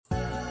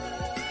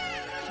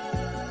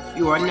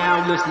You are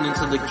now listening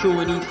to the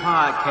Q&E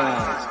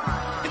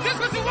podcast. Is this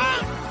what you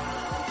want?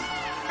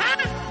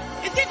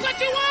 Huh? Is this what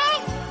you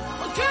want?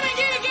 I'm trying to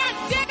get it,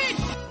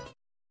 goddammit!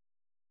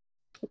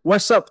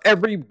 What's up,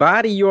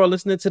 everybody? You're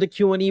listening to the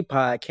Q&E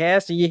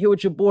podcast, and you're here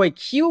with your boy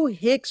Q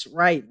Hicks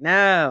right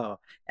now.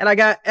 And I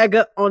got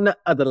Edgar on the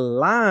other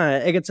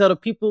line. Edgar, tell the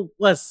people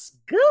what's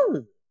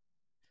good.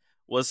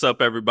 What's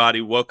up,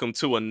 everybody? Welcome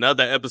to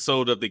another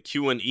episode of the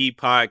Q&E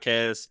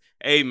podcast.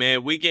 Hey,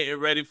 man, we getting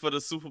ready for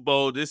the Super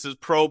Bowl. This is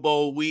Pro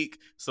Bowl week,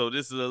 so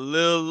this is a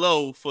little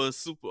low for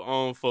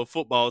for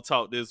football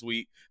talk this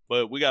week.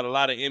 But we got a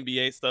lot of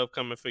NBA stuff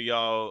coming for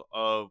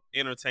y'all,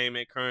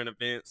 entertainment, current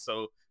events.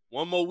 So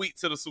one more week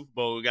to the Super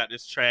Bowl. We got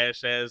this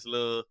trash ass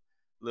little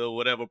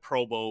whatever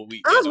Pro Bowl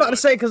week. I was about to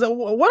say, because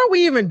what are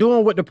we even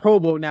doing with the Pro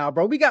Bowl now,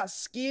 bro? We got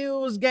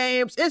skills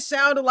games. It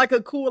sounded like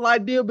a cool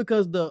idea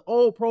because the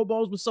old Pro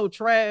Bowls were so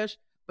trash.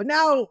 But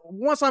now,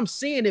 once I'm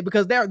seeing it,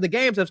 because the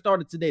games have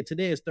started today.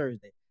 Today is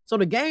Thursday. So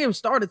the game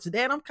started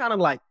today, and I'm kind of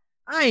like,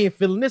 I ain't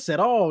feeling this at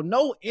all.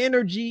 No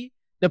energy.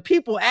 The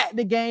people at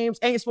the games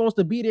ain't supposed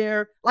to be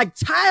there. Like,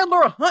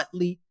 Tyler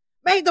Huntley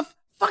made the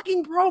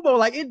fucking Pro Bowl.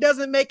 Like, it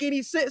doesn't make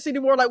any sense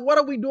anymore. Like, what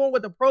are we doing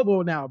with the Pro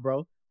Bowl now,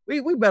 bro?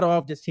 We better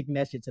off just kicking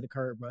that shit to the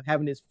curb, bro.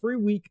 Having this free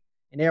week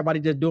and everybody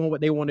just doing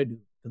what they want to do.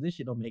 Because this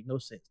shit don't make no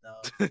sense,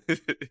 dog.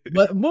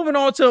 But moving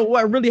on to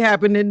what really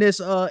happened in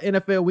this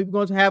NFL, we're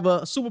going to have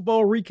a Super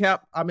Bowl recap.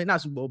 I mean,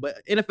 not Super Bowl, but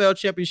NFL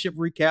championship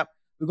recap.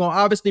 We're going to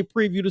obviously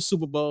preview the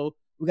Super Bowl.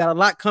 We got a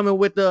lot coming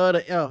with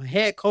the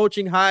head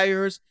coaching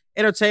hires,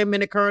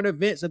 entertainment, and current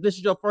events. If this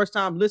is your first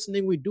time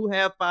listening, we do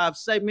have 5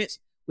 segments.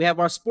 We have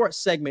our sports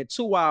segment,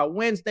 2 Hour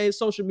Wednesday,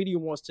 social media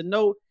wants to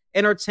know,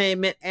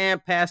 entertainment,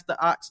 and Pass the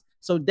Ox.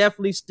 So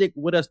definitely stick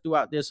with us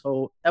throughout this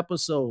whole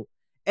episode.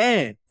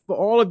 And for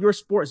all of your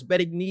sports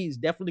betting needs,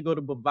 definitely go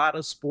to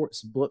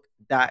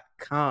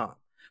bovadasportsbook.com.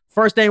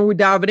 First thing we're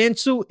diving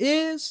into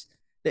is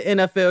the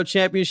NFL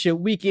championship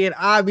weekend,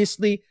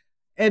 obviously.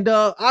 And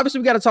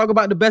obviously, we got to talk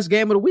about the best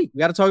game of the week. We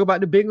got to talk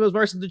about the Bengals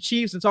versus the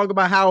Chiefs and talk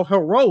about how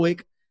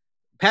heroic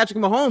Patrick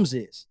Mahomes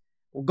is.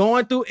 We're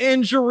going through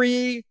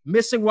injury,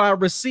 missing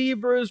wide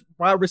receivers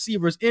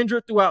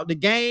injured throughout the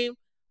game.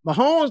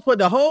 Mahomes put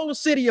the whole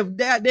city of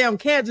goddamn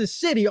Kansas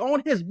City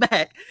on his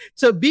back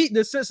to beat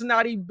the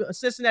Cincinnati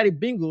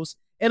Bengals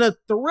in a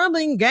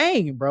thrilling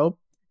game, bro.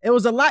 It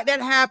was a lot that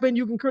happened.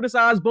 You can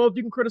criticize both.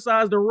 You can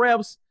criticize the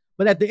refs.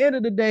 But at the end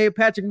of the day,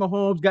 Patrick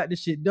Mahomes got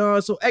this shit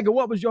done. So, Edgar,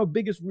 what was your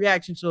biggest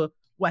reaction to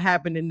what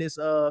happened in this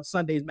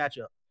Sunday's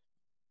matchup?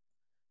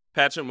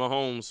 Patrick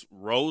Mahomes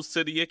rose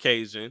to the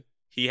occasion.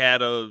 He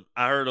had I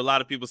heard a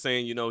lot of people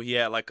saying, he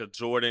had like a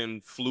Jordan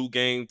flu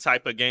game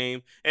type of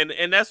game.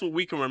 And that's what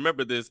we can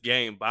remember this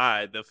game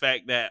by. The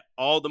fact that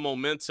all the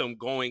momentum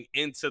going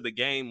into the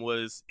game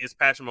was, is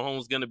Patrick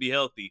Mahomes going to be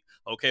healthy?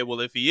 Okay,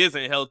 well, if he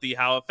isn't healthy,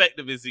 how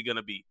effective is he going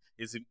to be?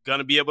 Is he going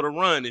to be able to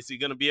run? Is he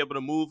going to be able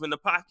to move in the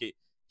pocket?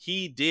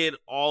 He did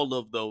all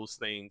of those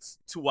things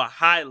to a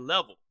high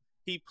level.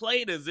 He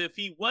played as if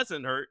he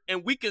wasn't hurt,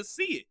 and we could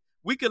see it.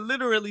 We could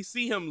literally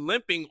see him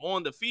limping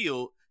on the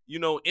field,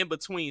 in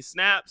between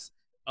snaps.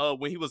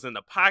 When he was in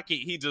the pocket,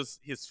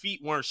 his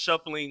feet weren't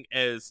shuffling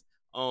as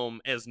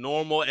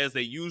normal as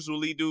they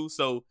usually do.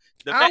 So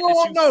the fact I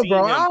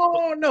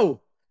don't know.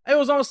 It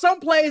was on some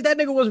plays that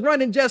nigga was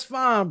running just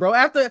fine, bro.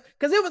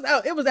 Because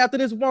it was after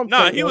this one.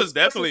 No, he was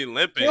definitely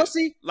limping.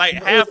 Kelsey, like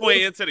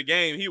halfway into the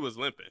game, he was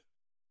limping.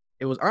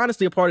 It was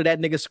honestly a part of that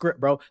nigga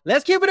script, bro.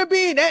 Let's keep it a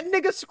beat. That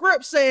nigga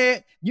script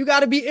said you got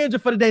to be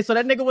injured for the day. So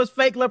that nigga was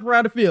fake limping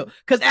around the field.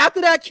 Because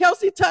after that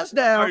Kelsey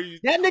touchdown,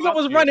 that nigga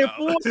was running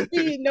full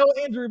speed, no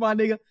injury, my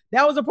nigga.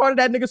 That was a part of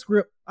that nigga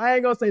script. I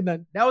ain't going to say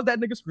nothing. That was that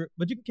nigga script.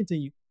 But you can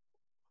continue.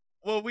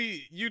 Well,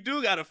 you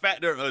do got to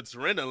factor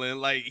adrenaline.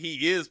 Like,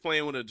 he is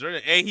playing with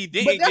adrenaline, and he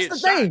didn't get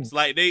shots.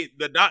 Like,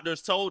 the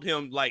doctors told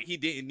him, like, he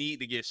didn't need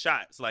to get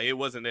shots. Like, it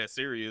wasn't that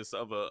serious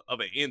of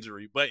an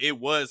injury, but it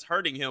was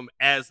hurting him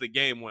as the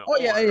game went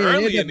on.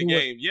 Early in the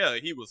game,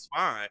 he was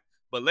fine,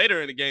 but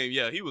later in the game,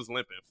 he was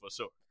limping for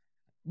sure.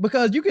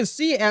 Because you can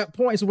see at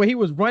points where he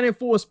was running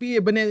full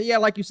speed, but then,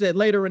 like you said,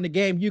 later in the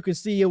game, you can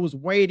see it was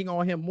waiting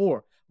on him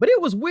more. But it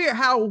was weird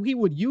how he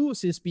would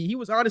use his speed. He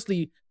was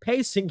honestly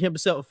pacing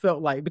himself,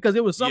 felt like, because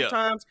it was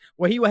sometimes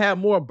where he would have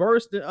more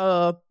burst than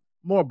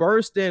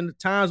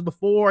times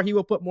before. He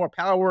would put more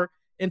power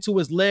into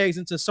his legs,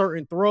 into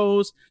certain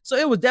throws. So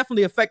it was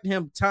definitely affecting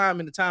him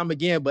time and time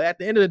again. But at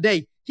the end of the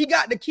day, he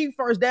got the key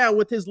first down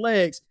with his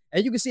legs.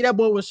 And you can see that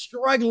boy was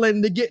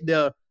struggling to get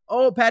there.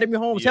 Oh, Patty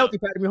Mahomes, healthy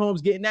Patty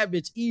Mahomes, getting that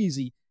bitch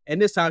easy. And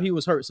this time he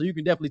was hurt. So you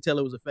can definitely tell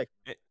it was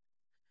effective.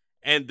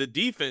 And the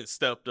defense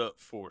stepped up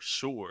for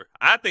sure.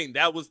 I think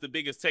that was the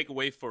biggest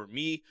takeaway for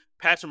me.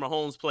 Patrick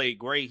Mahomes played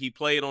great. He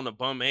played on a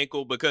bum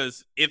ankle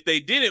because if they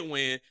didn't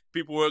win,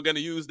 people were going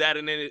to use that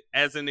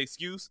as an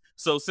excuse.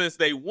 So since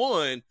they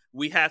won,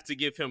 we have to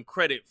give him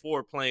credit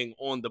for playing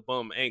on the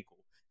bum ankle.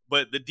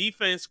 But the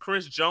defense,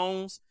 Chris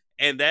Jones,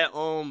 and that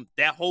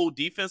whole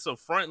defensive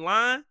front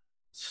line,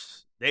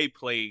 they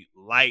played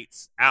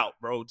lights out,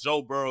 bro.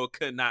 Joe Burrow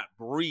could not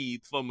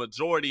breathe for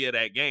majority of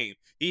that game.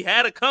 He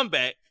had a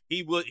comeback.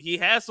 He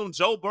had some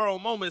Joe Burrow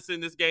moments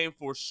in this game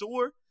for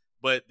sure,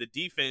 but the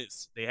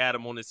defense, they had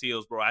him on his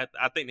heels, bro. I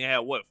think they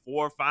had, 4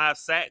 or 5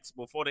 sacks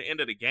before the end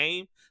of the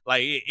game.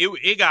 Like,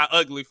 it got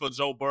ugly for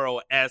Joe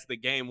Burrow as the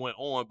game went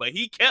on, but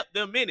he kept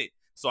them in it.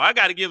 So I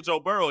got to give Joe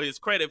Burrow his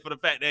credit for the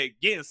fact that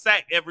getting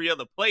sacked every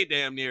other play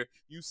damn near,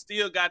 you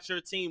still got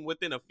your team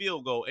within a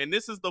field goal. And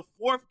this is the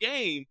 4th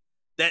game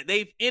that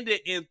they've ended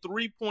in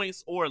 3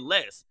 points or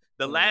less.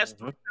 The last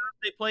 3 times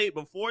they played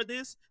before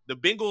this, the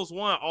Bengals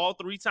won all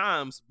 3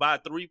 times by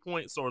 3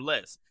 points or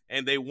less.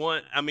 And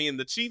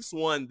the Chiefs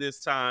won this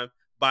time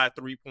by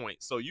 3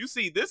 points. So you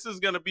see, this is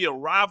going to be a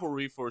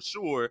rivalry for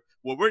sure,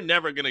 where we're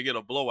never going to get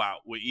a blowout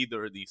with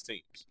either of these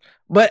teams.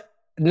 But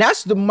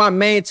that's my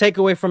main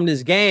takeaway from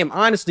this game,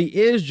 honestly,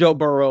 is Joe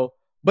Burrow.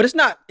 But it's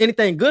not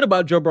anything good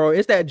about Joe Burrow.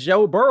 It's that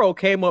Joe Burrow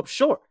came up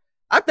short.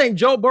 I think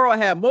Joe Burrow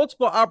had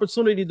multiple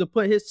opportunities to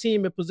put his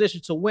team in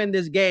position to win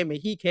this game, and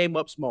he came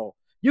up small.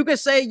 You can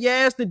say,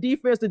 yes, the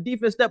defense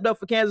stepped up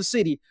for Kansas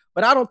City,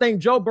 but I don't think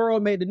Joe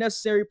Burrow made the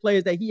necessary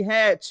plays that he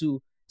had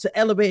to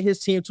elevate his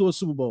team to a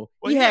Super Bowl.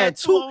 Well, he had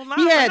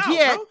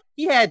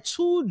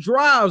 2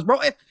 drives, bro.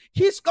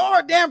 He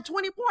scored damn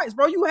 20 points,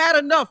 bro. You had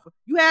enough.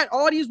 You had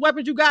all these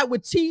weapons you got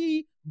with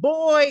T,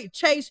 Boyd,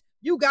 Chase.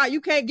 You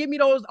can't give me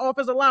those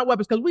offensive line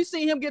weapons, because we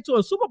seen him get to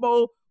a Super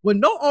Bowl with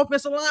no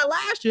offensive line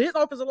last year. His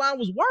offensive line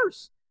was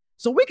worse.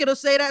 So we could have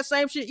said that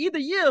same shit either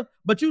year,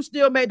 but you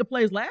still made the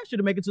plays last year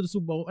to make it to the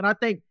Super Bowl. And I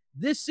think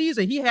this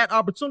season he had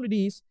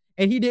opportunities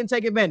and he didn't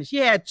take advantage. He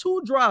had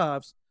 2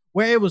 drives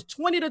where it was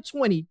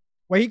 20-20,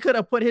 where he could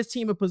have put his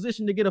team in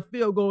position to get a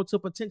field goal to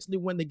potentially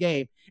win the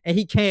game, and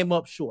he came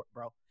up short,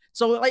 bro.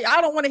 So, like, I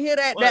don't want to hear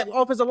that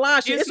offensive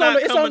line shit. It's on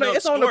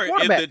the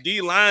quarterback. The D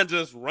line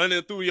just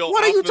running through your.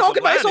 What are you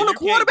talking about? It's on the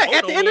quarterback.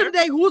 At the end of the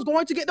day, who's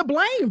going to get the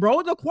blame,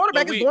 bro? The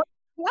quarterback is going to get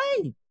the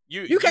blame.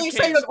 You can't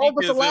say the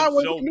offensive line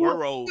was. We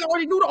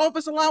already knew the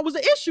offensive line was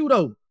an issue,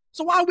 though.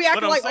 So why are we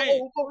acting like?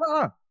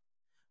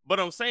 But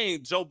I'm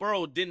saying Joe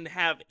Burrow didn't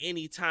have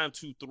any time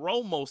to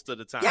throw most of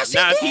the time. Yes,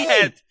 he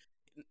had.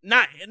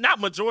 Not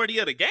majority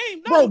of the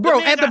game, no,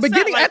 bro. At the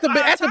beginning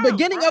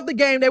of the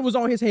game, they was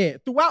on his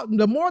head. Throughout,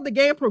 the more the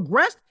game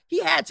progressed, he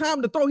had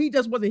time to throw. He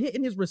just wasn't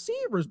hitting his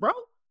receivers, bro.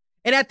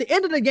 And at the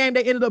end of the game,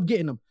 they ended up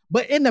getting him.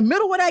 But in the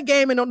middle of that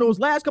game and on those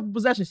last couple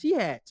possessions, he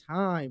had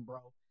time,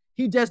 bro.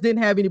 He just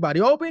didn't have anybody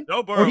open,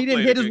 or he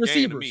didn't hit his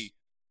receivers.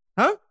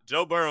 Huh?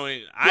 Joe Burrow.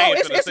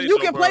 You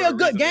can play a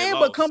good game,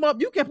 but come up.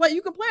 You can play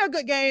a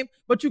good game,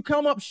 but you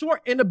come up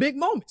short in the big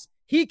moments.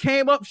 He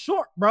came up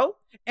short, bro,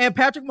 and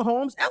Patrick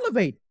Mahomes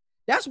elevated.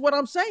 That's what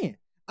I'm saying.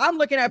 I'm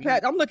looking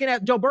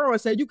at Joe Burrow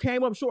and say, you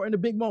came up short in the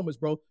big moments,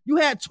 bro. You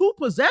had 2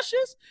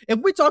 possessions. If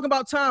we talking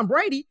about Tom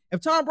Brady,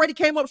 if Tom Brady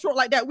came up short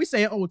like that, we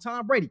saying, oh,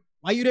 Tom Brady,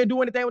 why you didn't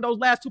do anything with those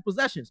last 2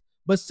 possessions?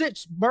 But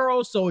since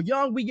Burrow's so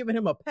young, we giving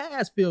him a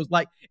pass, feels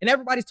like. And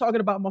everybody's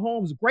talking about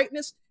Mahomes'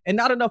 greatness, and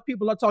not enough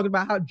people are talking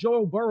about how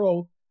Joe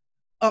Burrow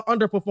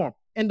underperformed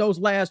in those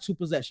last 2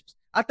 possessions.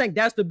 I think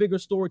that's the bigger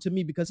story to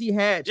me, because he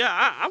had. Yeah,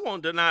 I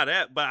won't deny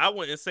that, but I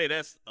wouldn't say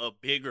that's a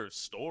bigger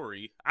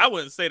story. I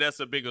wouldn't say that's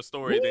a bigger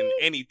story than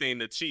anything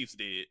the Chiefs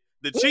did.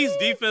 The Chiefs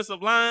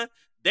defensive line,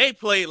 they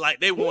played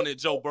like they wanted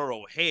Joe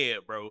Burrow head,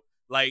 bro.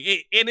 Like,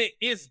 it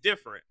is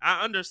different.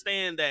 I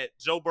understand that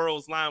Joe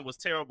Burrow's line was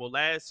terrible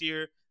last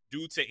year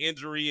due to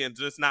injury and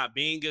just not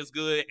being as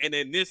good. And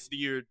then this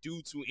year,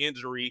 due to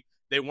injury,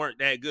 they weren't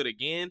that good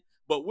again.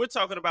 But we're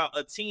talking about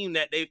a team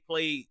that they've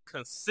played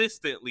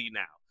consistently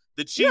now.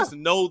 The Chiefs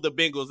know the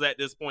Bengals at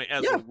this point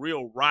as a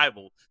real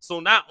rival. So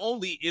not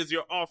only is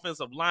your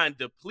offensive line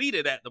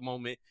depleted at the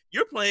moment,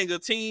 you're playing a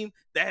team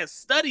that has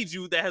studied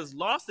you, that has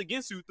lost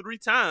against you 3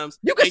 times.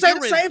 You can say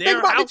the same thing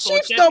about the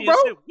Chiefs, though, bro.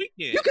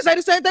 You can say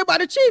the same thing about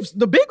the Chiefs.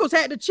 The Bengals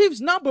had the Chiefs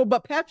number,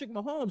 but Patrick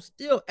Mahomes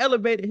still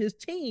elevated his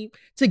team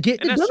to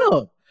get the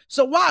dub.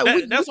 So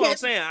why? That's what I'm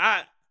saying.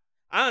 I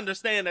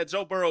understand that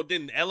Joe Burrow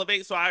didn't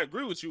elevate, so I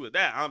agree with you with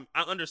that.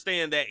 I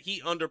understand that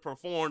he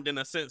underperformed in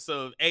a sense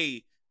of,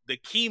 the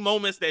key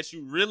moments that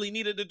you really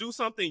needed to do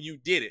something, you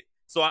did it.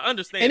 So I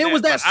understand. And it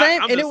was that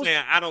same. I'm just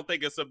saying, I don't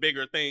think it's a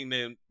bigger thing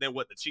than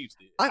what the Chiefs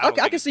did.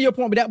 I can see your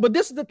point with that, but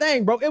this is the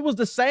thing, bro. It was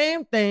the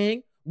same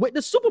thing with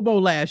the Super Bowl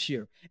last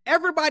year.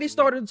 Everybody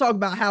started to talk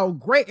about how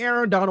great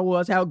Aaron Donald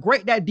was, how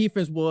great that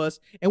defense was,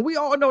 and we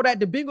all know that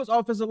the Bengals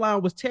offensive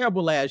line was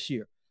terrible last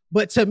year.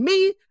 But to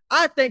me,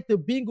 I think the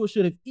Bengals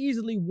should have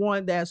easily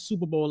won that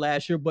Super Bowl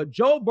last year, but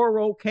Joe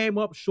Burrow came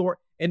up short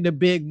in the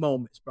big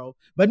moments, bro.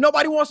 But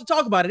nobody wants to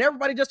talk about it.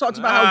 Everybody just talks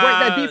about how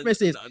great that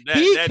defense is.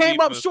 He came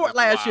up short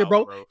last year,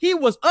 bro. He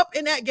was up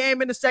in that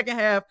game in the second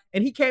half,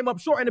 and he came up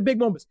short in the big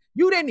moments.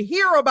 You didn't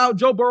hear about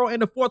Joe Burrow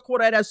in the 4th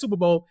quarter of that Super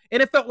Bowl,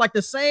 and it felt like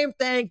the same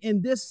thing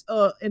in this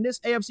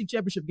AFC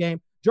Championship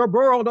game. Joe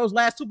Burrow, those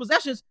last 2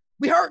 possessions,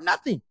 we heard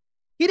nothing.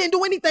 He didn't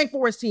do anything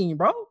for his team,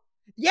 bro.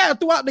 Yeah,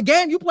 throughout the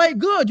game, you played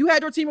good. You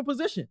had your team in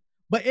position.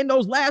 But in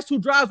those last 2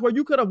 drives where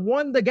you could have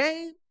won the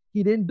game,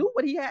 he didn't do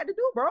what he had to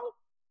do, bro.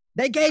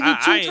 They gave you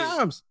 2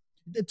 times.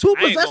 2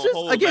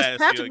 possessions against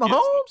Patrick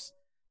Mahomes?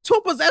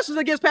 2 possessions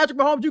against Patrick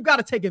Mahomes, you got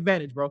to take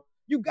advantage, bro.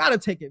 You got to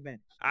take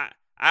advantage.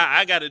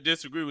 I got to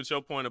disagree with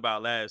your point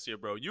about last year,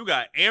 bro. You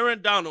got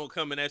Aaron Donald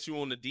coming at you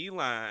on the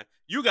D-line.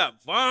 You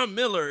got Von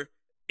Miller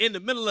in the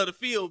middle of the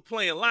field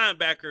playing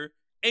linebacker.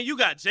 And you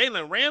got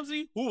Jalen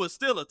Ramsey, who was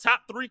still a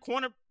top 3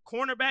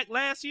 cornerback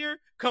last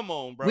year. Come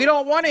on, bro. We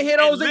don't want to hear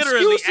those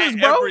excuses,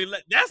 bro.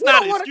 That's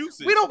not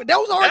excuses.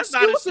 Those are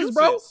excuses,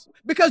 bro.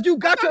 Because you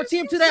got your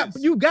team to that.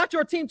 You got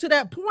your team to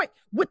that point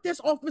with this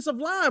offensive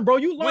line, bro.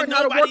 You learned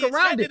how to work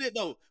around it.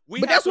 Though.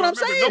 But that's what I'm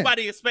saying.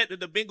 Nobody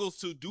expected the Bengals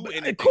to do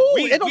anything. Cool.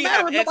 It don't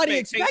matter if nobody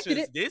expected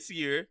it this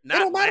year,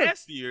 not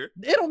last year.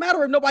 It don't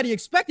matter if nobody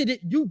expected it.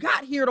 You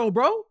got here though,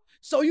 bro.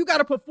 So you got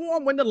to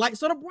perform when the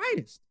lights are the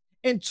brightest.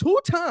 And 2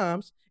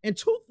 times in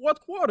 2 fourth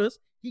quarters,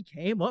 he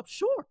came up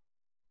short.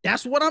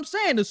 That's what I'm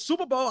saying. The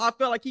Super Bowl, I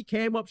felt like he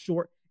came up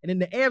short. And in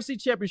the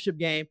AFC Championship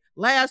game,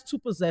 last 2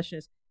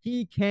 possessions,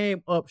 he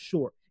came up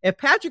short. If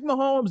Patrick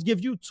Mahomes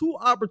gives you 2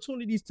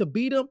 opportunities to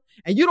beat him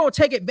and you don't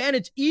take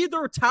advantage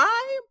either time,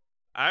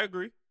 I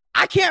agree.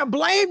 I can't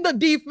blame the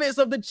defense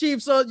of the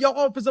Chiefs or your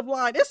offensive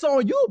line. It's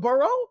on you,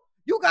 Burrow.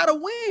 You got to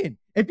win.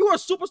 If you're a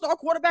superstar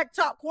quarterback,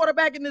 top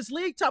quarterback in this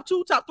league, top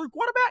 2, top 3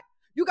 quarterback,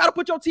 you got to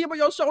put your team on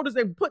your shoulders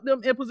and put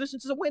them in position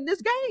to win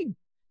this game.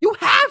 You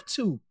have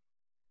to.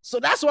 So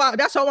that's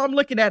how I'm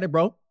looking at it,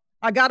 bro.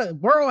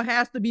 Burrow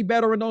has to be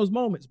better in those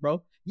moments,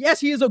 bro. Yes,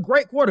 he is a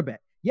great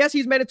quarterback. Yes,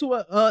 he's made it to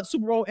a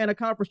Super Bowl and a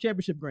conference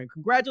championship game.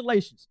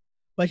 Congratulations.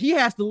 But he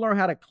has to learn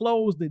how to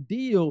close the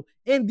deal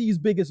in these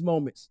biggest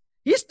moments.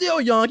 He's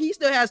still young. He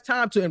still has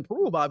time to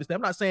improve, obviously.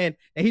 I'm not saying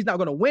that he's not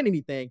going to win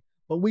anything,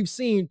 but we've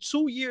seen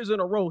 2 years in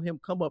a row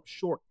him come up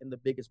short in the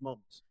biggest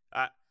moments.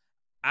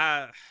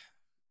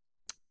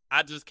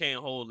 I just can't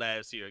hold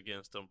last year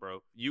against them,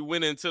 bro. You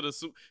went into the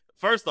Super.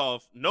 First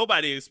off,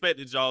 nobody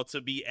expected y'all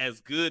to be as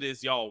good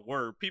as y'all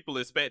were. People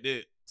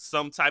expected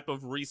some type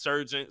of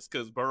resurgence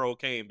because Burrow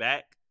came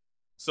back.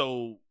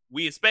 So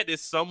we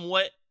expected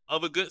somewhat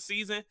of a good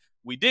season.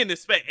 We didn't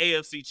expect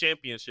AFC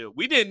Championship.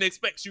 We didn't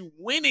expect you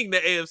winning the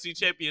AFC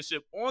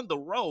Championship on the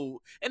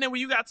road. And then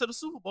when you got to the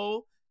Super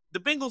Bowl, the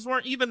Bengals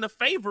weren't even the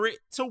favorite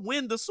to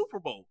win the Super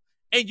Bowl.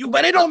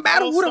 But it don't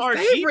matter who the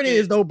favorite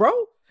is, though, bro.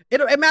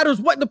 It matters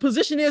what the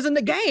position is in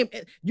the game.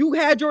 You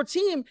had your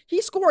team.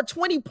 He scored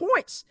 20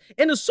 points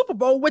in the Super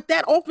Bowl with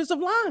that offensive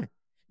line.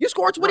 You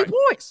scored 20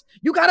 points.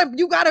 You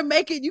gotta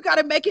make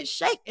it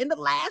shake in the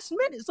last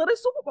minute so the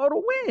Super Bowl to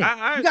win.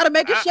 You gotta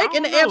make it shake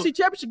in the AFC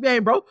Championship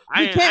game, bro.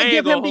 You can't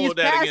give him these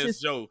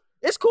passes.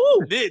 It's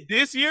cool.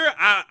 This year,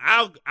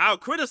 I'll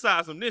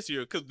criticize him this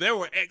year because there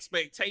were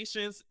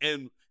expectations,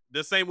 and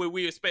the same way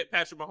we expect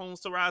Patrick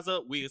Mahomes to rise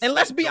up, and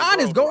let's be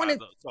honest, going in.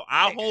 So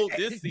I'll hold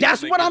this season.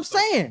 That's what I'm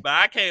saying. But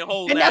I can't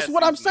hold. And that's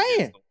what I'm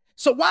saying.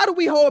 So why do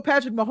we hold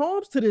Patrick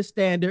Mahomes to this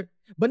standard,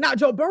 but not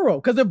Joe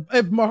Burrow? Because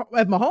if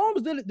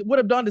Mahomes would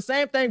have done the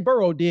same thing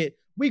Burrow did,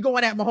 we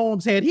going at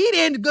Mahomes' head. He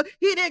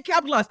didn't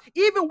capitalize.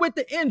 Even with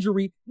the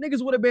injury,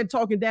 niggas would have been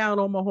talking down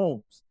on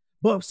Mahomes.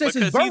 But since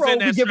it's Burrow,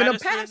 we giving him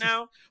passes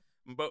now.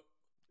 But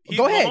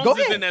Go ahead.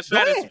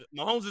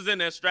 Mahomes is in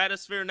that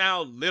stratosphere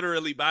now,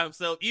 literally by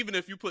himself. Even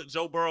if you put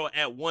Joe Burrow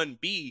at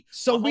 1B,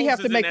 so Mahomes we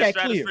have to make that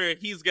clear.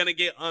 He's gonna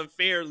get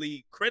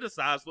unfairly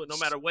criticized with no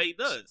matter what he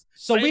does.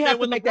 So we have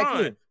to make that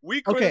clear.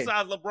 We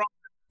criticize LeBron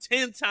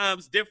 10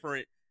 times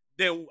different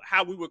than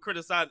how we would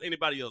criticize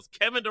anybody else.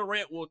 Kevin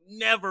Durant will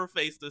never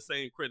face the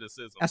same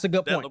criticism. That's a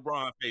good point.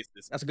 LeBron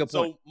faces. That's a good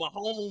point. So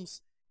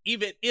Mahomes,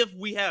 even if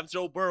we have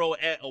Joe Burrow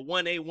at a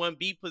 1A,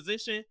 1B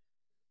position,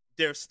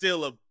 there's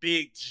still a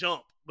big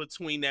jump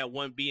between that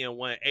 1B and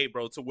 1A,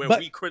 bro, to where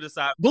we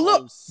criticize. But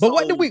look,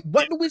 what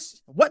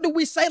do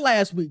we say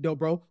last week though,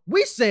 bro?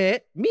 We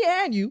said, me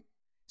and you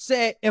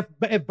said,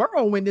 if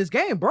Burrow win this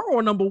game, Burrow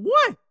number 1.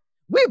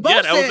 We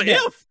both said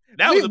if.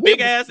 That was a big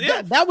ass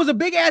if. That was a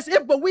big ass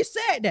if, but we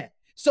said that.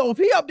 So if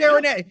he up there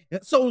in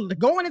that, so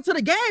going into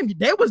the game,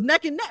 they was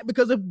neck and neck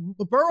because if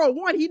Burrow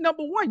won, he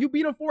number 1. You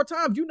beat him 4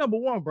 times, you number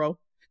 1, bro.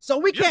 So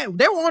we can't.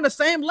 They were on the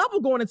same level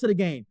going into the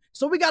game.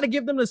 So we got to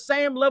give them the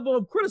same level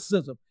of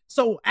criticism.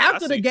 So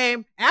after the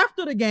game,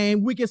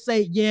 we can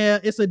say, yeah,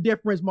 it's a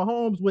difference.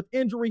 Mahomes with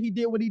injury, he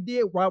did what he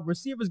did. While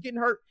receivers getting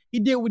hurt, he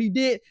did what he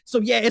did. So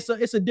yeah, it's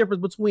a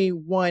difference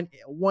between 1A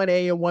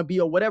and 1B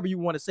or whatever you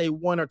want to say,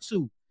 1 or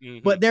 2.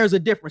 Mm-hmm. But there's a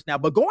difference now.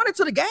 But going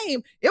into the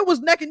game, it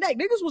was neck and neck.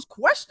 Niggas was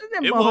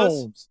questioning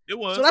Mahomes. It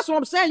was. So that's what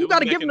I'm saying. You got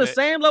to give him the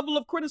same level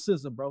of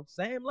criticism, bro.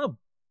 Same level.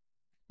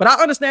 But I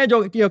understand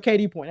your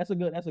KD point. That's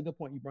a good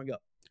point you bring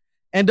up.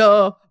 And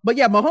but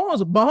yeah,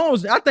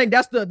 Mahomes, I think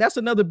that's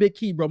another big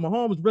key, bro.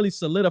 Mahomes really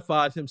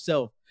solidified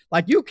himself.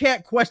 Like you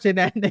can't question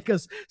that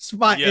nigga's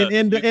spot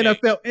in the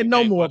NFL and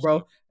no more,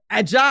 bro.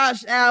 At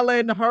Josh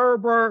Allen,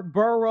 Herbert,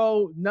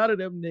 Burrow, none of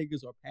them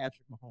niggas are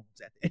Patrick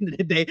Mahomes at the end of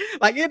the day.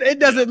 Like it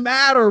doesn't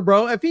matter,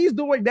 bro. If he's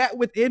doing that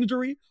with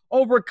injury,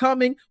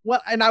 overcoming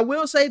what, and I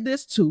will say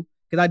this too,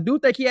 because I do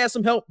think he has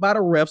some help by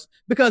the refs.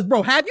 Because,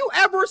 bro, have you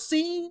ever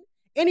seen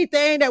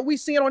anything that we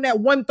seen on that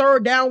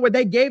 1/3 down where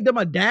they gave them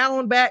a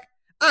down back?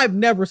 I've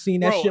never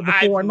seen that Bro, shit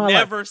before in my life.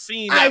 I've never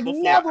seen that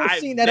before. Never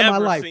seen that in my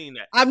life.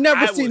 I've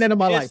never seen that in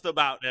my life. I was pissed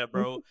about that,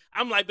 bro.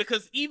 I'm like,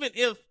 because even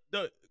if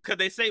because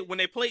they say when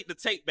they played the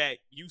tape back,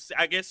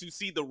 I guess you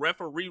see the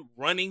referee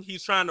running.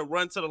 He's trying to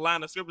run to the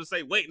line of scrimmage and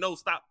say, wait, no,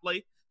 stop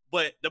play.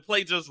 But the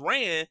play just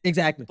ran.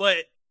 Exactly.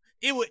 But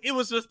it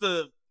was just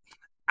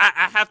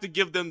I have to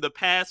give them the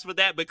pass for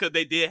that because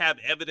they did have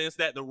evidence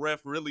that the ref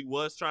really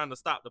was trying to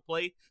stop the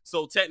play.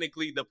 So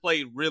technically the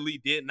play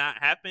really did not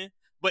happen.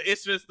 But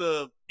it's just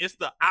the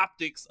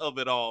optics of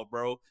it all,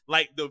 bro.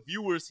 Like the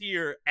viewers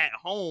here at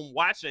home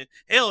watching,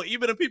 hell,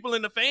 even the people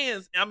in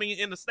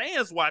the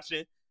stands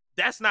watching,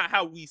 that's not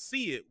how we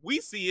see it. We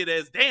see it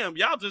as, damn,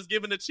 y'all just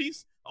giving the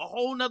Chiefs a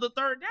whole nother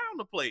third down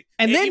to play.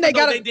 And then they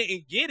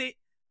didn't get it.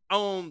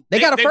 They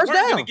got a first down.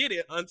 They weren't gonna get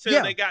it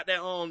until they got that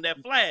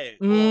flag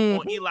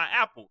on Eli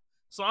Apple.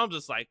 So I'm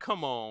just like,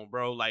 come on,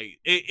 bro. Like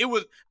it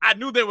was. I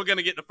knew they were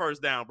gonna get the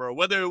first down, bro.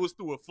 Whether it was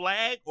through a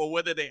flag or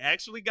whether they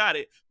actually got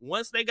it.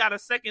 Once they got a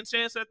second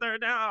chance at third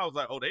down, I was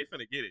like, oh, they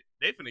finna get it.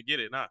 They finna get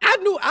it now.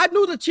 I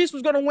knew the Chiefs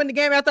was gonna win the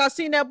game after I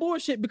seen that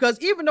bullshit because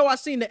even though I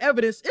seen the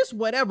evidence, it's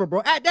whatever,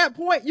 bro. At that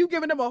point, you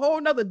giving them a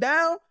whole nother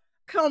down.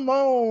 Come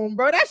on,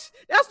 bro. That's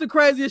the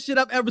craziest shit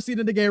I've ever seen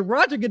in the game.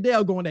 Roger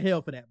Goodell going to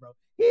hell for that, bro.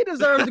 He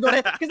deserves to go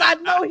to hell because I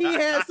know he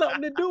had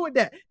something to do with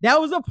that. That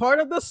was a part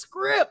of the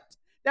script.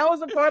 I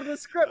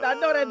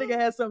know that nigga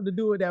had something to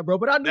do with that, bro.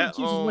 But I knew the Chiefs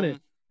was winning.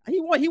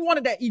 He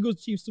wanted that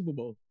Eagles-Chiefs Super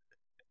Bowl.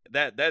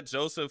 That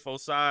Joseph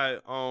Ossai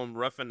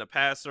roughing the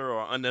passer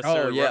or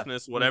unnecessary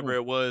roughness, whatever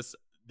it was,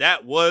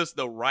 that was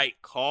the right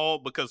call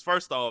because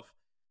first off,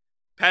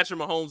 Patrick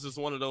Mahomes is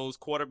one of those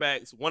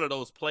quarterbacks, one of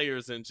those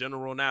players in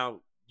general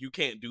now you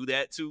can't do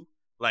that to.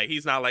 Like,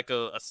 he's not like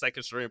a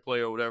second string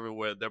player or whatever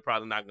where they're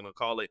probably not going to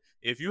call it.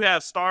 If you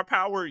have star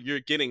power,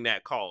 you're getting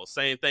that call.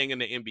 Same thing in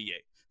the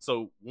NBA.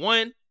 So,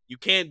 one, you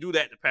can't do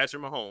that to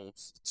Patrick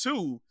Mahomes.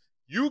 Two,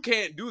 you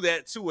can't do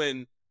that to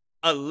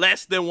a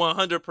less than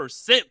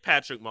 100%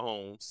 Patrick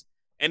Mahomes.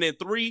 And then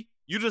three,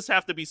 you just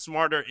have to be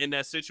smarter in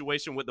that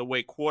situation with the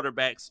way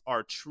quarterbacks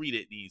are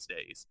treated these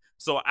days.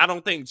 So I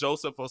don't think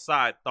Joseph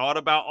Ossai thought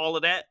about all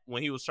of that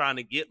when he was trying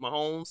to get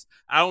Mahomes.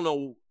 I don't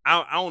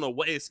know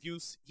what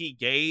excuse he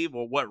gave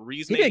or what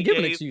reasoning he gave.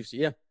 An excuse,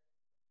 yeah.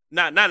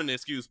 Not an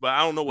excuse, but I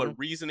don't know what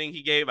reasoning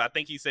he gave. I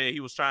think he said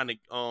he was trying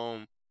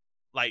to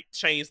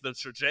change the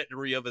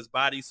trajectory of his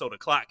body so the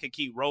clock can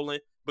keep rolling.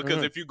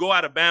 Because if you go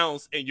out of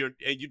bounds and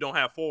you don't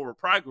have forward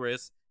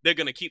progress, they're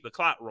gonna keep the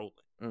clock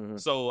rolling.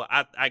 So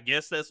I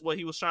guess that's what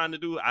he was trying to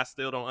do. I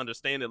still don't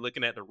understand it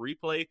looking at the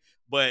replay,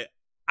 but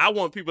I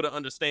want people to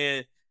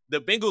understand the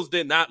Bengals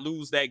did not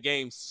lose that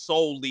game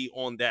solely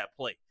on that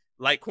play.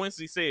 Like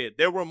Quincy said,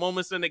 there were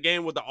moments in the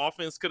game where the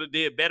offense could have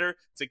did better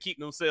to keep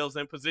themselves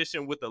in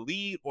position with the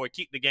lead or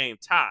keep the game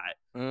tied.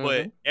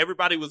 But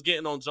everybody was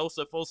getting on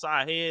Joseph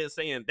Ossai's head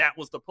saying that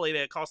was the play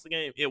that cost the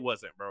game. It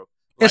wasn't, bro.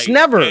 It's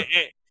never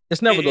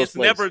those plays.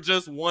 Never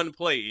just one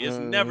play. It's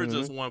never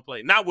just one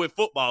play. Not with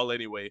football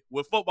anyway.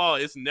 With football,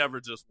 it's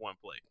never just one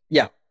play.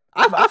 Yeah,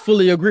 I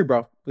fully agree,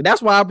 bro.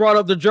 That's why I brought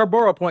up the Joe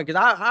Burrow point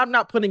because I'm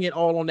not putting it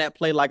all on that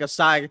play like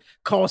Ossai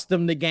cost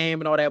them the game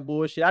and all that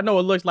bullshit. I know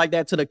it looks like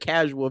that to the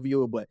casual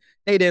viewer, but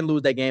they didn't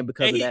lose that game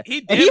because of that.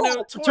 He had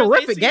a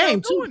terrific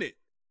game too.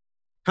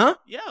 Huh?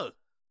 Yeah.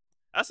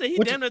 I said he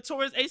damn near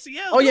tore his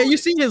ACL. Oh, yeah, you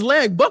see his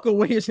leg buckle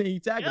when he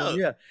tackled him.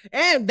 Yeah.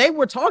 And they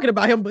were talking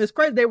about him, but it's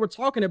crazy. They were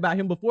talking about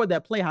him before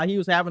that play, how he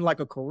was having like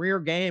a career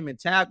game and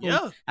tackles.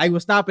 Yeah. How he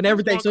was stopping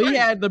everything. So he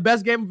had the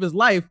best game of his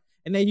life,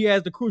 and then he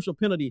has the crucial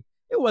penalty.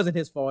 It wasn't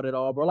his fault at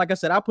all, bro. Like I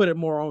said, I put it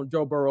more on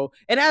Joe Burrow.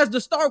 And as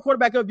the star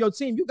quarterback of your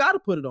team, you got to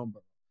put it on,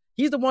 bro.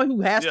 He's the one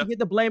who has to get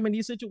the blame in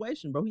these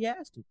situations, bro. He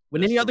has to.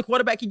 When any other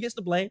quarterback, he gets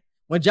the blame.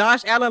 When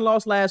Josh Allen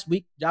lost last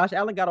week, Josh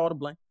Allen got all the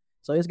blame.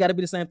 So it's got to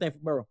be the same thing for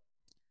Burrow.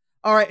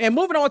 All right, and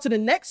moving on to the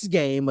next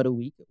game of the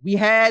week, we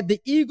had the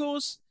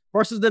Eagles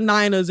versus the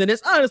Niners, and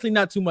it's honestly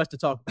not too much to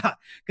talk about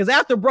because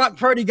after Brock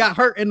Purdy got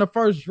hurt in the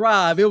first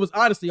drive, it was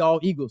honestly all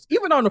Eagles.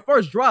 Even on the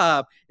first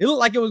drive, it looked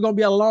like it was going to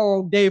be a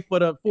long day for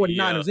the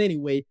 49ers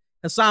anyway.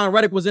 Hassan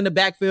Reddick was in the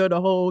backfield the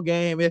whole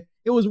game. It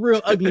was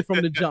real ugly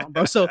from the jump,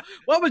 bro. So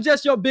what was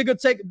just your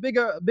biggest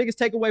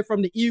takeaway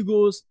from the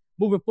Eagles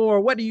moving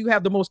forward? What do you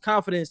have the most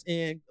confidence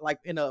in, like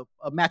in a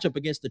matchup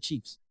against the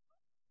Chiefs?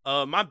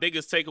 My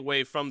biggest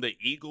takeaway from the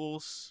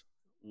Eagles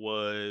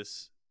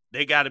was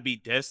they got to be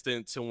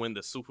destined to win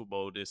the Super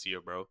Bowl this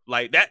year, bro.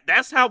 Like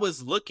that's how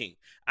it's looking.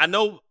 I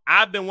know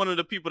I've been one of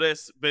the people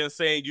that's been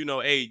saying,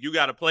 hey, you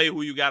got to play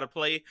who you got to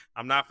play.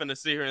 I'm not finna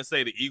sit here and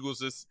say the Eagles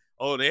just,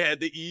 they had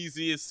the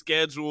easiest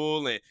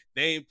schedule and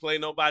they ain't play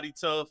nobody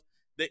tough.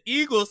 The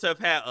Eagles have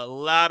had a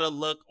lot of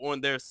luck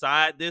on their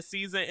side this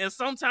season, and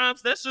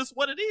sometimes that's just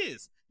what it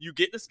is. You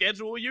get the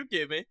schedule you're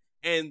given,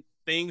 and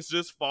things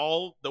just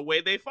fall the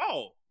way they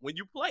fall when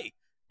you play.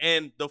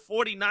 And the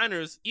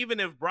 49ers, even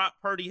if Brock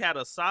Purdy had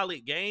a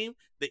solid game,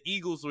 the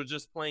Eagles were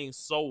just playing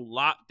so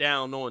locked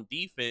down on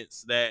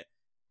defense that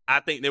I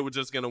think they were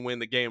just going to win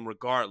the game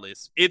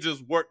regardless. It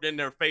just worked in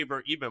their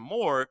favor even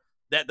more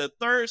that the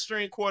third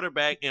string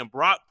quarterback and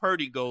Brock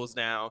Purdy goes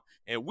down,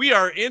 and we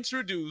are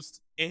introduced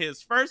in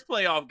his first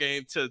playoff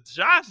game to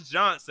Josh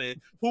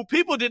Johnson, who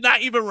people did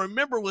not even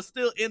remember was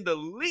still in the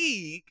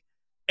league.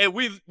 And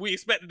we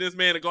expected this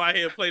man to go out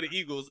here and play the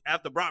Eagles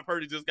after Brock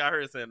Purdy just got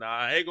hurt, saying, "Nah,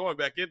 I ain't going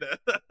back in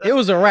there." It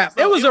was a wrap.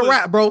 So it was a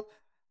wrap, bro.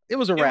 It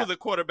was a wrap. It was a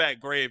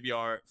quarterback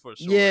graveyard for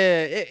sure.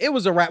 Yeah, it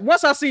was a wrap.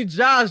 Once I see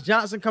Josh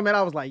Johnson come in,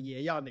 I was like, yeah,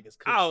 y'all niggas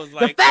cool. I was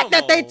like, the fact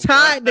that they on,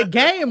 tied bro. the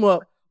game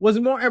up was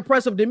more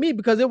impressive than me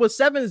because it was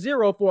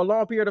 7-0 for a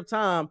long period of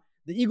time.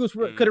 The Eagles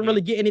couldn't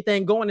really get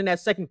anything going in that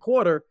second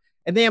quarter.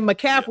 And then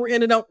McCaffrey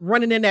ended up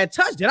running in that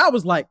touchdown. I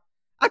was like,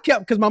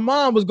 because my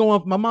mom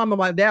and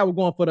my dad were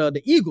going for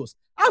the Eagles.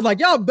 I was like,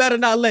 y'all better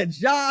not let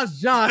Josh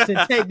Johnson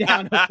take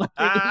down the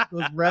fucking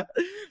Eagles, bro.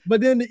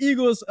 But then the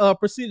Eagles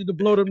proceeded to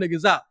blow them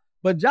niggas out.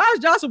 But Josh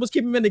Johnson was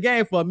keeping him in the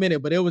game for a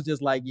minute, but it was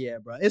just like, yeah,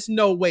 bro, it's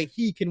no way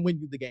he can win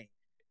you the game.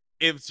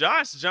 If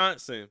Josh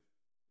Johnson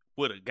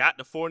would have got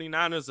the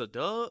 49ers a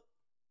dub,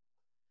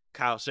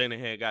 Kyle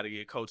Shanahan got to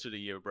get Coach of the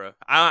Year, bro.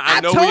 I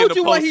know told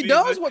you what he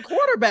does with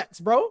quarterbacks,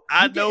 bro.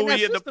 I know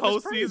we in the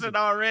postseason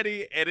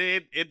already, and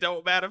it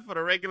don't matter for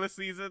the regular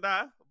season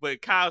now.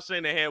 But Kyle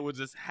Shanahan would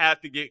just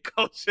have to get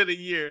Coach of the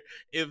Year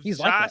if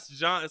Josh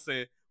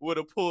Johnson would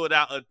have pulled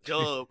out a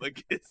dub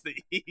against the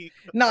Eagles.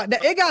 No,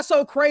 it got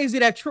so crazy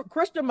that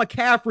Christian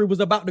McCaffrey was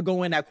about to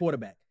go in that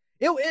quarterback.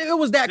 It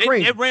was that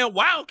crazy. They ran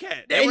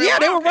Wildcat. They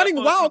were running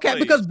Wildcat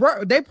because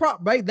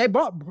they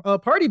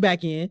brought Purdy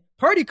back in.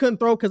 Purdy couldn't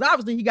throw because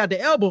obviously he got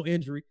the elbow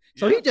injury.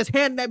 So he just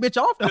handed that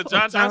bitch off.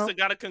 Josh Johnson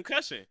got a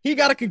concussion. He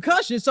got a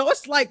concussion. So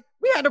it's like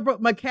we had to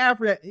put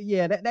McCaffrey.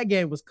 Yeah, that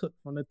game was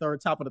cooked from the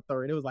top of the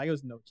third. It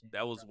was no chance.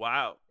 That was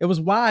wild. It was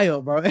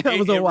wild, bro. It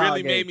was a wild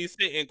really game. Made me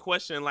sit and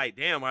question, like,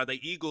 damn, are the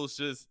Eagles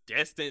just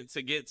destined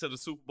to get to the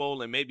Super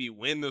Bowl and maybe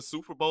win the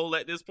Super Bowl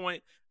at this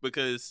point?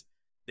 Because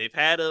they've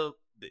had a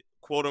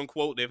quote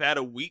unquote, they've had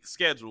a weak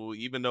schedule,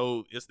 even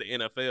though it's the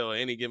NFL.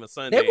 Any given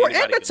Sunday, they were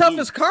in the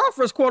toughest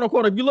conference, quote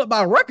unquote, if you look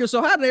by record.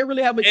 So how do they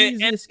really have an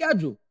easy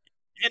schedule?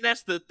 And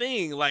that's the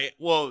thing. Like,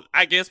 well,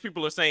 I guess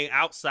people are saying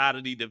outside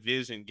of the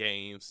division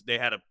games, they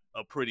had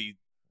a pretty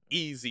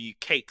easy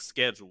cake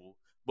schedule.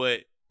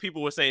 But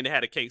people were saying they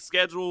had a cake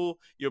schedule.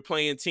 You're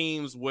playing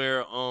teams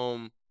where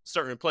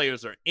certain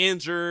players are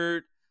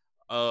injured.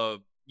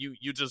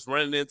 You just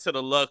running into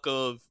the luck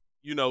of,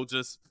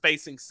 just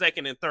facing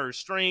second and third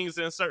strings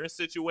in certain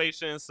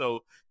situations. So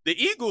the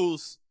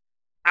Eagles,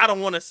 I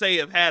don't want to say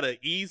have had an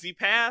easy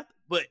path,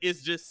 but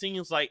it just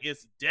seems like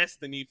it's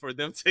destiny for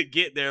them to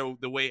get there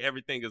the way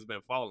everything has been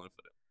falling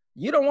for them.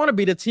 You don't want to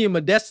be the team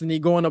of destiny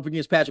going up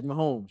against Patrick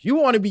Mahomes. You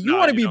want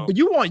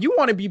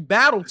to be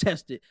battle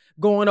tested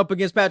going up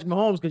against Patrick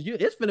Mahomes because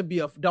it's going to be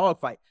a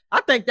dogfight.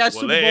 I think that's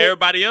Super Bowl.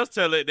 Everybody else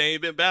tell it they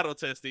ain't been battle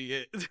tested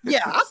yet.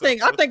 Yeah, I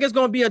think it's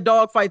going to be a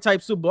dogfight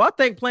type Super Bowl. I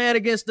think playing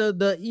against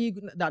the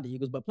Eagles, not the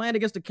Eagles, but playing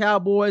against the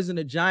Cowboys and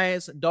the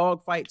Giants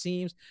dogfight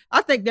teams,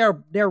 I think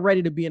they're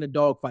ready to be in a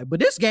dogfight. But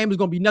this game is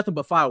going to be nothing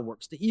but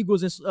fireworks. The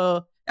Eagles that's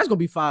going to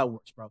be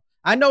fireworks, bro.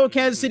 I know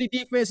Kansas City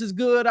defense is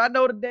good. I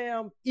know the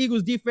damn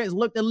Eagles defense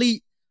looked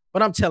elite,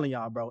 but I'm telling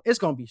y'all, bro, it's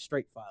going to be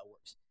straight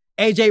fireworks.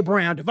 A.J.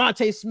 Brown,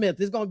 Devontae Smith,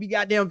 it's going to be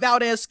goddamn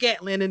Valdez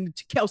Scantling and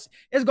Kelsey.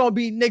 It's going to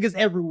be niggas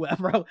everywhere,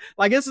 bro.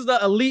 Like, this is an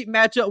elite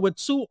matchup with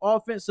two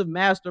offensive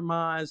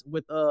masterminds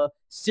with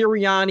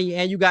Sirianni,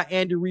 and you got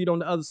Andy Reid on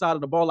the other side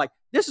of the ball. Like,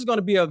 this is going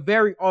to be a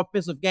very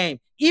offensive game.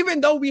 Even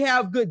though we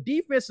have good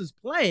defenses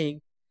playing,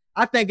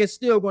 I think it's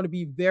still going to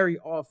be very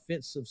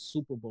offensive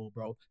Super Bowl,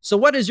 bro. So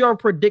what is your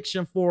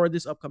prediction for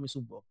this upcoming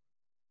Super Bowl?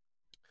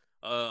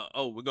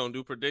 We're going to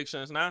do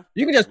predictions now?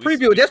 You can just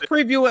preview it. Just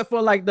preview it for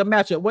like the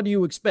matchup. What do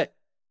you expect?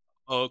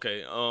 Oh,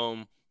 okay.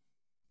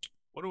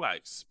 What do I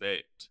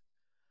expect?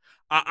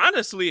 I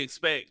honestly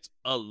expect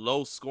a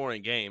low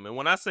scoring game. And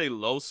when I say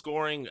low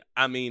scoring,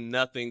 I mean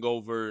nothing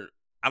over.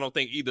 I don't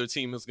think either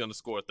team is going to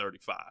score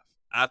 35.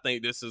 I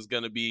think this is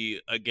going to be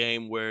a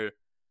game where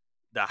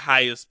the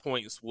highest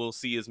points we'll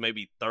see is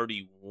maybe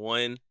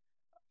 31.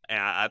 And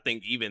I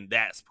think even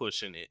that's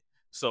pushing it.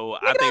 So I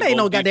think that ain't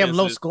no goddamn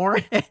low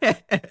scoring.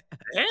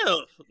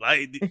 Hell,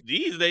 like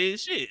these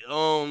days, shit.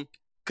 Because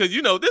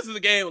this is a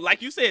game,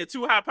 like you said,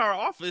 two high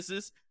power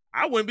offenses.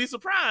 I wouldn't be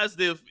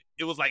surprised if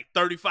it was like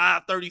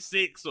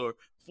 35-36 or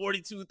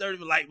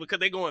 42-30, like because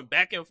they're going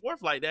back and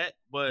forth like that.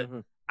 But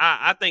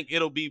I think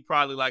it'll be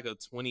probably like a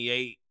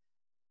 28-20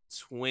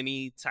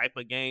 type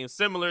of game,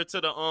 similar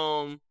to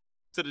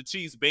the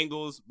Chiefs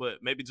Bengals, but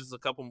maybe just a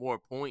couple more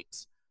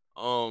points.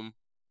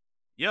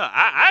 Yeah,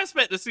 I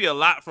expect to see a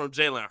lot from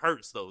Jalen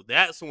Hurts, though.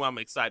 That's who I'm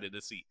excited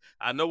to see.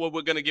 I know what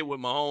we're going to get with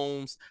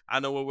Mahomes.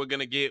 I know what we're going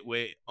to get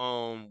with,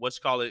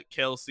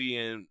 Kelsey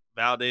and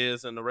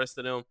Valdez and the rest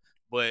of them.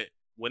 But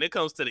when it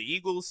comes to the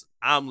Eagles,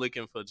 I'm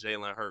looking for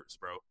Jalen Hurts,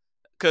 bro.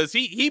 Because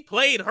he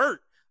played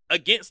hurt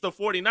against the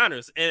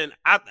 49ers. And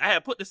I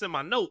had put this in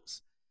my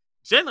notes.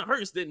 Jalen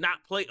Hurts did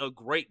not play a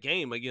great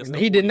game against the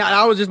 49ers. He did not.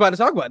 I was just about to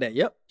talk about that.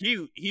 Yep.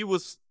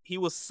 He he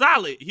was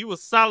solid. He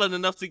was solid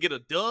enough to get a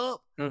dub,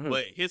 Mhm.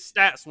 but his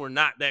stats were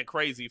not that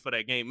crazy for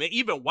that game. And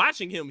even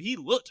watching him, he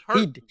looked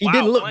hurt. He while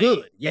didn't look playing.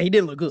 good. Yeah, he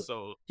didn't look good.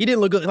 So He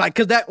didn't look good. Like,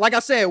 cause that, like I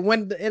said,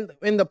 when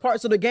in the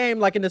parts of the game,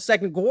 like in the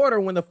second quarter,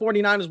 when the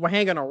 49ers were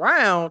hanging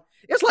around,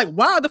 it's like,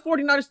 why are the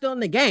 49ers still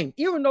in the game?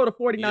 Even though the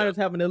 49ers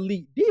have an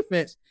elite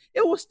defense,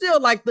 it was still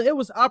like it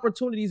was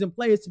opportunities and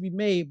plays to be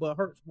made, but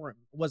Hurts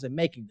wasn't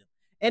making them.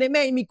 And it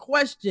made me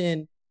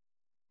question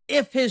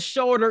if his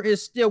shoulder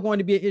is still going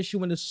to be an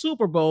issue in the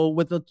Super Bowl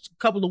with a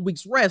couple of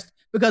weeks rest,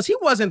 because he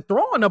wasn't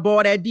throwing the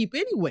ball that deep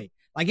anyway.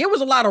 Like, it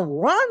was a lot of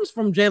runs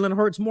from Jalen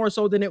Hurts more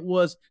so than it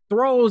was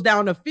throws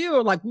down the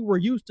field like we were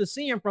used to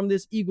seeing from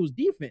this Eagles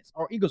defense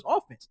or Eagles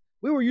offense.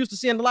 We were used to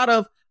seeing a lot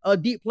of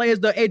deep plays,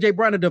 the A.J.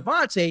 Brown and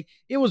Devontae.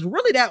 It was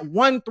really that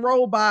one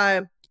throw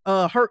by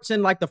Hurts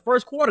in like the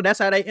first quarter. That's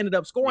how they ended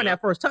up scoring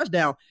that first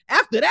touchdown.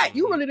 After that,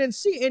 you really didn't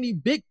see any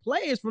big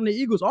plays from the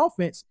Eagles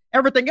offense.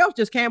 Everything else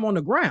just came on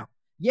the ground.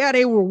 Yeah,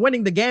 they were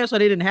winning the game, so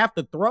they didn't have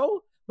to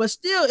throw, but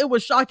still, it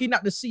was shocking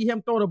not to see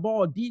him throw the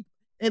ball deep,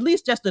 at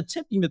least just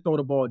attempting to throw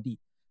the ball deep.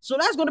 So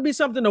that's going to be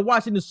something to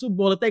watch in the Super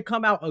Bowl if they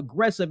come out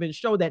aggressive and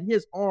show that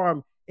his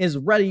arm is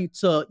ready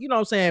to, you know what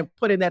I'm saying,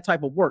 put in that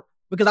type of work.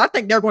 Because I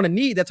think they're going to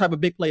need that type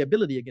of big play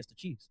ability against the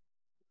Chiefs.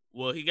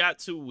 Well, he got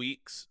 2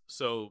 weeks,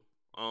 so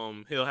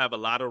he'll have a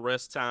lot of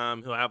rest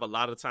time. He'll have a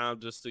lot of time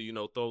just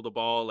to, throw the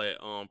ball at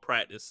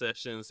practice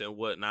sessions and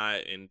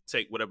whatnot and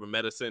take whatever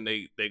medicine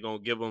they're going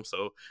to give him.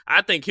 So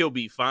I think he'll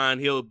be fine.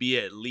 He'll be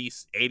at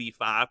least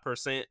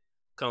 85%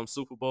 come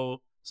Super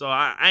Bowl. So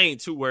I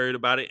ain't too worried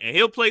about it. And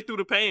he'll play through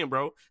the pain,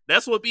 bro.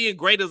 That's what being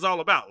great is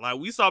all about. Like,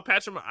 we saw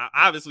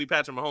obviously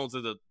Patrick Mahomes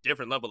is a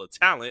different level of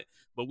talent,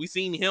 but we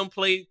seen him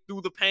play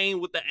through the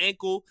pain with the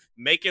ankle,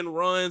 making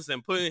runs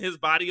and putting his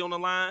body on the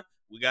line.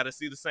 We got to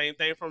see the same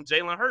thing from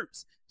Jalen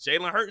Hurts.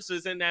 Jalen Hurts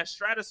is in that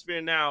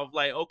stratosphere now of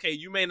like, okay,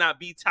 you may not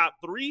be top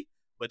 3,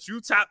 but you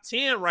top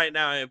 10 right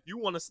now. If you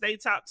want to stay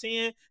top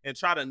 10 and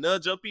try to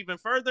nudge up even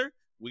further,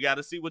 we got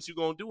to see what you're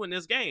going to do in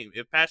this game.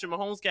 If Patrick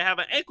Mahomes can have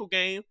an ankle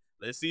game,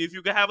 let's see if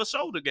you can have a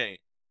shoulder game.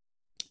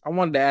 I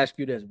wanted to ask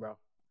you this, bro,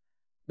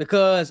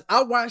 because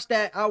I watched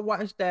that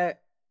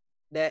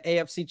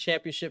AFC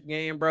Championship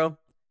game, bro,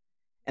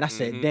 and I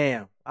said,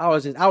 damn, I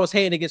was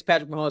hating against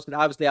Patrick Mahomes because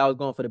obviously I was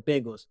going for the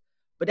Bengals.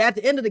 But at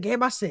the end of the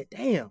game, I said,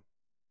 damn,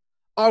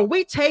 are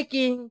we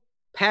taking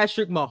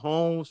Patrick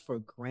Mahomes for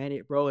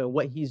granted, bro, and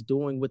what he's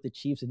doing with the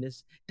Chiefs in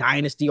this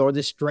dynasty or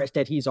this stretch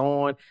that he's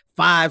on?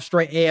 5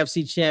 straight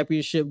AFC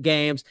Championship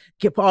games,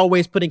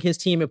 always putting his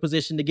team in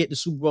position to get the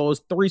Super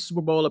Bowls, 3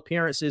 Super Bowl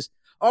appearances.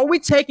 Are we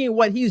taking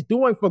what he's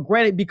doing for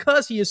granted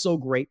because he is so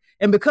great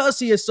and because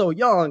he is so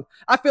young?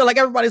 I feel like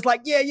everybody's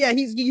like, yeah,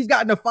 he's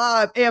gotten the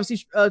 5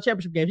 AFC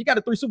Championship games. He got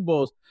the 3 Super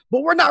Bowls,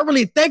 but we're not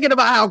really thinking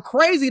about how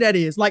crazy that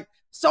is. Like,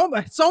 so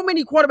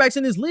many quarterbacks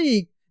in this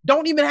league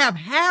don't even have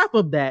half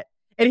of that.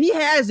 And he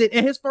has it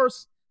in his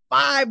first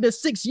 5 to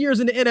 6 years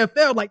in the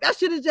NFL. Like, that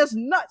shit is just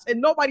nuts. And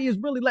nobody is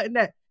really letting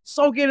that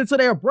soak into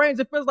their brains.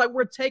 It feels like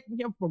we're taking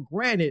him for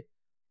granted.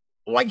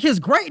 Like, his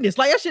greatness.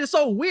 Like, that shit is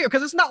so weird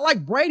because it's not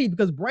like Brady,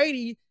 because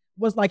Brady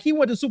was like, he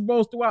went to Super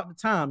Bowls throughout the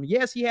time.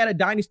 Yes, he had a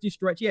dynasty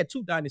stretch. He had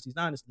 2 dynasties,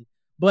 honestly.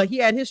 But he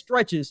had his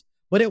stretches,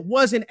 but it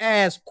wasn't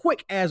as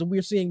quick as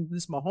we're seeing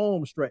this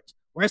Mahomes stretch,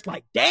 where it's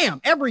like,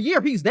 damn, every year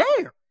he's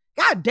there.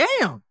 God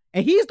damn.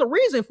 And he's the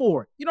reason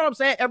for it. You know what I'm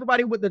saying?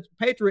 Everybody with the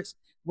Patriots,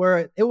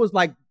 where it was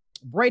like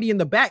Brady in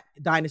the back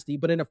dynasty,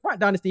 but in the front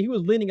dynasty, he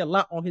was leaning a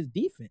lot on his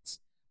defense.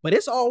 But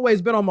it's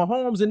always been on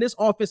Mahomes and this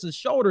offense's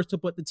shoulders to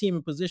put the team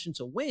in position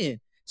to win.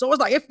 So it's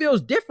like, it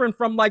feels different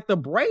from like the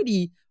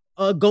Brady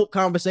GOAT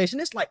conversation.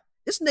 It's like,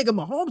 this nigga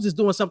Mahomes is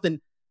doing something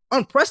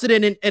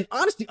unprecedented and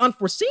honestly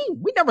unforeseen.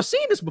 We never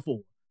seen this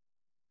before.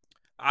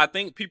 I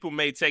think people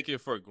may take it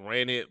for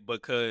granted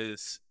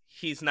because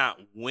he's not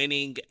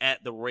winning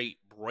at the rate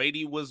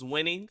Brady was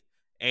winning.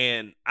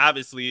 And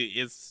obviously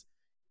it's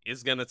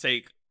going to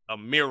take a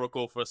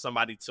miracle for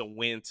somebody to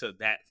win to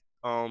that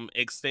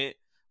extent.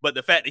 But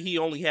the fact that he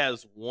only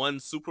has 1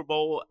 Super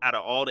Bowl out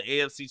of all the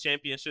AFC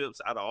championships,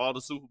 out of all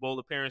the Super Bowl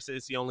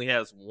appearances, he only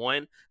has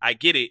 1. I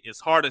get it. It's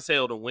hard as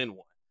hell to win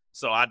one.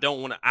 So I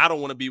don't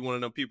want to be one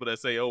of them people that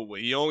say, oh, well,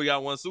 he only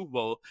got 1 Super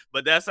Bowl.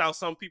 But that's how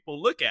some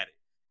people look at it.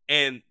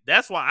 And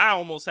that's why I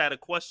almost had a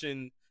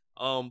question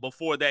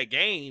before that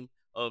game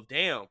of,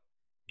 damn,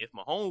 if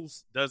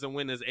Mahomes doesn't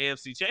win his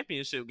AFC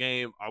championship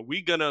game, are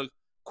we going to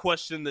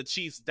question the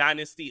Chiefs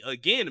dynasty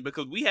again?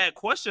 Because we had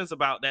questions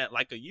about that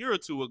like a year or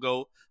 2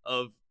 ago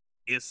of,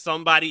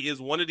 is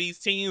one of these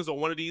teams or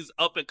one of these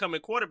up and coming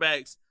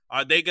quarterbacks,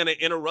 are they going to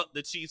interrupt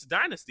the Chiefs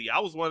dynasty? I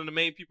was one of the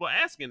main people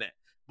asking that.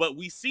 But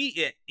we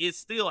see it's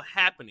still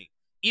happening.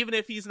 Even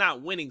if he's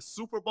not winning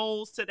Super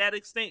Bowls to that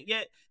extent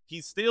yet,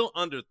 he's still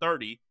under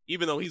 30.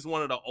 Even though he's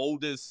one of the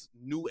oldest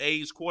new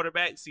age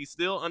quarterbacks, he's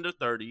still under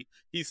 30.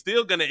 He's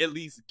still going to at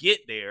least get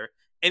there.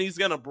 And he's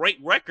going to break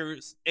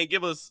records and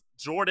give us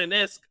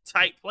Jordan-esque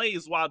type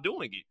plays while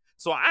doing it.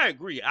 So I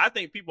agree. I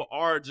think people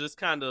are just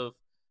kind of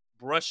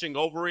brushing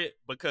over it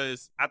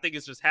because I think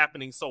it's just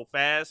happening so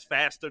fast,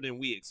 faster than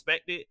we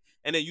expected.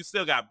 And then you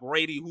still got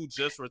Brady who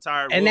just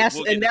retired. And that's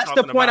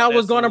the point I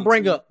was going to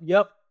bring up.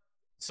 Yep.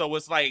 So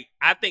it's like,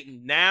 I think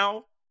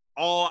now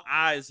all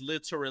eyes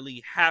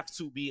literally have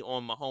to be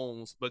on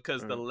Mahomes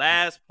because the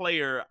last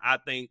player, I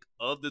think,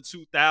 of the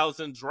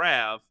 2000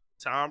 draft,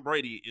 Tom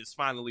Brady, is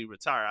finally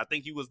retired. I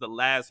think he was the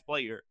last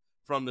player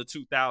from the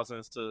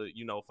 2000s to,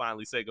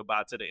 finally say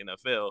goodbye to the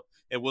NFL.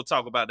 And we'll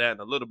talk about that in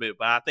a little bit.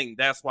 But I think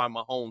that's why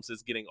Mahomes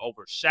is getting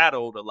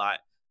overshadowed a lot.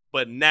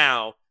 But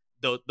now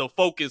the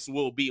focus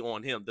will be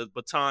on him. The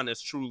baton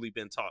has truly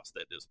been tossed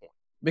at this point.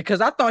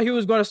 Because I thought he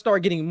was going to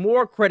start getting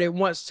more credit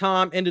once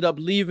Tom ended up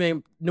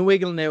leaving New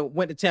England and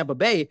went to Tampa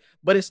Bay.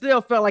 But it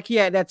still felt like he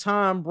had that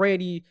Tom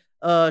Brady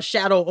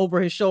shadow over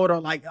his shoulder.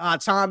 Like,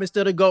 Tom is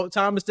still the GOAT.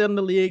 Tom is still in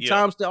the league. Yeah.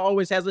 Tom still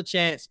always has a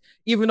chance.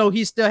 Even though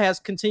he still has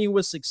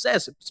continuous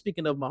success.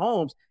 Speaking of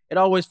Mahomes, it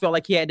always felt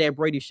like he had that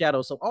Brady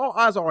shadow. So all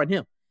eyes are on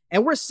him.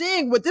 And we're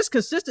seeing with this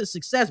consistent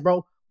success,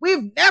 bro,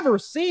 we've never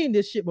seen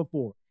this shit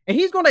before. And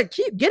he's going to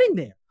keep getting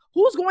there.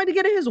 Who's going to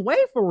get in his way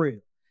for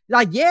real?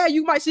 Like, yeah,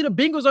 you might see the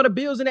Bengals or the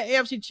Bills in the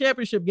AFC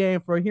Championship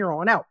game from here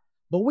on out.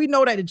 But we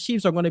know that the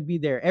Chiefs are going to be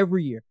there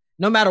every year.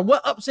 No matter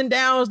what ups and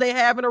downs they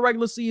have in the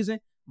regular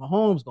season,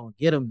 Mahomes going to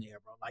get them there,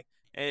 bro. Like,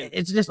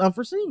 it's just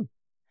unforeseen.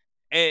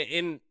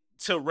 And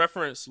to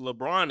reference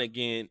LeBron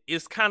again,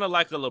 it's kind of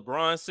like a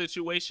LeBron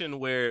situation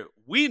where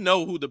we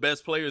know who the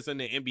best players in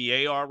the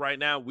NBA are right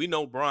now. We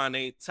know Bron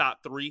ain't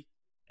top 3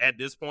 at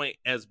this point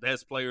as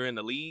best player in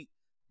the league,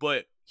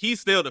 but he's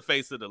still the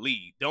face of the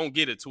league. Don't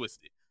get it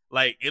twisted.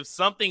 Like, if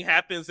something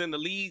happens in the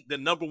league, the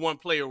number one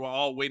player we're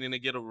all waiting to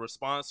get a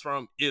response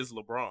from is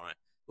LeBron.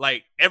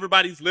 Like,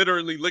 everybody's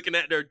literally looking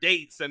at their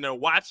dates and their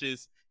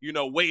watches,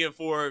 waiting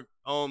for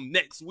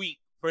next week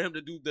for him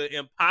to do the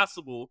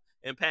impossible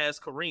and pass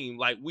Kareem.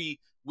 Like, we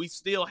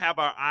still have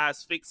our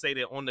eyes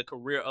fixated on the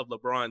career of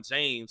LeBron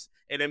James,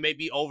 and it may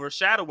be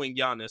overshadowing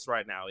Giannis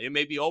right now. It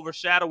may be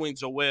overshadowing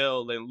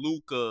Joel and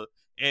Luka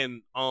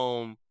and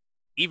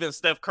even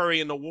Steph Curry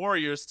and the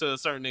Warriors to a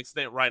certain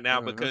extent right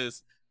now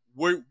because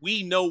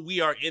we know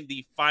we are in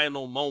the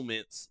final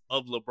moments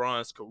of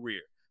LeBron's career.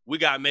 We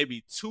got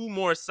maybe 2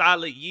 more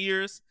solid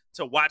years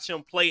to watch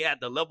him play at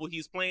the level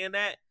he's playing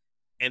at,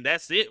 and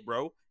that's it,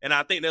 bro. And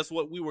I think that's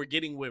what we were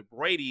getting with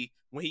Brady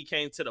when he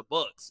came to the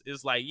Bucks.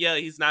 It's like, yeah,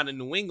 he's not in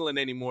New England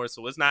anymore,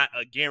 so it's not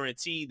a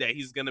guarantee that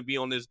he's going to be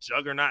on this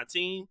juggernaut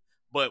team,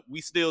 but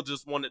we still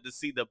just wanted to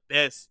see the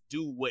best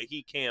do what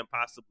he can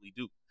possibly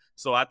do.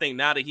 So I think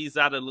now that he's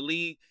out of the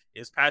league,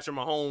 it's Patrick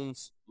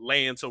Mahomes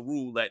laying to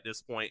rule at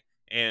this point.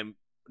 And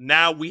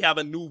now we have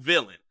a new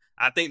villain.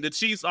 I think the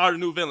Chiefs are the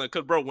new villain.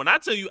 Because, bro, when I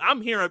tell you,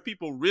 I'm hearing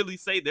people really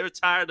say they're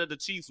tired of the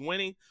Chiefs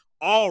winning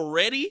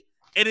already.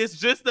 And it's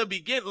just the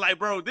beginning. Like,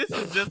 bro, this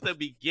is just the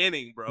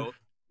beginning, bro.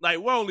 Like,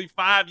 we're only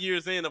 5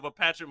 years in of a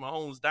Patrick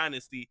Mahomes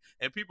dynasty.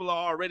 And people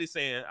are already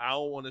saying, I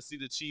don't want to see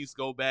the Chiefs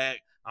go back.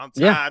 I'm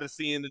tired of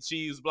seeing the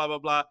Chiefs, blah, blah,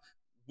 blah.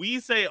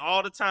 We say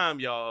all the time,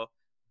 y'all,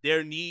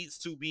 there needs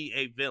to be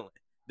a villain.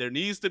 There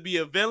needs to be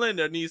a villain.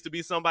 There needs to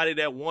be somebody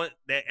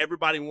that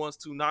everybody wants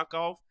to knock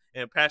off.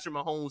 And Patrick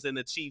Mahomes and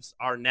the Chiefs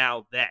are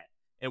now that.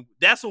 And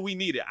that's what we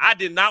needed. I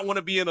did not want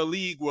to be in a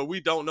league where we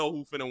don't know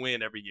who's finna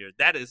win every year.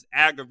 That is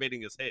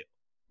aggravating as hell.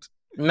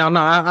 No,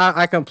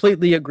 I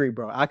completely agree,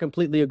 bro. I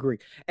completely agree.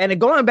 And then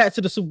going back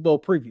to the Super Bowl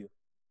preview,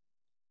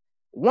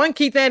 one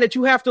key thing that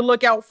you have to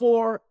look out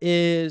for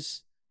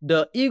is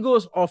the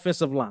Eagles'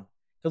 offensive line.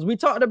 Because we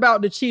talked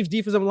about the Chiefs'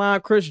 defensive line,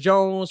 Chris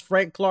Jones,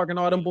 Frank Clark, and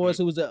all them boys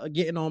who was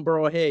getting on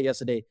Burrow's head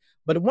yesterday.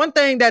 But one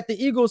thing that the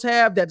Eagles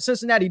have that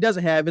Cincinnati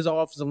doesn't have is an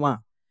offensive line.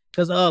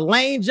 Because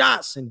Lane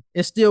Johnson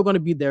is still going to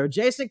be there.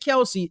 Jason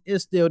Kelce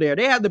is still there.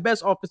 They have the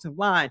best offensive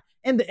line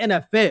in the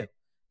NFL.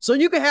 So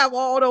you can have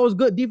all those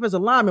good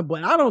defensive linemen,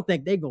 but I don't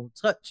think they're going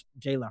to touch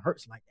Jalen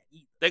Hurts like that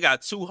either. They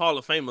got 2 Hall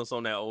of Famers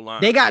on that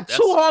O-line. They got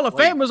 2 Hall of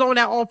Famers on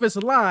that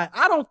offensive line.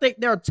 I don't think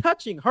they're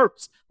touching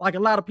Hurts like a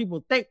lot of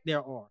people think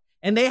there are.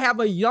 And they have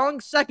a young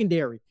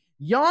secondary.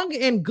 Young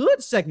and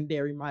good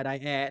secondary, might I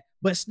add,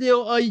 but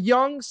still a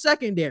young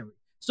secondary.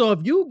 So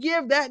if you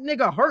give that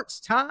nigga Hurts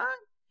time,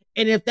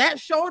 and if that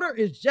shoulder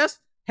is just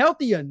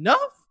healthy enough,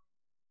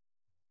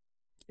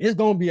 it's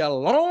going to be a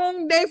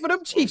long day for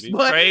them Chiefs,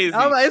 but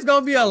it's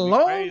going to be a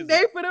long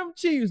day for them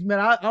Chiefs, man.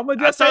 I'm going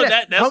to just say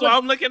that. That's what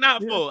I'm looking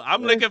out for.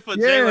 I'm looking for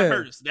Jalen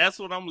Hurts. That's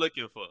what I'm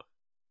looking for.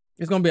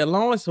 It's going to be a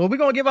long, so we're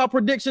going to give our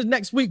predictions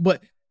next week,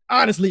 but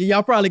honestly,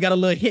 y'all probably got a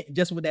little hint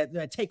just with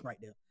that take right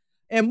there.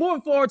 And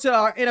moving forward to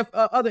our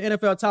other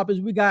NFL topics,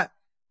 we got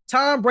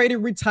Tom Brady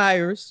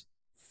retires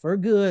for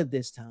good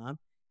this time.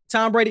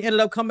 Tom Brady ended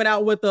up coming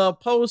out with a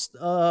post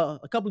a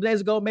couple of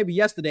days ago, maybe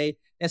yesterday,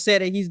 that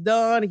said that he's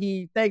done.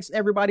 He thanks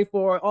everybody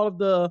for all of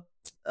the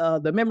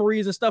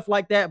memories and stuff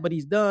like that, but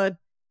he's done.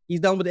 He's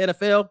done with the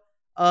NFL.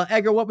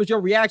 Edgar, what was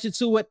your reaction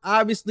to it?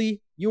 Obviously,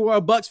 you were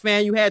a Bucs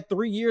fan. You had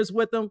 3 years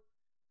with him.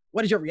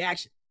 What is your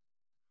reaction?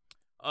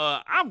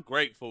 I'm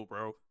grateful,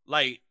 bro.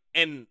 Like,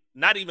 and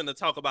not even to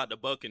talk about the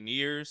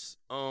Buccaneers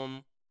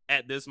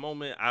at this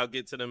moment. I'll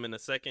get to them in a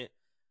second.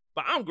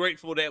 But I'm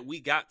grateful that we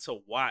got to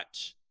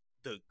watch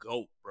the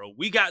GOAT, bro.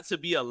 We got to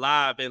be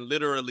alive and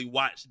literally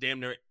watch damn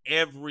near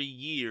every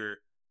year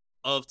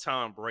of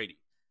Tom Brady.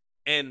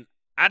 And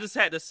I just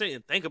had to sit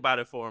and think about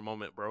it for a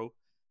moment, bro.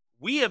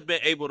 We have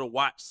been able to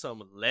watch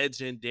some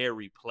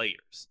legendary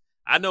players.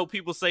 I know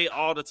people say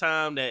all the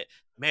time that,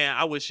 man,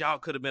 I wish y'all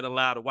could have been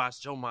allowed to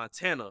watch Joe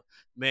Montana.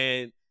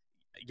 Man,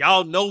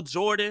 y'all know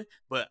Jordan,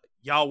 but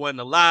y'all wasn't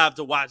alive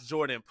to watch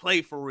Jordan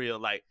play for real.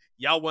 Like,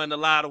 y'all wasn't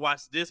allowed to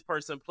watch this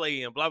person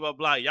play and blah, blah,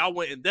 blah. Y'all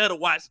wasn't there to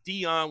watch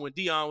Deion when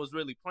Deion was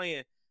really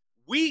playing.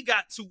 We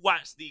got to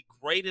watch the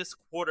greatest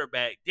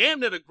quarterback, damn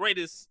near the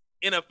greatest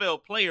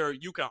NFL player,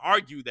 you can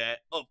argue that,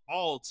 of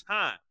all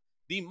time.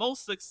 The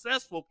most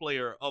successful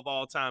player of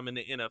all time in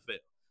the NFL.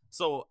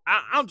 So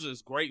I'm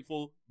just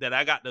grateful that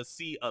I got to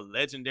see a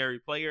legendary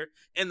player.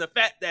 And the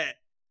fact that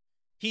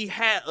he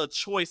had a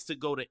choice to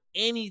go to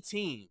any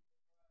team,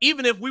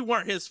 even if we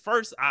weren't his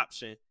first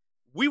option,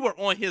 we were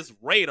on his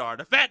radar.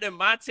 The fact that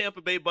my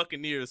Tampa Bay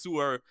Buccaneers, who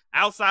are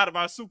outside of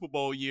our Super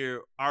Bowl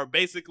year, are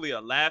basically a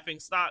laughing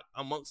stock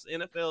amongst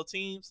NFL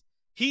teams,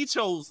 he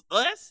chose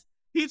us.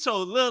 He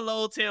chose little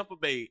old Tampa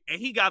Bay,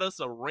 and he got us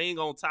a ring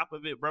on top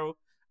of it, bro.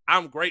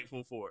 I'm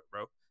grateful for it,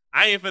 bro.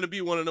 I ain't finna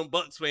be one of them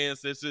Bucs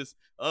fans that's just,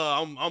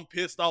 I'm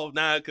pissed off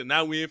now because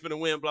now we ain't finna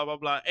win, blah, blah,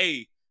 blah.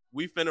 Hey,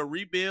 we finna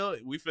rebuild.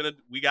 We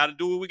got to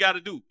do what we got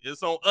to do.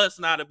 It's on us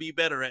now to be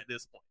better at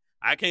this point.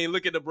 I can't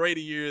look at the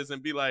Brady years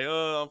and be like,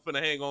 I'm finna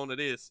hang on to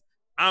this.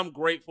 I'm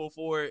grateful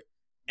for it.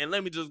 And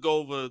let me just go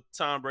over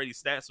Tom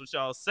Brady's stats with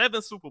y'all.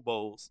 7 Super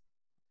Bowls,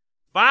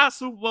 5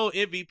 Super Bowl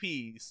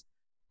MVPs,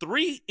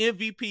 3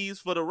 MVPs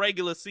for the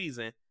regular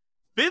season,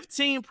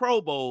 15 Pro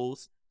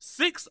Bowls,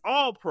 6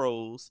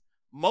 All-Pros,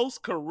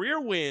 most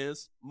career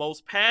wins,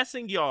 most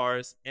passing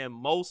yards, and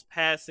most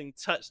passing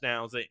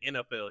touchdowns in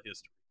NFL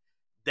history.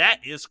 That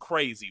is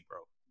crazy, bro.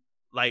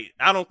 Like,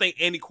 I don't think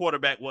any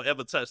quarterback will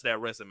ever touch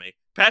that resume.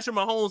 Patrick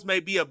Mahomes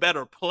may be a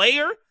better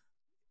player.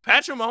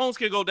 Patrick Mahomes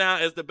can go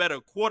down as the better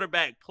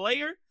quarterback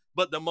player,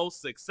 but the most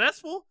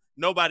successful,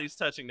 nobody's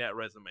touching that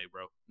resume,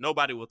 bro.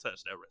 Nobody will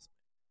touch that resume.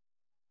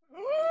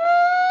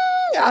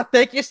 I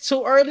think it's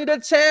too early to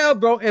tell,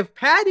 bro. If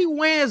Patty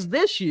wins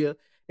this year,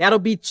 that'll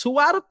be 2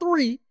 out of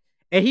 3,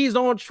 and he's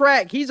on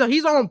track. He's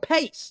on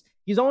pace.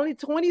 He's only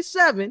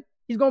 27.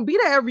 He's gonna be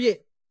there every year.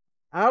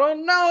 I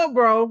don't know,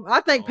 bro. I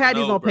think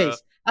Patty's on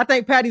pace. I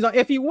think Patty's on.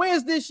 If he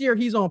wins this year,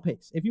 he's on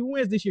pace. If he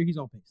wins this year, he's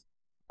on pace.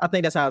 I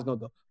think that's how it's gonna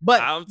go.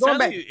 But I'm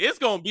telling you, it's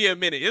gonna be a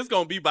minute. It's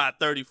gonna be about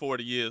 30,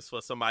 40 years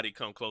for somebody to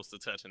come close to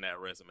touching that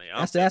resume.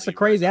 That's a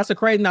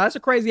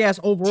crazy ass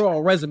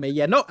overall resume.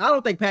 Yeah, no, I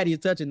don't think Patty is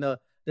touching the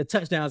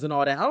touchdowns and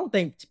all that. I don't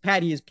think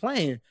Patty is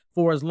playing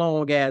for as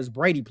long as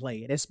Brady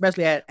played,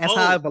 especially at as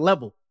high of a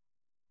level.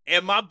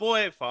 And my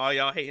boy, for all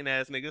y'all hating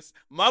ass niggas,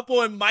 my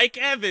boy Mike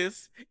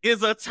Evans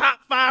is a top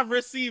 5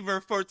 receiver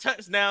for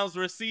touchdowns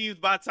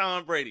received by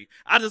Tom Brady.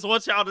 I just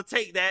want y'all to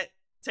take that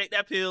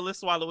pill and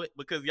swallow it,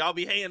 because y'all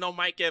be hating on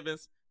Mike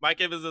Evans.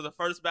 Mike Evans is a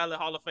first ballot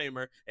Hall of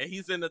Famer, and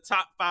he's in the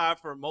top 5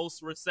 for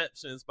most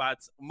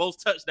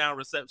touchdown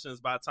receptions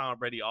by Tom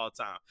Brady all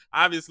time.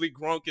 Obviously,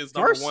 Gronk is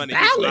number first 1.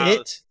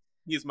 Ballot.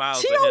 He's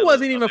miles. T.O.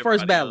 wasn't even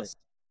first ballot.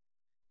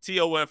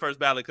 T.O. wasn't first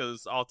ballot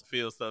because off the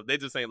field stuff. They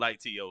just ain't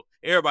like T.O.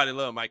 Everybody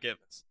love Mike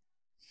Evans.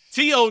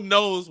 T.O.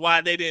 knows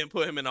why they didn't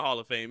put him in the Hall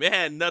of Fame. It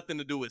had nothing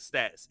to do with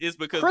stats. It's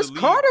because Chris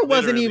Carter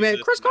wasn't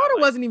even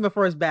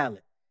first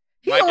ballot.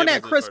 He on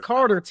that Chris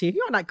Carter tier. He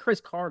on that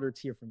Chris Carter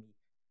tier for me.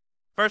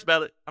 First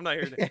ballot. I'm not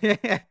hearing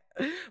that.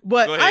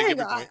 But I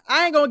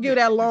ain't gonna give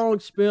that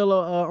long spiel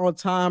on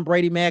Tom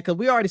Brady, man, because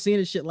we already seen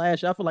this shit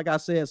last year. I feel like I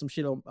said some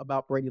shit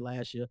about Brady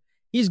last year.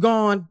 He's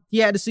gone. He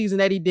had the season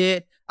that he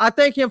did. I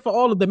thank him for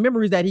all of the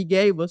memories that he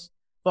gave us,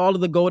 for all of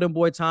the Golden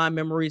Boy time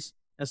memories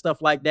and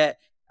stuff like that.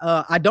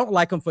 I don't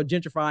like him for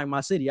gentrifying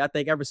my city. I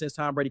think ever since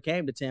Tom Brady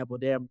came to Tampa,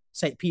 damn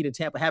St. Pete and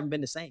Tampa haven't been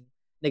the same.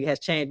 Nigga has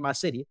changed my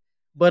city.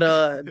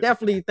 But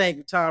definitely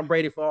thank Tom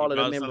Brady for all of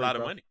the memories. A lot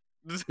of money.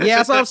 Yeah,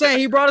 that's what I'm saying.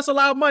 He brought us a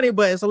lot of money,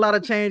 but it's a lot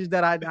of changes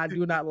that I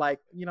do not like.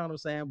 You know what I'm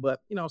saying? But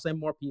you know what I'm saying?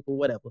 More people,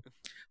 whatever.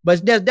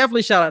 But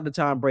definitely shout out to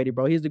Tom Brady,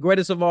 bro. He's the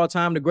greatest of all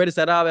time, the greatest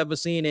that I've ever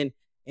seen and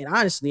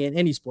honestly in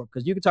any sport.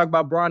 Because you can talk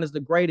about Bron as the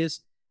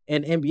greatest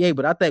in NBA,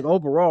 but I think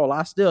overall,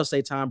 I still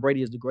say Tom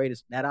Brady is the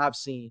greatest that I've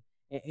seen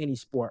in any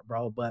sport,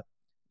 bro. But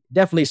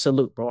definitely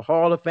salute, bro.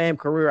 Hall of Fame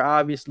career,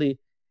 obviously.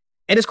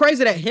 And it's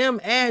crazy that him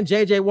and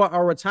J.J. Watt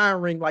are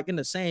retiring like in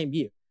the same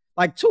year.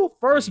 Like 2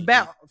 first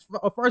ballot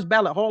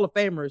Hall of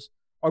Famers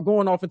are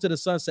going off into the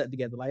sunset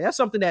together. Like that's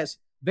something that's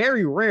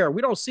very rare.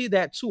 We don't see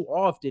that too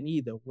often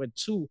either, when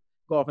 2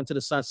 go off into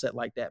the sunset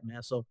like that,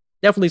 man. So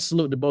definitely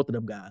salute to both of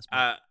them guys.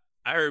 I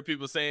heard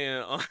people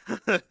saying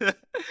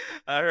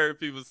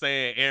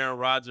Aaron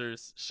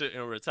Rodgers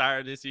shouldn't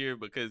retire this year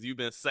because you've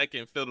been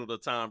second fiddle to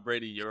Tom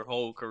Brady your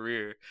whole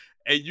career.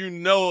 And you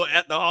know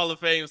at the Hall of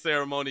Fame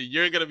ceremony,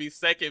 you're going to be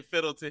second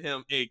fiddle to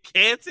him in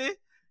Canton.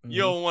 Mm-hmm.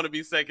 You don't want to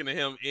be second to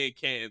him in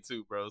Canton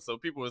too, bro. So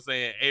people were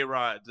saying,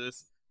 A-Rod,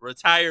 just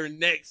retire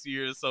next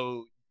year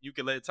so you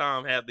can let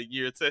Tom have the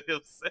year to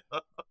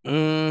himself.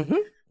 Mm-hmm.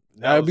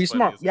 That would be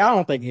smart. Yeah, I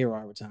don't think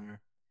A-Rod retiring.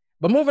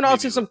 But moving on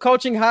Maybe. to some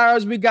coaching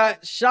hires, we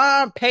got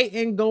Sean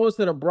Payton goes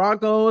to the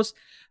Broncos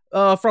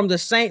from the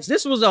Saints.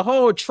 This was a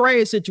whole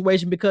trade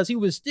situation because he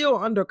was still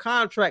under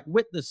contract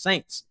with the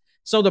Saints.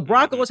 So the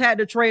Broncos had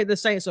to trade the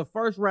Saints a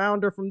first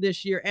rounder from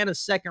this year and a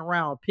second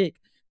round pick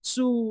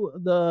to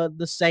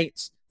the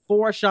Saints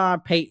for Sean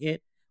Payton.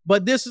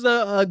 But this is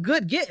a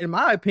good get, in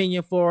my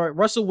opinion, for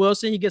Russell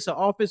Wilson. He gets an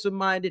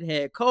offensive-minded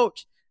head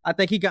coach. I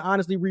think he can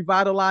honestly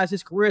revitalize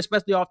his career,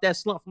 especially off that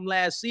slump from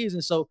last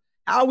season. So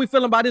how are we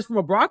feeling about this from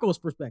a Broncos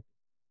perspective?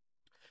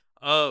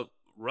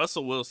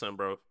 Russell Wilson,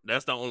 bro.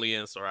 That's the only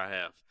answer I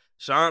have.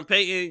 Sean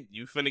Payton,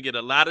 you finna get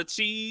a lot of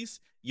cheese.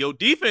 Your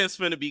defense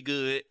finna be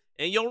good,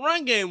 and your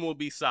run game will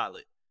be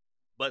solid.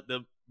 But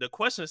the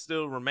question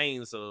still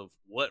remains of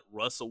what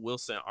Russell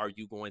Wilson are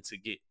you going to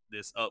get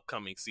this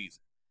upcoming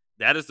season?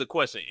 That is the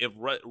question. If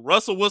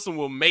Russell Wilson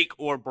will make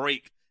or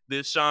break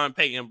this Sean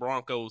Payton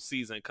Broncos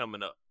season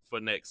coming up for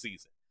next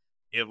season.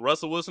 If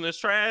Russell Wilson is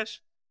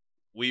trash,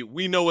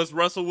 we know it's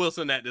Russell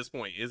Wilson at this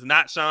point. It's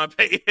not Sean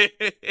Payton.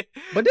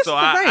 But this so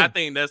is the thing. I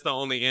think that's the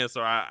only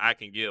answer I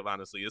can give,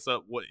 honestly. It's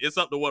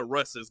up to what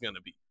Russ is going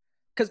to be.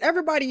 Because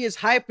everybody is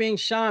hyping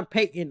Sean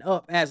Payton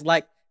up as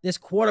like this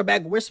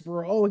quarterback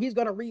whisperer. Oh, he's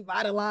going to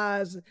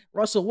revitalize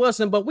Russell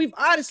Wilson. But we've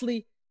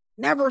honestly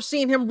never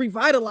seen him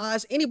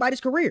revitalize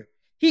anybody's career.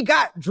 He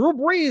got Drew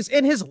Brees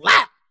in his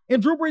lap.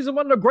 And Drew Brees is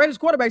one of the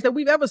greatest quarterbacks that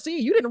we've ever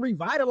seen. You didn't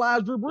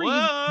revitalize Drew Brees.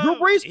 Well,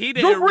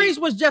 Drew Brees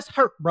was just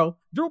hurt, bro.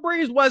 Drew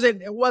Brees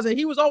wasn't.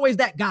 He was always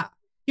that guy.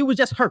 He was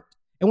just hurt.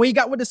 And when he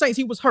got with the Saints,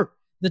 he was hurt.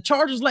 The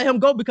Chargers let him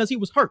go because he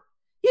was hurt.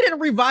 He didn't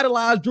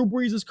revitalize Drew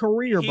Brees'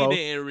 career, bro. He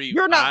didn't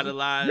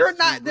revitalize You're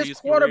not this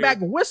quarterback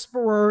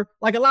whisperer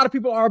like a lot of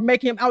people are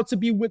making him out to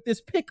be with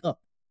this pickup.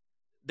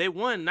 They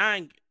won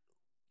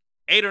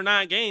 8 or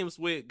 9 games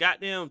with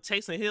goddamn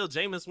Taysom Hill,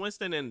 Jameis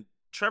Winston, and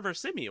Trevor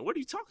Siemian. What are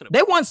you talking about?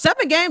 They won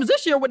 7 games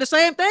this year with the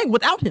same thing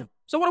without him.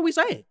 So what are we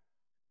saying?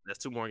 That's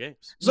 2 more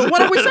games. So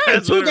what are we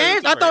saying? 2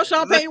 games? I thought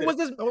Sean Payton was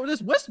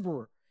this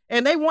whisperer.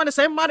 And they won the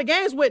same amount of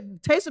games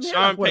with Taysom Hill.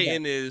 Sean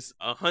Payton is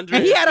 100.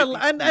 And he had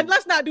and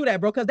let's not do that,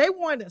 bro, because they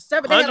won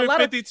 7. They had a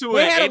lot of 152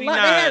 and 89.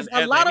 They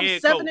had a lot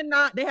of 7 and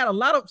 9. They had a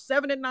lot of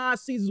 7 and 9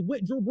 seasons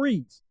with Drew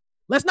Brees.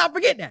 Let's not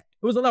forget that.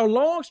 It was a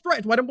long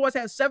stretch where them boys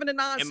had 7 and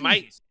 9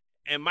 seasons.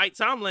 And Mike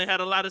Tomlin had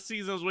a lot of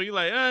seasons where you're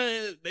like,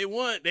 they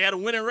won. They had a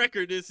winning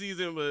record this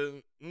season, but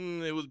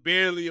it was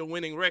barely a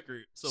winning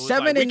record. So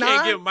 7 and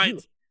 9.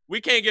 We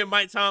can't give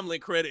Mike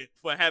Tomlin credit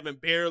for having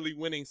barely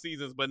winning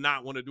seasons, but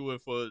not want to do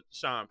it for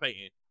Sean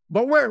Payton.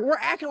 But we're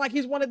acting like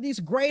he's one of these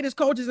greatest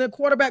coaches and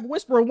quarterback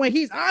whisperer when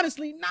he's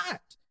honestly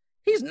not.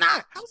 He's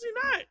not. How's he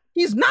not?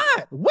 He's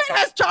not. When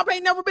has Sean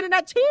Payton never been in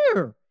that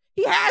tier?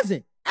 He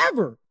hasn't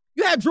ever.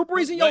 You had Drew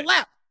Brees in your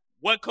lap.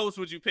 What coach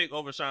would you pick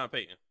over Sean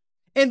Payton?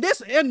 And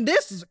this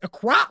is a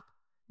crop.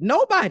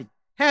 Nobody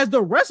has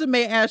the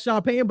resume as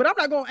Sean Payton, but I'm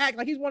not going to act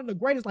like he's one of the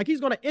greatest. Like he's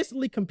going to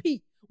instantly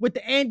compete with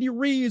the Andy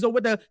Reids or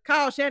with the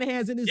Kyle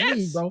Shanahans in this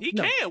league, bro. He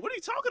can. What are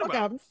you talking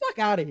about? Fuck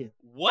out of here.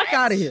 What? Fuck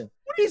out of here.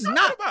 What are you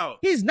talking about?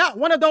 He's not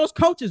one of those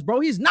coaches, bro.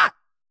 He's not.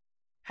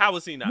 How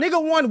is he not?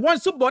 Nigga won 1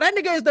 Super Bowl. That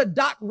nigga is the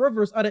Doc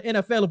Rivers of the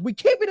NFL. If we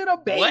keep it in a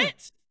band,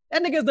 what?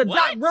 That nigga is the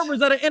Doc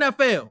Rivers of the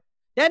NFL.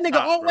 That nigga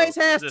always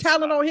has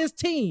talent on his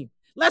team.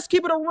 Let's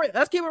keep it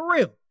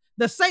real.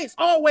 The Saints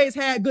always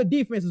had good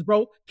defenses,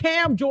 bro.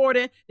 Cam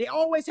Jordan, they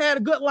always had a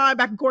good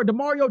linebacker core.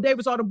 DeMario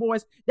Davis, all them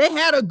boys. They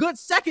had a good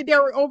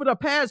secondary over the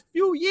past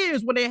few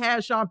years when they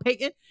had Sean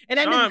Payton, and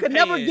that nigga could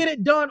never get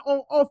it done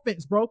on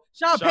offense, bro.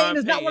 Sean Payton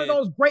is not one of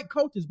those great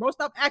coaches, bro.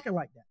 Stop acting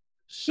like that.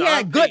 He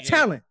had good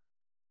talent.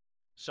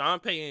 Sean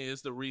Payton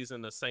is the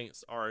reason the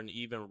Saints are an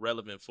even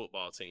relevant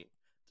football team.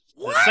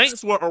 What?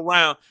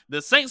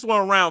 The Saints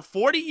were around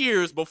 40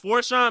 years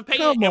before Sean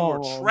Payton and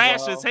were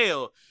trash as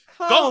hell.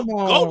 Go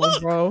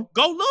look, bro.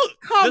 Go look.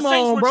 Come the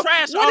Saints on, were bro.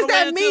 trash. What does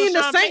that mean?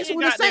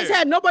 The Saints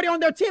had nobody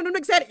on their team. The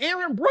niggas had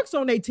Aaron Brooks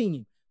on their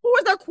team. Who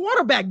was their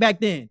quarterback back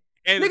then?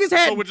 And niggas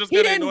had. So we're just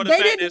gonna ignore the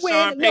fact that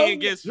Sean Payton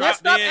gets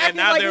dropped in, and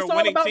now they're a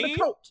winning team.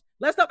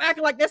 Let's stop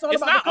acting like that's all about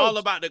the coach. It's not all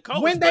about the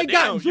coach. When they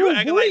got Drew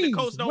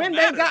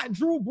Brees,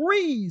 Drew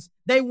Brees,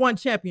 they won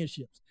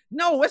championships.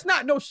 No, it's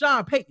not no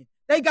Sean Payton.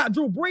 They got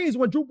Drew Brees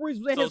when Drew Brees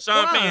was in his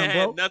prime, Sean Payton bro.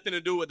 had nothing to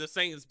do with the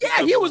Saints.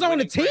 Yeah, he was on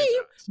the team.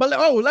 Franchise. But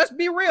let's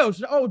be real.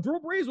 Drew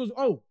Brees was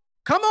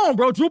come on,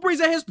 bro. Drew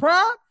Brees in his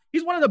prime.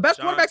 He's one of the best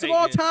quarterbacks of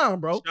all time,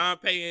 bro. Sean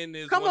Payton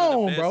is one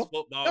of the best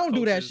football Don't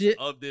do that shit.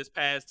 Of this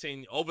past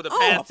 10 over the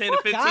past 10 to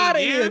 15 years.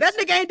 Here. That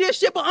nigga ain't did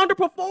shit but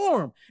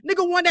underperform.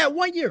 Nigga won that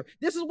 1 year.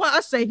 This is why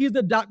I say he's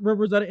the Doc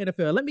Rivers of the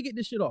NFL. Let me get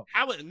this shit off.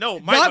 Mike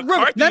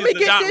McCarthy is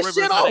the Doc Rivers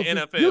of the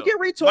NFL. You can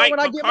retort when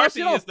I get my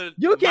shit off.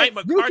 Mike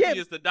McCarthy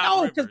is the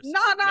Doc Rivers. No.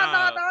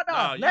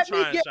 Let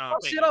me get my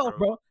shit off,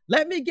 bro.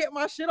 Let me get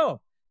my shit off.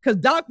 Because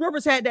Doc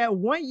Rivers had that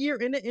 1 year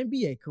in the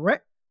NBA,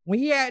 correct? When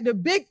he had the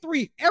big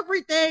three,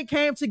 everything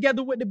came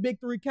together with the big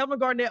three. Kevin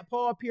Garnett,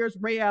 Paul Pierce,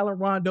 Ray Allen,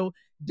 Rondo.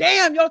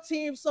 Damn, your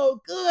team's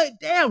so good.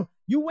 Damn,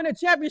 you win a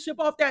championship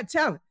off that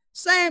talent.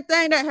 Same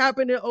thing that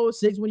happened in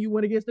 2006 when you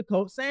went against the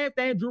Colts. Same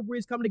thing, Drew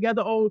Brees coming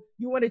together.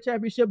 You win a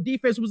championship.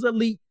 Defense was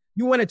elite.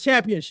 You win a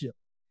championship.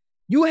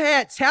 You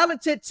had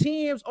talented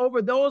teams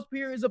over those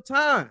periods of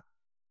time,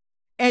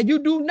 and you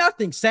do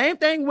nothing. Same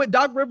thing with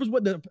Doc Rivers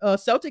with the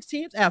Celtics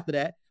teams after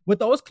that, with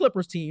those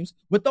Clippers teams,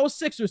 with those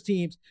Sixers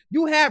teams.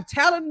 You have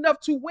talent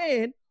enough to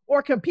win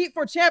or compete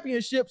for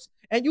championships,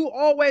 and you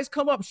always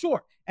come up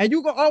short. And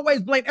you can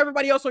always blame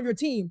everybody else on your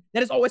team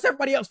that it's always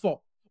everybody else's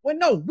fault. Well,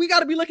 no, we got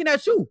to be looking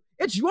at you.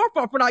 It's your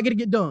fault for not getting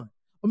it done.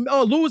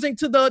 Losing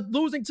to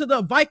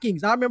the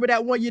Vikings. I remember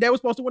that one year they were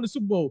supposed to win the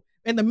Super Bowl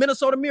and the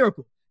Minnesota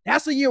Miracle.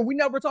 That's a year we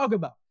never talk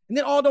about. And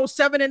then all those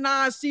 7 and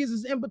 9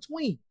 seasons in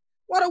between.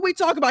 What are we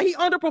talking about? He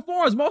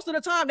underperforms most of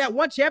the time. That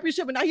one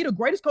championship, and now he's the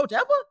greatest coach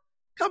ever.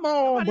 Come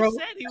on, bro.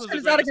 Said he was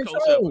the out of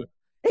control.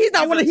 He's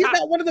not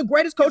one of the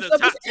greatest coaches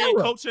of this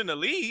era. Coach in the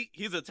league.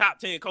 He's a top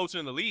 10 coach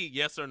in the league.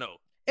 Yes or no?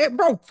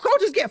 Bro,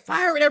 coaches get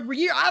fired every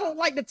year. I don't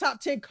like the top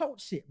 10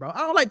 coach shit, bro. I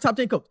don't like top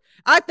 10 coach.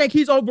 I think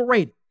he's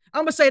overrated.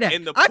 I'm gonna say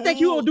that. I think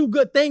he will do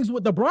good things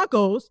with the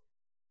Broncos,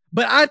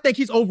 but I think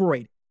he's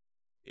overrated.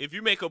 If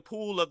you make a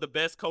pool of the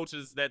best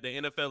coaches that the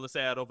NFL has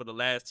had over the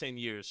last 10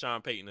 years,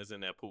 Sean Payton is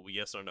in that pool.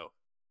 Yes or no?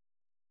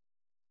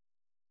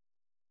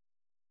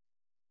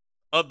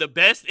 Of the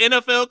best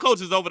NFL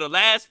coaches over the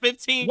last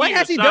 15 years. What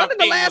has he done in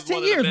the last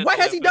 10 years? What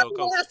has he done in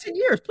the last 10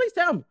 years? Please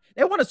tell me.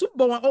 They won a Super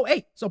Bowl in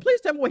 2008. So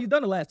please tell me what he's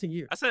done in the last 10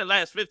 years. I said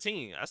last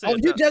 15. I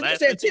said you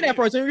said 10 at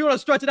first, and you want to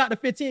stretch it out to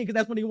 15 because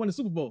that's when he won the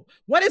Super Bowl.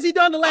 What has he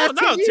done in the last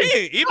 10 years?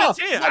 10. Even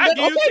 10. I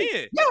give you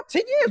 10. Yeah,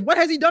 10 years. What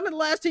has he done in the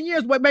last 10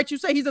 years? What makes you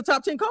say he's a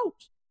top 10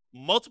 coach?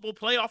 Multiple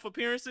playoff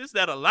appearances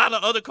that a lot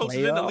of other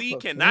coaches in the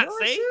league cannot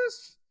say.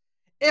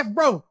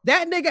 Bro,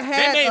 that nigga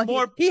had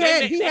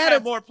he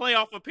had more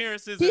playoff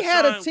appearances. He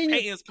had a tenure.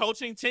 Payton's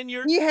coaching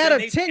tenure. He had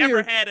a tenure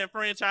ever had in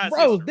franchise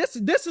bro.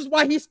 history. This is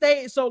why he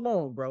stayed so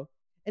long, bro.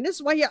 And this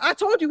is why I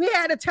told you he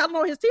had a talent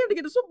on his team to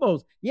get the Super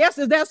Bowls. Yes,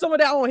 is that some of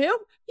that on him?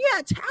 He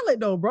had talent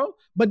though, bro.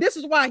 But this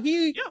is why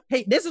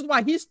this is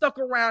why he stuck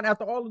around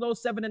after all of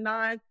those 7 and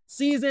 9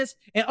 seasons,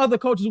 and other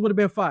coaches would have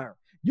been fired.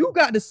 You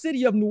got the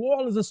city of New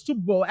Orleans a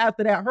Super Bowl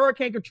after that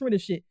Hurricane Katrina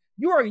shit.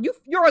 You're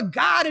a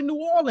god in New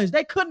Orleans.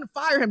 They couldn't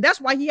fire him. That's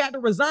why he had to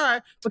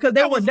resign, because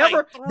they were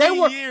never.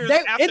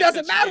 It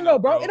doesn't matter though,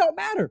 bro. It don't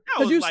matter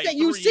because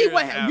you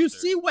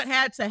see what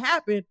had to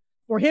happen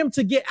for him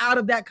to get out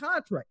of that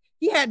contract.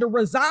 He had to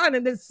resign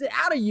and then sit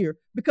out a year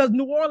because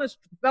New Orleans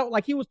felt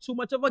like he was too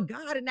much of a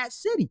god in that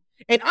city.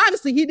 And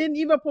honestly, he didn't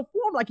even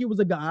perform like he was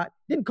a god.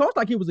 Didn't coach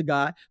like he was a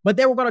god, but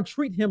they were going to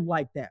treat him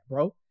like that,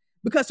 bro.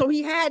 Because so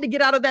he had to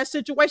get out of that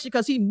situation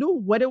because he knew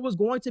what it was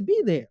going to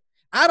be there.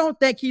 I don't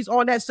think he's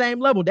on that same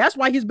level. That's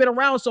why he's been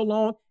around so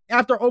long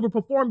after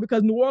overperforming,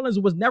 because New Orleans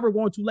was never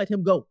going to let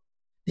him go.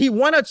 He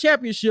won a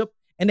championship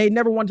and they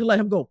never wanted to let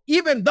him go,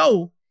 even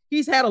though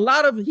he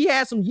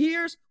had some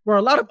years where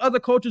a lot of other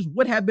coaches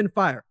would have been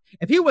fired.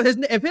 If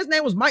his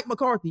name was Mike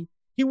McCarthy,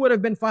 he would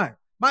have been fired.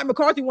 Mike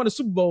McCarthy won a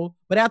Super Bowl,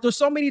 but after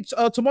so many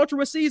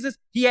tumultuous seasons,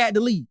 he had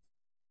to leave.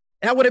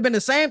 That would have been the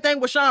same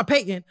thing with Sean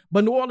Payton,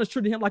 but New Orleans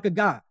treated him like a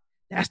god.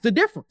 That's the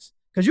difference.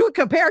 Because you can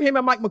compare him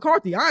and Mike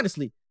McCarthy,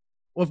 honestly,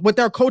 with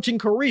their coaching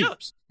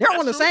careers. They're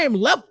on the same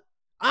level,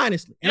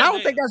 honestly. And I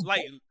don't think that's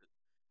like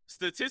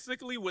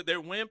statistically with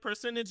their win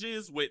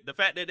percentages, with the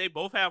fact that they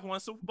both have won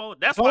Super Bowl.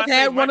 That's why I say both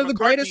had one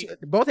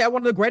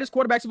of the greatest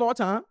quarterbacks of all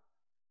time.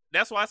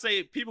 That's why I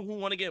say people who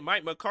want to get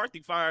Mike McCarthy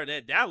fired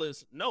at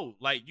Dallas, no,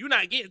 like you're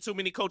not getting too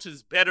many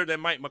coaches better than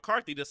Mike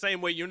McCarthy, the same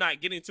way you're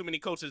not getting too many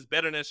coaches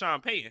better than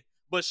Sean Payton.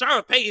 But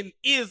Sean Payton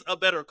is a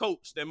better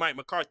coach than Mike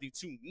McCarthy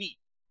to me,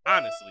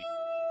 honestly.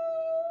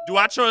 Do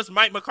I trust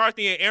Mike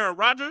McCarthy and Aaron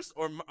Rodgers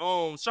or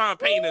Sean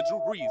Payton and Drew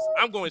Brees?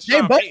 I'm going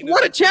Sean Payton. They both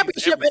won a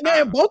championship, and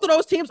then both of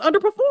those teams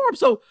underperformed.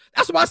 So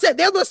that's why I said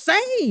they're the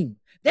same.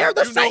 They're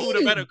the same. You know who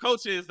the better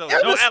coach is, though.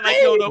 Don't act like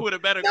you don't know who the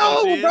better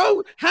coach is. No,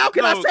 bro. How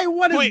can I say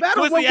one is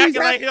better when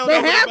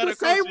they have the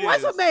same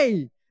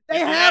resume? They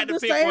have the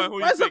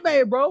same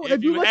resume, bro.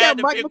 If you look at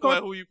Mike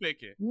McCarthy, who you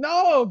picking?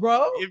 No,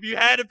 bro. If you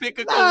had to pick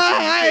a coach,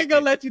 I ain't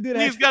gonna let you do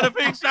that. He's gonna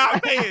pick Sean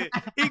Payton.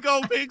 He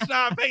gonna pick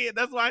Sean Payton.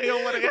 That's why he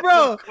don't want to.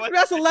 Bro,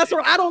 that's a lesser.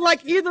 I don't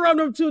like either of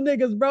them two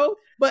niggas, bro.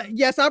 But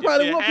yes, I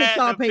probably will pick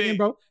Sean Payton,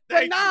 bro.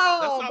 But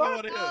no,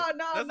 bro,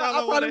 no.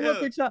 I probably will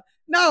pick Sean.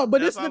 No, but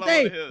this is the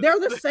thing.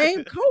 They're the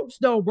same coach,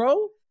 though,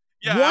 bro.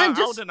 Yeah, I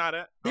don't deny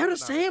that. They're the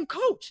same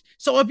coach.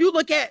 So if you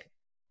look at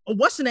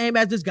what's the name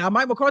as this guy,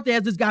 Mike McCarthy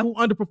as this guy who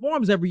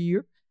underperforms every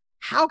year,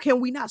 how can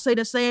we not say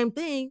the same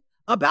thing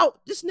about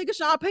this nigga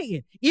Sean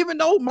Payton? Even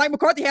though Mike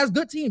McCarthy has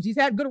good teams, he's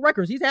had good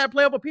records, he's had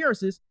playoff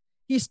appearances,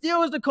 he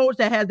still is the coach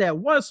that has that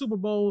one Super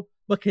Bowl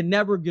but can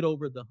never get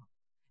over the hump.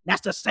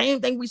 That's the same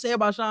thing we say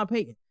about Sean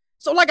Payton.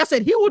 So like I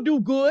said, he will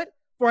do good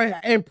for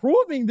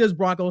improving this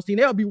Broncos team.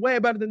 They'll be way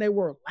better than they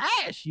were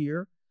last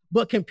year,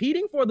 but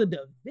competing for the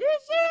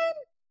division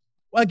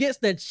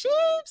against the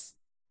Chiefs?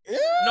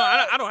 No,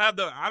 I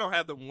don't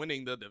have them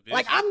winning the division.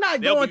 Like, I'm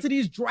not going to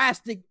these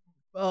drastic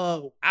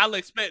I'll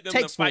expect them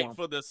to fight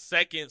for the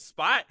second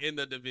spot in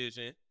the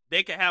division.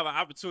 They can have an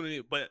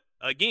opportunity, but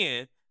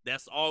again,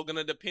 that's all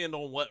gonna depend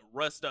on what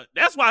Russ does.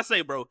 That's why I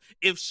say, bro,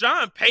 if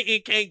Sean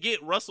Payton can't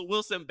get Russell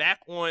Wilson back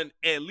on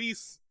at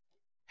least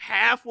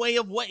halfway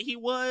of what he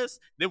was,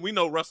 then we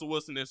know Russell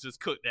Wilson is just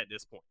cooked at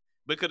this point.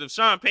 Because if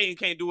Sean Payton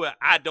can't do it,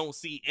 I don't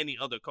see any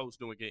other coach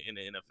doing it in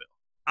the NFL.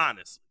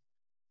 Honestly.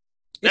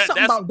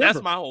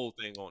 That's my whole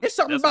thing on it. It's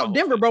something about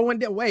Denver, bro. When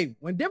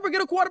Denver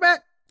get a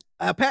quarterback,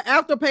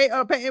 after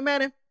Peyton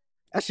Manning,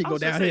 that shit go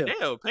downhill.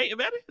 Damn, Peyton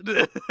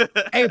Manning?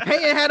 Hey,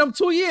 Peyton had him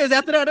 2 years.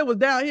 After that, it was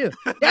downhill.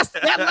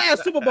 That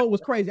last Super Bowl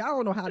was crazy. I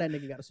don't know how that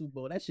nigga got a Super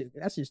Bowl. That shit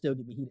still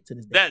get me heated to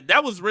this day.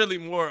 That was really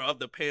more of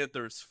the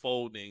Panthers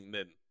folding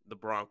than the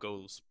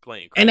Broncos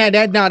playing crazy. And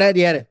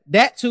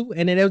that too.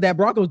 And then there was that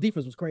Broncos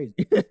defense was crazy.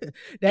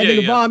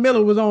 Nigga Von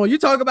Miller was on. You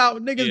talk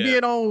about niggas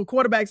being on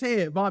quarterback's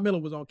head. Von Miller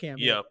was on camera.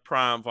 Yeah,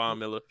 prime Von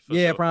Miller.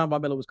 Prime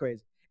Von Miller was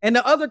crazy. And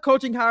the other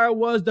coaching hire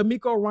was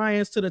DeMeco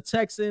Ryans to the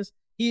Texans.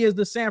 He is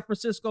the San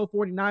Francisco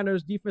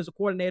 49ers defensive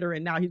coordinator,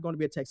 and now he's going to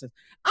be a Texan.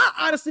 I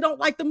honestly don't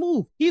like the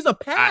move. He's a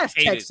past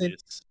Texan.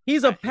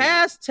 He's a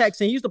past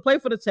Texan. He used to play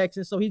for the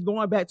Texans, so he's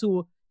going back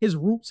to his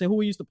roots and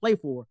who he used to play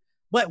for.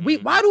 But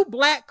why do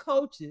black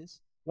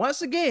coaches,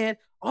 once again,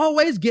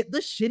 always get the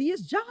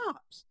shittiest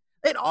jobs?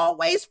 It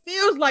always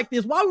feels like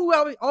this. Why do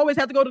we always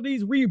have to go to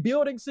these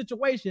rebuilding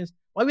situations?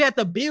 Why we have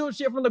to build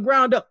shit from the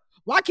ground up?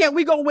 Why can't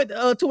we go with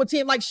to a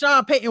team like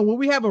Sean Payton where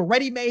we have a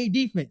ready-made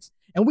defense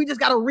and we just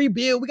got to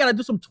rebuild? We got to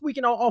do some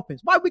tweaking on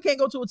offense. Why we can't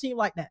go to a team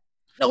like that?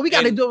 No, we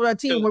got to do a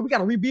team where we got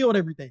to rebuild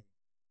everything.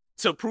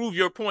 To prove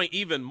your point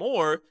even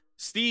more,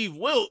 Steve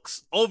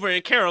Wilks over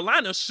in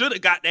Carolina should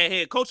have got that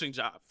head coaching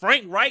job.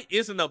 Frank Wright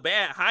isn't a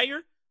bad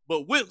hire,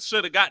 but Wilks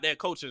should have got that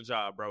coaching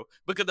job, bro.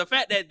 Because the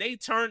fact that they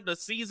turned the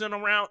season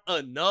around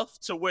enough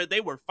to where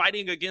they were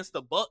fighting against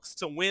the Bucs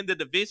to win the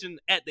division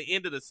at the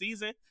end of the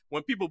season,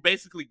 when people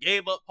basically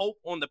gave up hope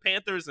on the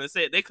Panthers and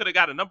said they could have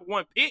got a number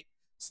 1 pick,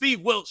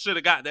 Steve Wilks should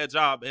have got that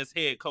job as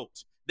head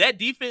coach. That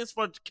defense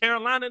for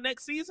Carolina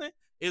next season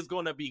is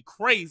going to be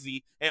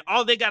crazy, and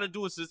all they got to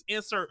do is just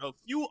insert a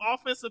few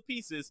offensive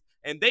pieces,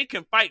 and they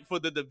can fight for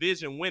the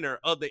division winner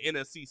of the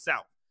NFC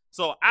South.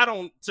 So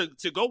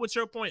to go with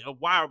your point of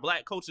why are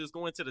black coaches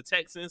going to the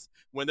Texans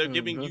when they're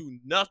giving you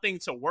nothing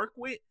to work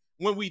with,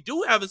 when we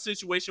do have a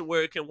situation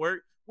where it can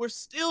work, we're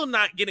still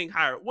not getting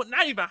hired. Well,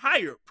 not even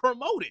hired,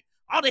 promoted.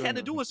 All they had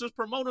to do was just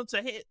promote him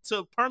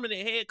to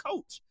permanent head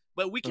coach,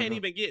 but we can't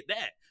even get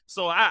that.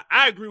 So I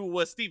agree with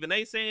what Stephen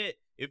A. said.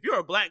 If you're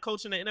a black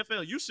coach in the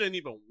NFL, you shouldn't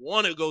even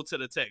want to go to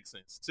the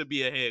Texans to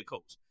be a head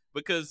coach,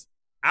 because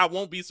I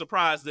won't be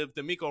surprised if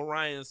DeMeco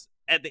Ryans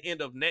at the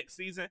end of next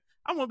season,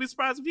 I won't be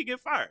surprised if he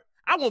get fired.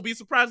 I won't be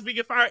surprised if he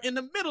get fired in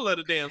the middle of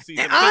the damn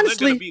season, because honestly,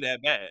 they're going to be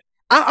that bad.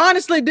 I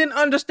honestly didn't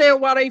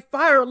understand why they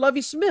fired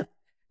Lovie Smith.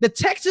 The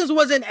Texans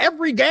was in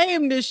every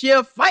game this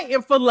year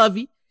fighting for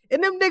Lovie,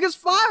 and them niggas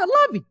fired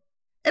Lovie.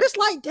 And it's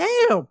like,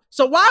 damn.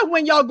 So why,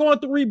 when y'all going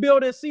through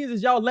rebuilding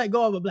seasons, y'all let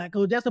go of a black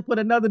coach just to put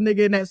another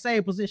nigga in that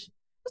same position?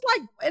 It's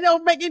like, it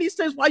don't make any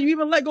sense why you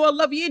even let go of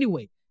Lovie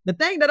anyway. The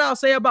thing that I'll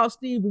say about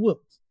Steve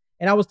Wilks,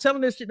 and I was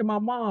telling this shit to my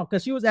mom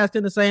because she was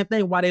asking the same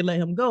thing, why they let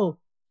him go.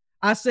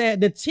 I said,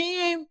 the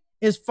team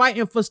is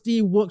fighting for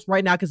Steve Wilks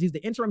right now because he's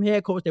the interim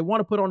head coach. They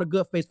want to put on a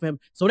good face for him.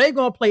 So they're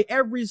going to play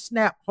every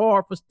snap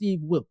hard for Steve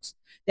Wilks.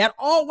 That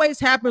always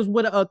happens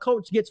when a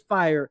coach gets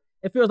fired.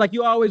 It feels like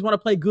you always want to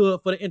play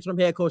good for the interim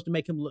head coach to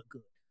make him look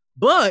good.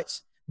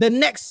 But the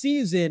next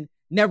season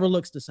never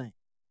looks the same.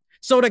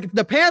 So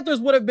the Panthers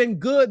would have been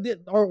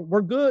good or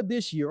were good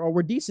this year or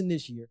were decent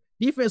this year.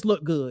 Defense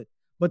looked good,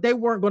 but they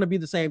weren't going to be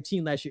the same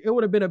team last year. It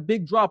would have been a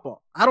big drop-off.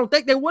 I don't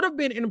think they would have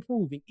been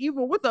improving.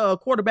 Even with a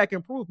quarterback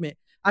improvement,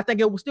 I think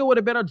it still would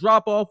have been a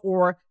drop-off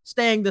or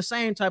staying the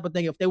same type of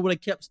thing if they would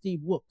have kept Steve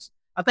Wilks.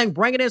 I think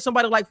bringing in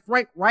somebody like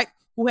Frank Reich,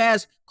 who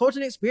has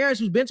coaching experience,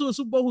 who's been to a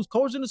Super Bowl, who's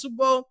coached in the Super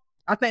Bowl,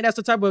 I think that's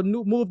the type of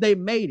new move they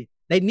made.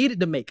 They needed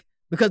to make.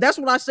 Because that's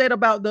what I said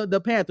about the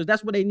Panthers.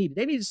 That's what they needed.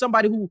 They needed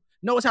somebody who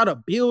knows how to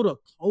build a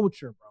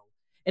culture, bro.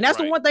 And that's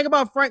the one thing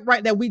about Frank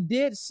Reich that we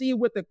did see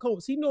with the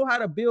coach. He knew how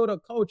to build a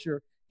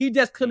culture. He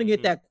just couldn't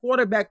get that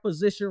quarterback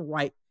position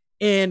right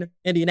in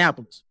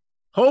Indianapolis.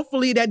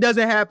 Hopefully that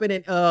doesn't happen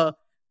in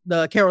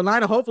the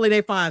Carolina. Hopefully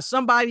they find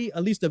somebody,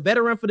 at least a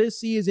veteran for this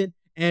season,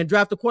 and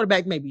draft a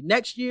quarterback maybe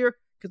next year.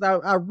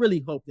 Because I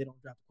really hope they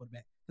don't draft a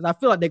quarterback. Because I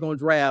feel like they're going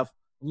to draft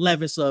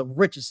Levis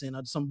Richardson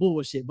or some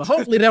bullshit, but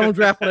hopefully they don't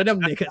draft one of them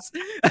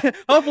niggas.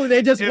 Hopefully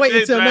they just wait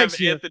until next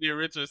year. Anthony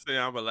Richardson,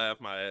 I'm gonna laugh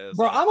my ass,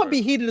 bro. I'm gonna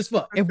be heated as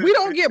fuck. If we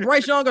don't get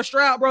Bryce Young or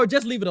Stroud, bro,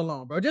 just leave it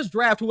alone, bro. Just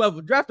draft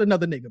whoever. Draft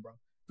another nigga, bro.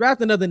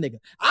 Draft another nigga.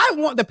 I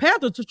want the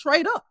Panthers to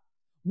trade up.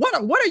 What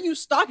are you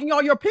stocking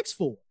all your picks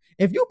for?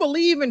 If you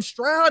believe in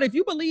Stroud, if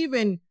you believe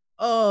in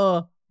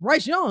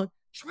Bryce Young,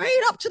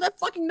 trade up to that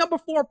fucking number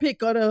 4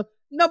 pick or the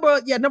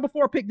number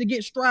 4 pick to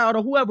get Stroud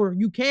or whoever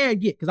you can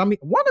get. Because I mean,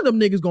 one of them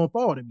niggas gonna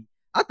fall to me.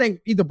 I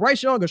think either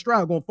Bryce Young or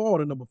Stroud gonna fall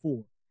to number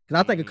 4.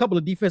 Because I think a couple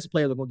of defensive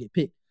players are gonna get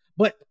picked.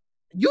 But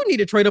you need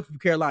to trade up for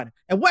Carolina.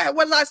 And what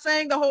was I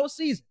saying the whole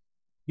season?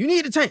 You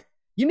need to tank.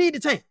 You need to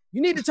tank.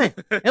 You need to tank.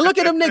 And look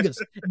at them niggas.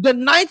 The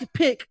 9th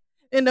pick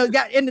in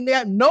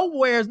the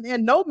nowhere's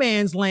and no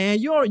man's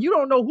land. You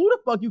don't know who the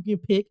fuck you can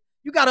pick.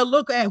 You gotta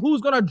look at who's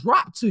gonna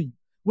drop to you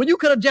when you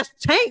could have just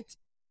tanked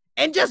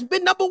and just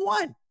been number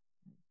 1.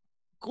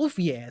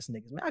 goofy ass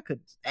niggas, man. I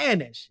couldn't stand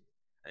that shit.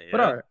 Yeah. But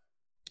all right,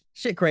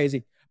 shit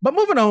crazy. But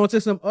moving on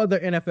to some other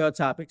NFL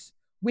topics,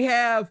 we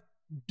have,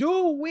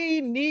 do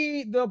we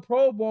need the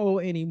Pro Bowl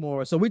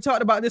anymore? So we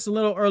talked about this a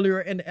little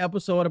earlier in the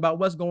episode about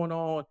what's going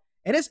on.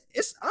 And it's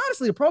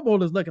honestly, the Pro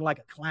Bowl is looking like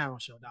a clown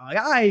show, dog.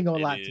 I ain't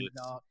gonna lie to you,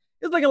 dog.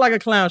 It's looking like a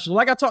clown show.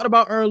 Like I talked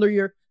about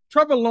earlier,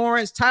 Trevor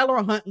Lawrence,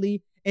 Tyler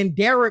Huntley, and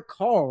Derek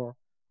Carr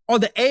are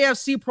the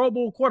AFC Pro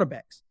Bowl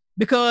quarterbacks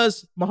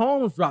because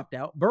Mahomes dropped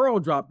out, Burrow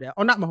dropped out.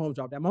 Oh, not Mahomes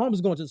dropped out. Mahomes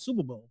is going to the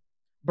Super Bowl.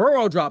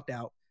 Burrow dropped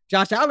out.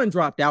 Josh Allen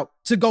dropped out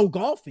to go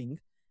golfing.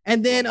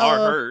 And then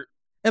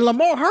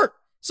Lamar hurt.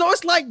 So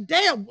it's like,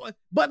 damn.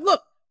 But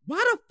look,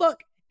 why the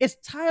fuck is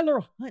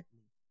Tyler Huntley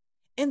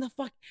in the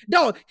fuck?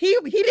 No, he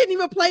didn't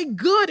even play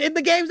good in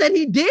the games that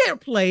he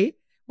did play,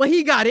 but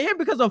he got in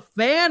because of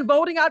fan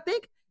voting, I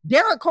think.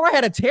 Derek Carr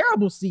had a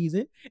terrible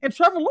season, and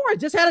Trevor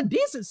Lawrence just had a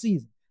decent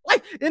season.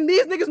 Like, and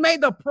these niggas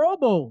made the Pro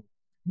Bowl.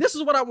 This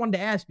is what I wanted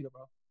to ask you,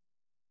 bro.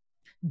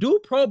 Do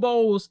Pro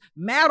Bowls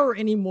matter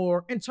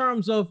anymore in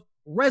terms of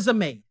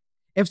resume?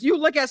 If you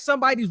look at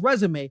somebody's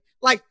resume,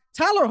 like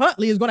Tyler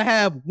Huntley is going to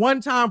have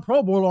one-time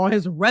Pro Bowl on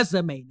his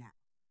resume now.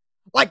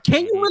 Like,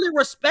 can you really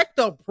respect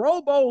the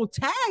Pro Bowl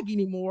tag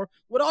anymore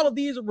with all of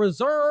these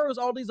reserves,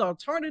 all these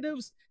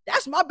alternatives?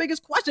 That's my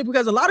biggest question,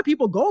 because a lot of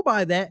people go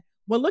by that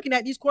when looking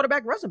at these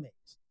quarterback resumes.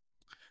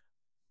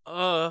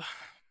 I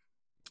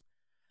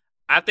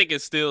think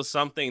it's still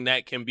something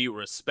that can be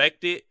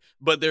respected,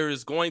 but there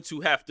is going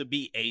to have to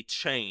be a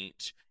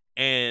change.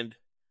 And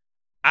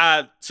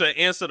to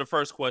answer the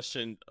first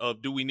question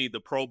of do we need the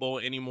Pro Bowl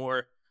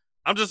anymore,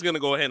 I'm just going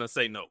to go ahead and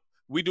say no.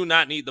 We do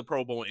not need the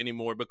Pro Bowl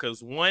anymore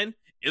because, one,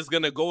 it's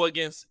going to go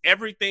against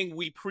everything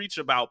we preach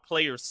about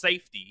player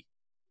safety,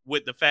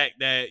 with the fact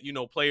that, you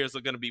know, players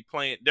are going to be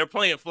they're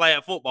playing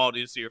flag football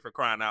this year, for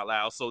crying out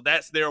loud. So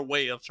that's their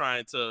way of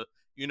trying to,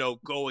 you know,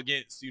 go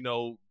against, you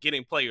know,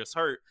 getting players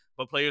hurt.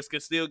 But players can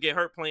still get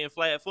hurt playing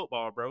flag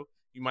football, bro.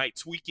 You might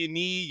tweak your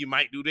knee, you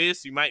might do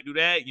this, you might do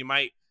that, you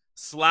might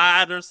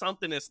slide or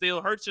something and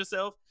still hurt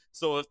yourself.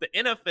 So if the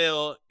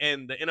NFL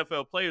and the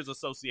NFL Players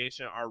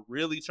Association are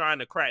really trying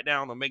to crack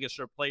down on making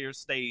sure players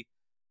stay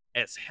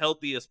as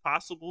healthy as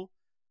possible,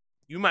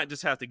 you might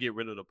just have to get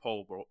rid of the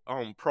Pro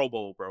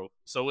Bowl, bro.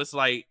 So it's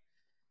like,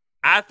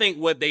 I think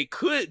what they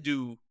could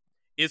do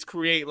is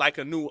create like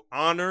a new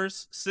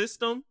honors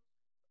system,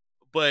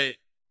 but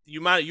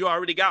you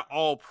already got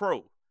All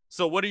Pro.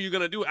 So what are you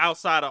gonna do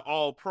outside of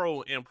All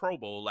Pro and Pro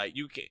Bowl? Like,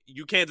 you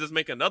can't just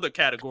make another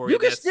category. You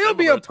can still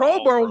be a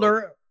Pro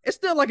Bowler. It's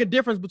still like a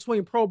difference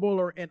between Pro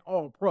Bowler and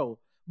All Pro.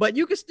 But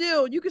you can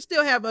still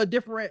have a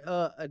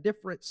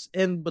difference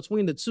in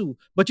between the two.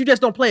 But you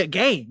just don't play a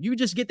game. You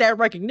just get that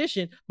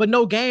recognition, but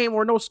no game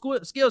or no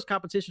skills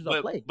competitions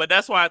are played. But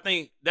that's why I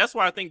think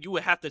you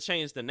would have to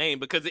change the name,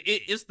 because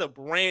it's the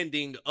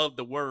branding of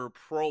the word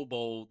Pro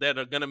Bowl that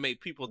are gonna make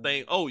people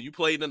think, oh, you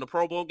played in the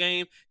Pro Bowl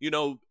game, you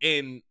know.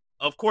 And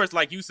of course,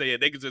 like you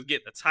said, they could just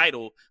get the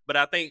title. But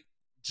I think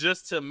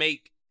just to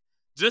make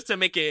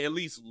it at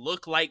least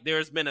look like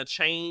there's been a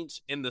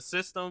change in the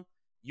system,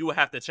 you would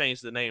have to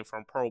change the name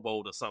from Pro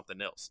Bowl to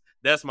something else.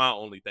 That's my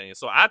only thing.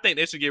 So I think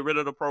they should get rid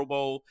of the Pro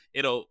Bowl.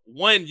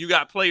 You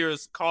got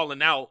players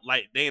calling out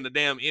like they in the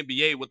damn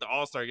NBA with the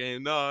All-Star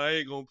game. No, I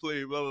ain't going to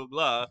play, blah, blah,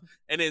 blah.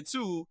 And then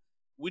two,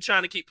 we're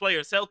trying to keep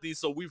players healthy,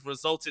 so we've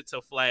resulted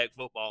to flag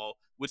football,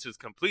 which is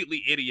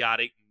completely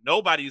idiotic.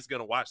 Nobody's going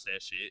to watch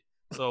that shit.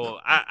 So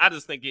I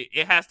just think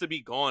it has to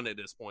be gone at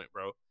this point,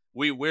 bro.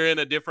 We're in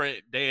a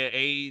different day and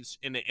age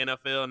in the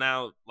NFL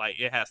now. Like,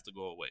 it has to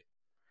go away.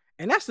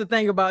 And that's the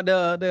thing about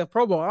the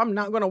Pro Bowl. I'm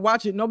not gonna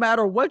watch it no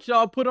matter what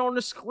y'all put on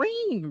the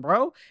screen,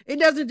 bro. It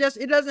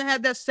doesn't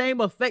have that same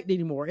effect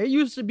anymore. It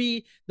used to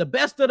be the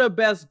best of the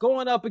best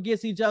going up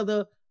against each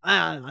other.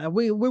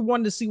 We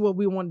wanted to see what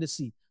we wanted to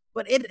see,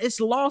 but it's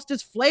lost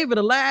its flavor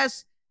the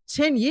last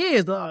 10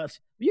 years.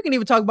 You can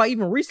even talk about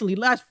even recently,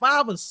 last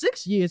 5 or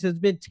 6 years has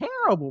been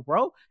terrible,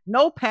 bro.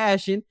 No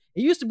passion.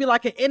 It used to be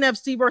like an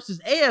NFC versus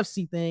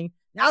AFC thing.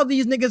 Now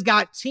these niggas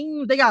got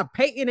teams. They got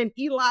Peyton and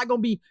Eli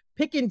gonna be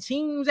picking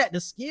teams at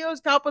the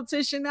skills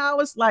competition now.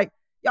 It's like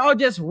y'all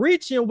just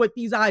reaching with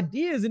these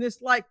ideas, and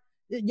it's like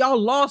y'all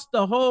lost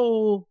the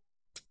whole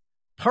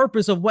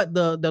purpose of what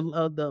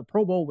the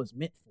Pro Bowl was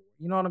meant for.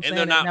 You know what I'm saying?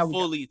 And they're not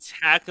fully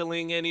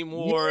tackling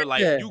anymore. Yeah.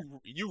 Like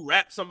you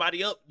wrap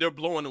somebody up, they're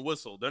blowing the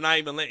whistle. They're not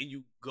even letting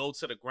you go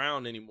to the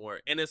ground anymore.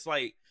 And it's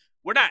like,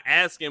 we're not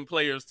asking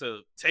players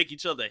to take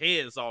each other's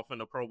heads off in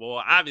the Pro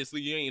Bowl.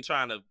 Obviously, you ain't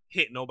trying to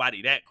hit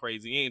nobody that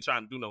crazy. You ain't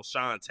trying to do no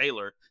Sean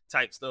Taylor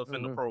type stuff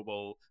in the Pro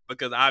Bowl,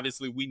 because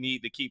obviously we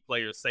need to keep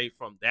players safe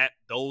from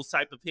those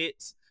type of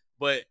hits.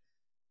 But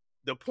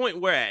the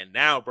point we're at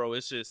now, bro,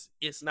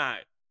 it's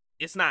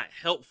not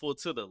helpful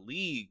to the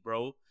league,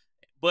 bro.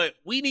 But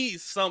we need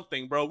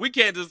something, bro. We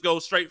can't just go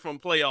straight from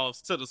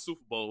playoffs to the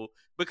Super Bowl,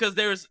 because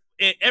there's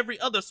in every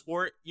other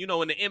sport, you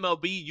know, in the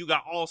MLB, you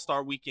got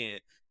All-Star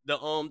Weekend. The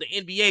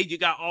NBA, you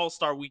got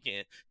All-Star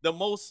Weekend. The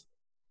most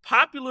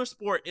popular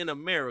sport in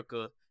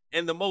America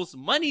and the most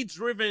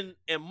money-driven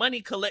and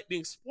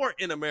money-collecting sport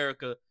in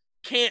America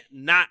can't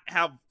not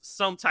have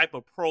some type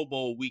of Pro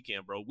Bowl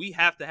weekend, bro. We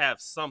have to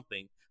have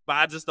something, but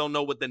I just don't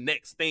know what the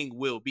next thing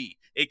will be.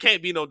 It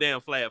can't be no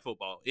damn flag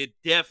football. It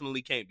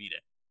definitely can't be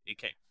that. It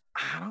can't.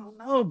 I don't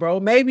know, bro.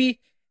 Maybe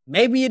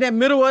in that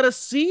middle of the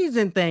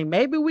season thing,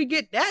 maybe we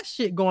get that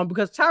shit going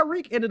because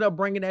Tyreek ended up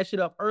bringing that shit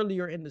up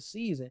earlier in the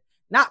season,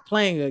 not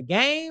playing a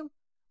game,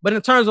 but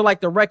in terms of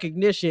like the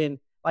recognition,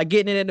 like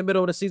getting it in the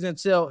middle of the season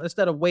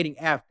instead of waiting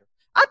after.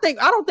 I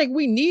don't think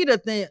we need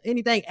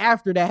anything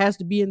after that has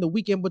to be in the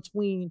weekend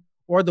between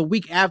or the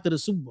week after the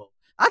Super Bowl.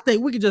 I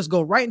think we could just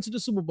go right into the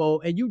Super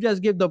Bowl and you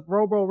just give the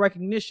Pro Bowl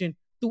recognition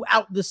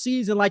throughout the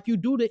season like you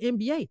do the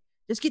NBA.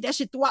 Just get that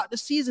shit throughout the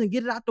season,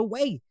 get it out the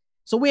way.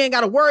 So we ain't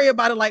got to worry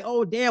about it like,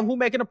 oh, damn, who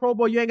making a Pro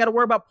Bowl? You ain't got to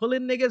worry about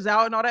pulling niggas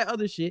out and all that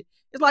other shit.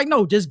 It's like,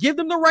 no, just give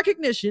them the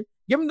recognition.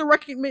 Give them the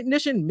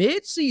recognition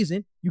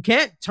mid-season. You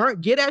can't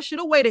get that shit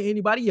away to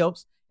anybody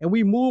else, and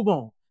we move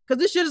on. Because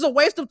this shit is a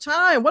waste of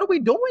time. What are we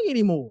doing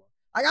anymore?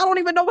 Like, I don't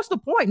even know what's the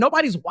point.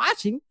 Nobody's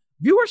watching.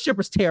 Viewership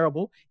is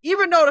terrible,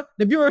 even though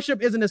the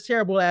viewership isn't as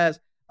terrible as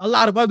a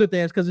lot of other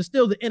things because it's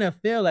still the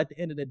NFL at the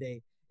end of the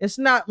day. It's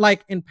not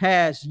like in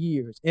past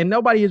years, and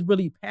nobody is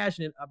really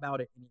passionate about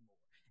it anymore.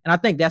 And I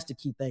think that's the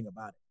key thing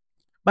about it.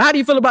 But how do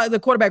you feel about the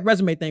quarterback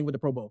resume thing with the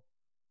Pro Bowl?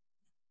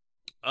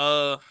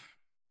 I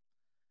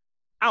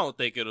don't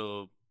think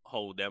it'll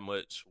hold that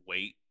much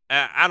weight.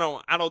 I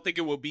don't think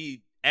it will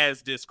be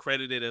as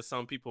discredited as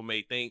some people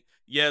may think.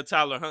 Yeah,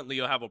 Tyler Huntley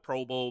will have a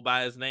Pro Bowl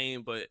by his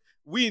name, but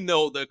we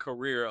know the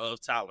career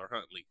of Tyler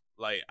Huntley.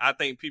 Like, I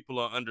think people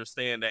will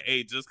understand that,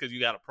 hey, just because you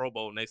got a Pro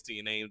Bowl next to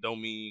your name don't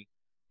mean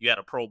you had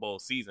a Pro Bowl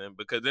season,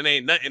 because it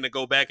ain't nothing to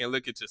go back and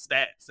look at your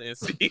stats and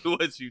see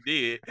what you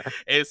did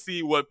and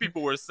see what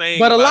people were saying.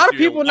 But a lot of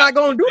people not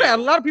going to do that.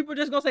 A lot of people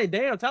just going to say,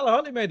 damn, Tyler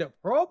Huntley made the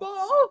Pro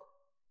Bowl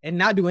and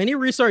not do any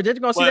research. They're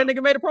just going to see that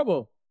nigga made a Pro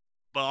Bowl.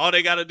 But all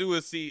they got to do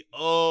is see,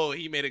 oh,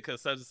 he made it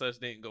because such and such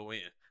didn't go in.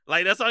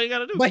 Like, that's all you got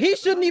to do. But he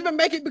shouldn't even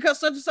make it because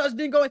such and such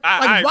didn't go in.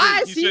 Like,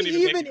 why is he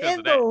even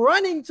in the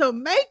running to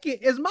make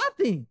it is my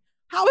thing.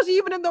 How is he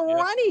even in the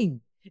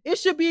running? It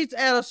should be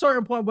at a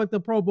certain point with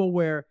the Pro Bowl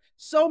where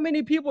so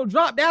many people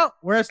dropped out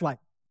where it's like,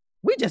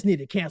 we just need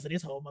to cancel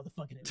this whole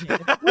motherfucking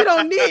event. We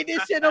don't need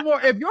this shit no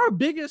more. If your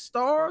biggest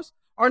stars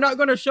are not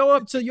going to show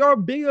up to your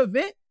big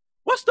event,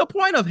 what's the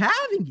point of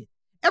having it?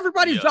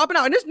 Everybody's dropping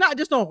out. And it's not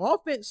just on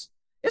offense.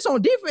 It's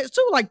on defense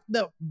too. Like,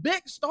 the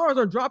big stars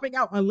are dropping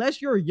out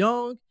unless you're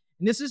young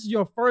and this is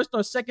your first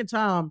or second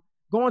time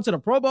going to the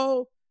Pro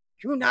Bowl.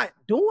 You're not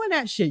doing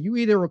that shit. You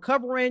either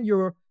recovering,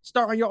 you're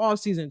starting your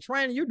off-season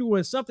training, you're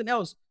doing something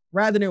else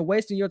rather than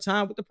wasting your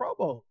time with the Pro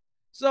Bowl.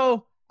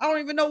 So I don't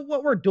even know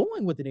what we're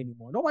doing with it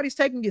anymore. Nobody's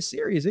taking it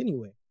serious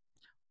anyway.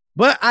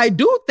 But I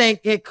do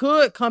think it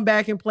could come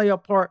back and play a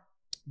part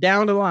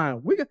down the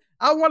line.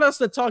 I want us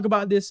to talk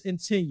about this in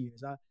 10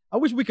 years. I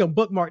wish we could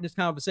bookmark this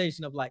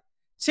conversation of like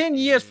 10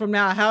 years from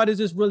now, how does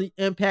this really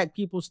impact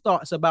people's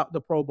thoughts about the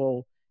Pro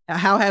Bowl?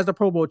 How has the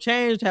Pro Bowl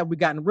changed? Have we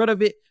gotten rid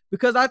of it?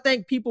 Because I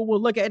think people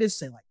will look at it and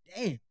say like,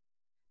 damn,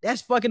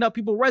 that's fucking up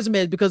people's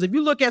resumes. Because if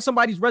you look at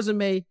somebody's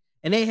resume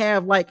and they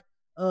have like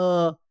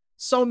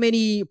so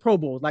many Pro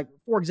Bowls, like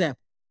for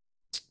example,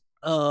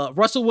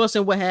 Russell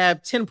Wilson would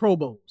have 10 Pro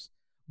Bowls,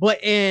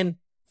 but in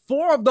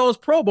 4 of those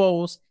Pro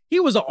Bowls, he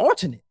was an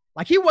alternate.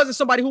 Like, he wasn't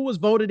somebody who was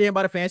voted in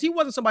by the fans. He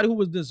wasn't somebody who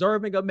was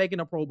deserving of making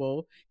a Pro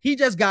Bowl. He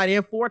just got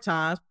in 4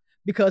 times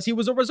because he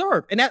was a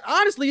reserve. And that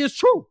honestly is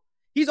true.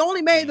 He's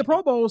only made the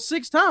Pro Bowl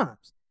 6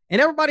 times.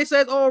 And everybody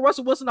says, oh,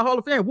 Russell Wilson, the Hall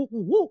of Fame, whoop,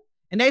 whoop, whoop.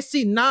 And they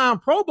see 9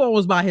 Pro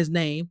Bowls by his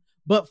name,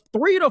 but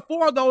 3 to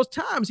 4 of those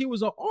times he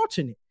was an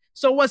alternate.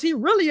 So was he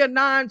really a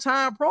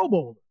 9-time Pro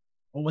Bowler?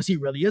 Or was he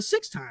really a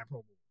 6-time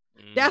Pro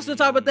Bowler? That's the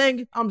type of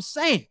thing I'm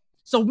saying.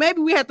 So maybe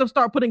we have to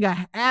start putting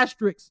an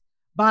asterisk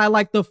by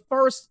like the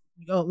first,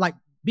 like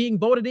being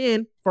voted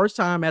in first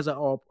time as a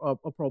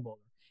Pro Bowler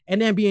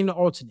and then being the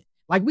alternate.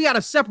 Like, we got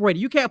to separate it.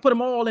 You can't put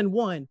them all in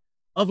one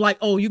of like,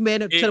 oh, you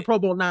made it to the Pro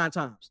Bowl 9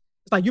 times.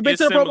 It's like, you've been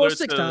to the Pro Bowl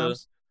 6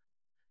 times.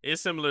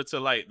 It's similar to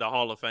like the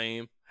Hall of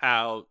Fame,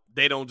 how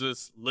they don't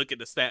just look at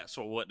the stats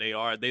for what they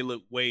are. They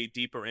look way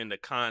deeper in the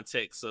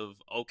context of,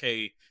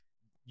 okay,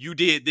 you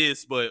did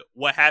this, but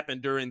what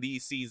happened during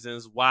these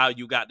seasons while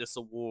you got this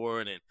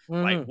award, and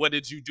like, what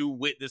did you do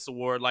with this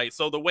award? Like,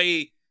 so the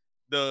way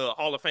the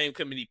Hall of Fame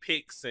committee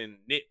picks and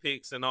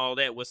nitpicks and all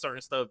that with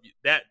certain stuff,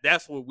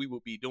 that's what we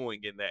would be doing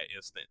in that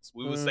instance.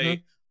 We would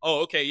say,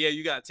 oh, okay, yeah,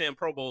 you got 10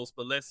 Pro Bowls,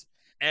 but let's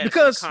add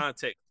some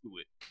context to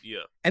it.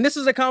 Yeah. And this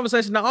is a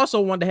conversation I also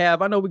wanted to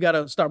have. I know we got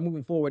to start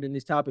moving forward in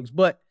these topics,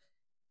 but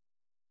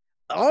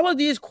all of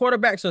these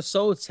quarterbacks are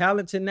so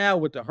talented now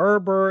with the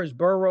Herberts,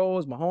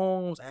 Burrows,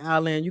 Mahomes,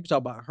 Allen. You can talk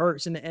about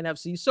Hurts in the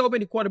NFC. So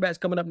many quarterbacks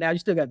coming up now. You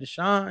still got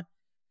Deshaun.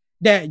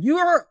 That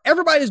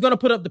everybody's going to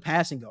put up the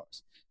passing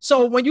yards.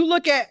 So when you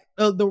look at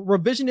the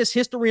revisionist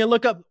history and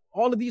look up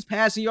all of these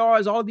passing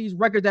yards, all of these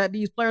records that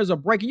these players are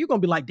breaking, you're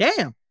going to be like,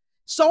 damn,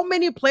 so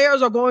many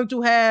players are going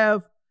to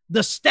have the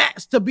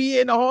stats to be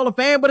in the Hall of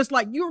Fame, but it's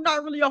like, you're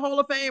not really a Hall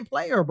of Fame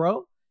player,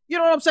 bro. You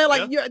know what I'm saying?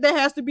 Like, there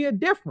has to be a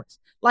difference.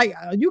 Like,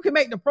 you can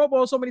make the Pro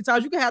Bowl so many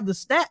times, you can have the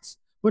stats,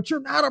 but you're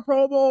not a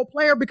Pro Bowl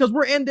player because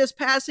we're in this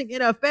passing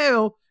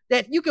NFL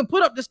that you can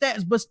put up the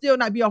stats but still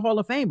not be a Hall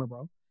of Famer,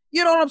 bro.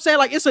 You know what I'm saying?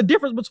 Like, it's a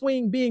difference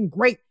between being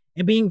great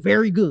and being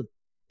very good.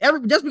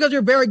 Just because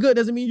you're very good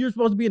doesn't mean you're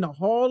supposed to be in the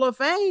Hall of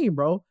Fame,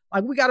 bro.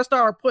 Like, we got to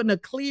start putting a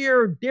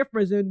clear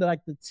difference in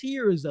like the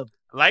tiers of.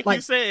 Like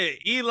you said,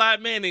 Eli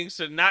Manning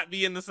should not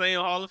be in the same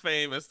Hall of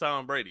Fame as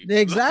Tom Brady.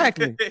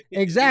 Exactly.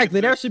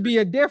 There should be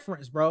a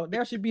difference, bro.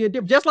 There should be a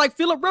difference. Just like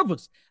Phillip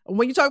Rivers.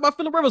 When you talk about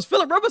Phillip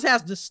Rivers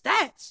has the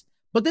stats,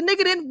 but the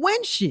nigga didn't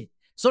win shit.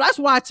 So that's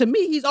why, to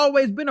me, he's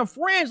always been a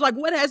fringe. Like,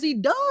 what has he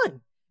done?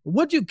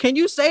 Can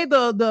you say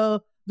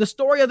the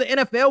story of the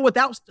NFL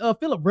without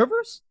Phillip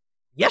Rivers?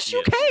 Yes,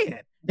 you can.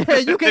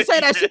 You can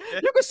say that shit.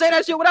 You can say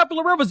that shit without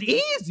Phillip Rivers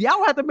easy. I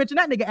don't have to mention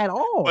that nigga at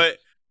all.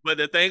 But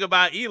the thing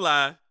about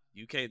Eli,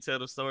 you can't tell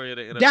the story of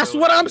the NFL. That's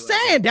what I'm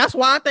saying. That's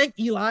why I think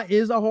Eli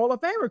is a Hall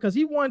of Famer, because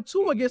he won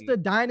 2 against the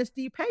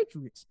Dynasty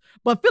Patriots.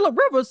 But Phillip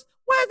Rivers,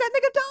 what has that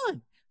nigga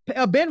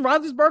done? Ben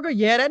Roethlisberger,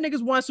 yeah, that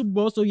nigga's won Super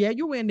Bowl, so yeah,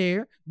 you in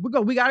there.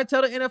 We got to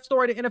tell the NFL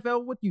story of the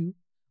NFL with you.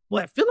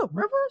 But Phillip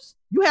Rivers,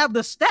 you have the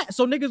stats,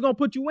 so niggas gonna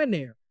put you in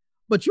there.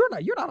 But you're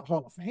not a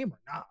Hall of Famer,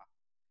 nah.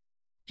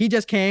 He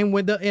just came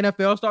when the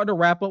NFL started to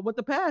wrap up with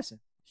the passing.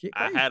 Shit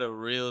crazy. I had a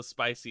real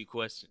spicy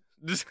question.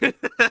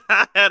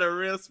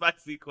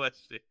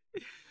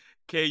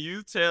 Can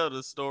you tell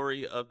the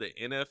story of the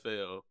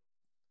NFL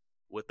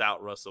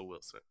without Russell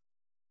Wilson?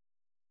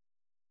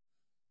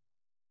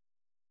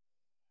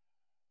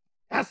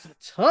 That's a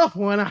tough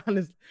one,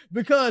 honestly.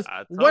 Because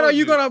what are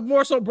you going to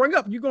more so bring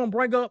up? You're going to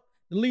bring up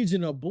the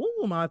Legion of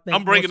Boom, I think.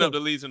 I'm bringing up the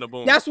Legion of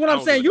Boom. That's what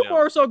I'm saying. You're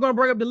more so going to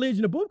bring up the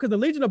Legion of Boom, because the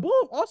Legion of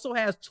Boom also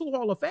has 2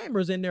 Hall of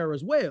Famers in there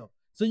as well.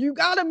 So you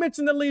got to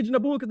mention the Legion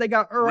of Boom, because they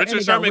got Earl.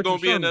 Richard Sherman going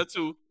to be in there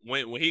too.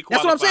 When he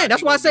That's what I'm saying.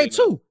 That's why I say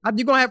 2. You're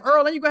going to have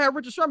Earl and you're going to have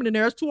Richard Sherman in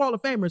there. It's 2 Hall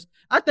of Famers.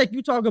 I think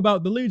you talk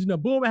about the Legion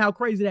of Boom and how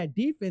crazy that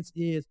defense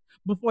is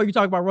before you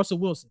talk about Russell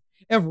Wilson.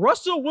 If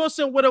Russell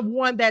Wilson would have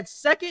won that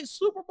second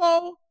Super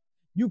Bowl,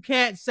 you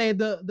can't say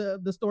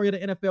the story of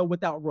the NFL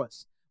without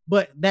Russ.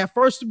 But that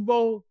first Super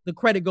Bowl, the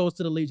credit goes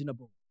to the Legion of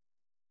Boom.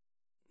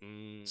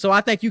 So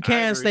I think you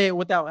can say it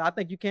without. I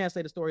think you can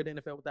say the story of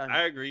the NFL without him.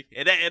 I agree,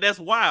 and that's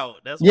wild.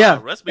 That's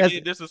wild. Russ been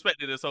getting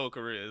disrespected his whole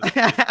career.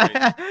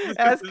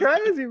 That's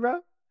crazy, bro.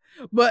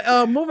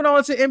 But moving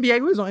on to NBA,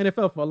 we was on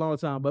NFL for a long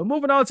time. But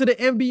moving on to the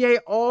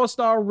NBA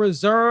All-Star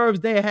reserves,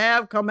 they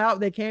have come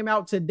out. They came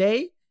out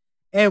today,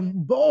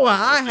 and boy,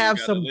 I have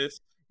some.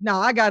 Now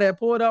I got it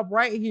pulled up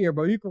right here,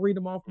 bro. You can read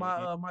them off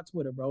my my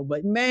Twitter, bro.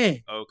 But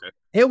man,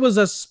 it was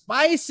a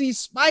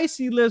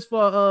spicy list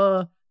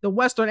for the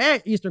Western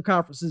and Eastern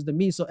conferences to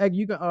me. So Egg,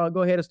 you can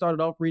go ahead and start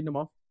it off reading them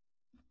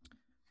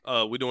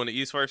off. We doing the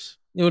East first?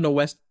 You know,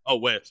 West. Oh,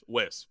 West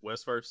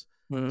first.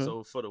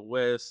 So for the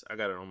West, I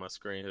got it on my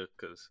screen here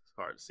because it's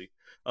hard to see.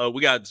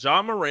 We got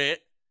Ja Morant,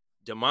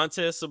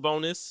 Domantas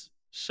Sabonis,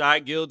 Shai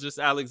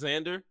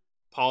Gilgeous-Alexander,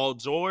 Paul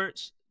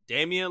George,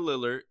 Damian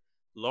Lillard,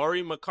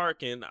 Lauri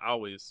Markkanen, I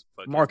always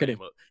marketing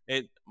up,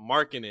 and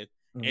Markkanen,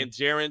 and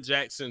Jaren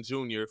Jackson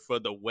Jr. for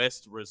the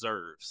West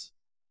reserves.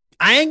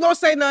 I ain't gonna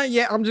say nothing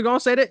yet. I'm just gonna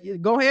say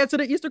that. Go ahead to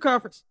the Eastern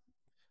Conference.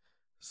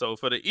 So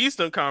for the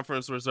Eastern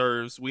Conference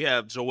reserves, we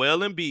have Joel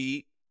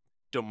Embiid,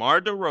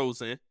 DeMar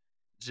DeRozan,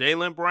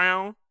 Jaylen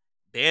Brown,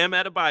 Bam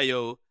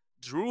Adebayo,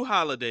 Drew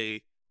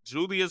Holiday,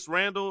 Julius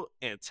Randle,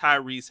 and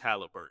Tyrese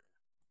Halliburton.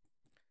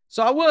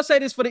 So I will say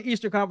this for the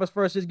Eastern Conference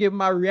first, just give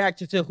my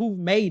reaction to who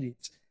made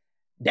it.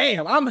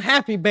 Damn, I'm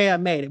happy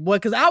Bam made it, boy,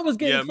 because I was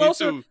getting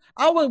closer.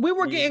 We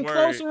were getting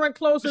closer and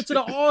closer to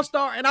the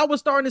All-Star, and I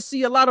was starting to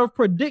see a lot of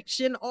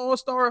prediction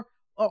All-Star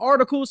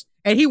articles,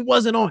 and he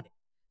wasn't on it.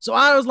 So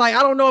I was like,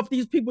 I don't know if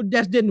these people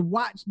just didn't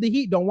watch the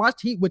Heat, don't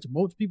watch the Heat, which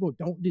most people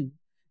don't do.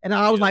 And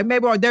I was like,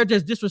 maybe they're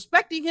just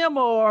disrespecting him,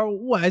 or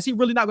what? Is he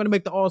really not going to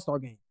make the All-Star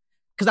game?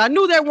 Because I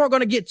knew they weren't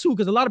going to get 2,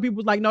 because a lot of people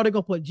was like, no, they're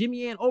going to put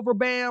Jimmy in over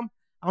Bam.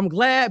 I'm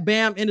glad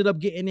Bam ended up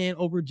getting in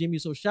over Jimmy.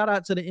 So shout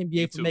out to the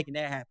NBA for making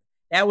that happen.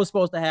 That was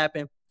supposed to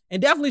happen. And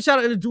definitely shout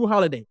out to Drew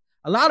Holiday.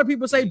 A lot of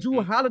people say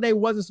Drew Holiday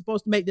wasn't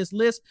supposed to make this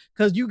list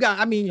because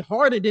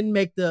Harden didn't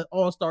make the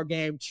All-Star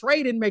game.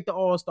 Trey didn't make the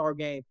All-Star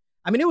game.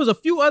 I mean, there was a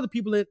few other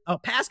people that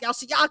Pascal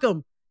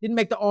Siakam didn't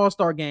make the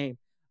All-Star game.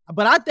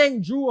 But I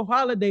think Drew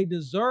Holiday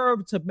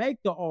deserved to make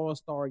the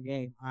All-Star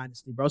game,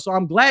 honestly, bro. So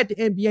I'm glad the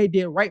NBA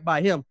did right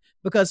by him,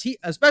 because he,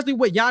 especially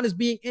with Giannis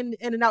being in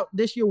and out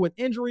this year with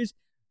injuries,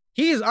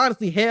 he has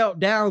honestly held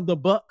down the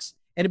Bucks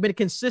and have been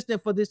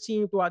consistent for this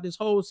team throughout this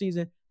whole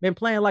season. Been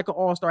playing like an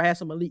all-star, had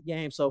some elite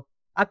games. So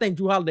I think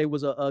Drew Holiday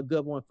was a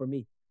good one for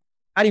me.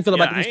 How do you feel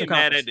about the Eastern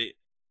Conference?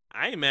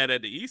 I ain't mad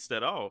at the East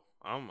at all.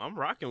 I'm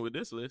rocking with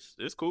this list.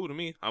 It's cool to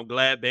me. I'm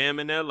glad Bam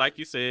in there, like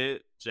you said.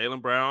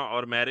 Jaylen Brown,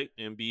 automatic.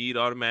 Embiid,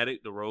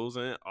 automatic.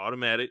 DeRozan,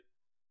 automatic.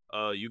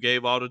 You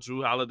gave all the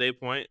Drew Holiday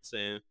points,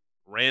 and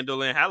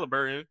Randle and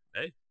Halliburton,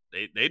 hey,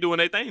 they doing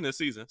their thing this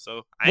season.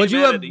 So would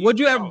you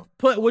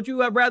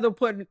have rather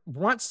put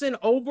Brunson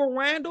over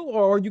Randle,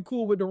 or are you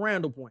cool with the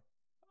Randle point?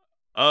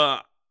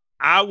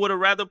 I would have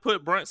rather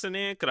put Brunson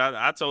in, because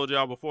I told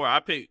y'all before I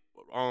picked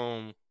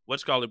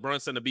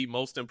Brunson to be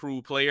most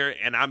improved player,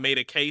 and I made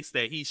a case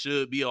that he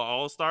should be an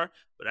all-star.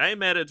 But I ain't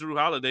mad at Drew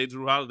Holiday.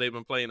 Drew Holiday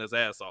been playing his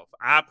ass off.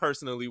 I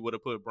personally would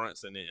have put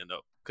Brunson in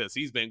though, because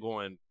he's been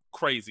going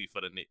crazy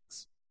for the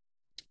Knicks.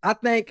 I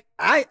think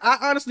I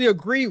honestly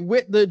agree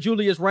with the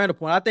Julius Randle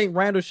point. I think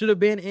Randle should have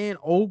been in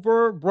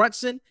over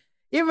Brunson,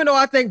 even though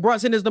I think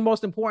Brunson is the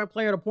most important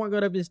player, the point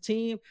guard of his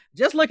team.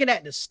 Just looking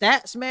at the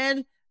stats,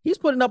 man, he's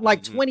putting up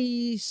like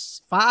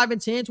 25 and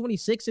 10,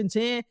 26 and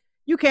 10.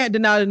 You can't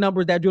deny the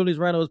numbers that Julius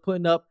Randle is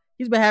putting up.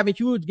 He's been having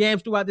huge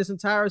games throughout this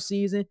entire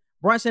season.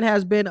 Brunson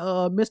has been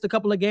missed a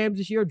couple of games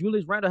this year.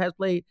 Julius Randle has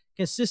played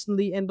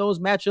consistently in those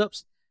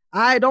matchups.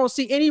 I don't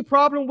see any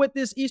problem with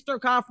this Eastern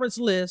Conference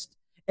list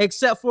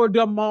except for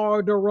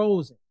DeMar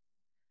DeRozan.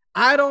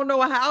 I don't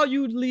know how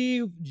you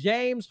leave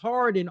James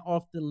Harden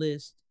off the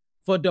list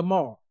for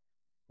DeMar.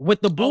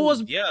 With the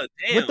Bulls,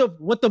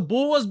 with the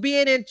Bulls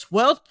being in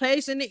 12th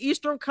place in the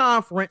Eastern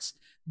Conference,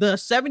 the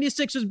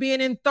 76ers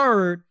being in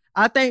 3rd,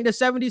 I think the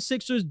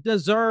 76ers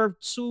deserve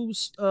 2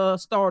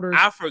 starters.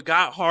 I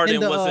forgot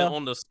Harden wasn't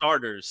on the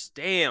starters.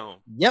 Damn.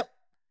 Yep.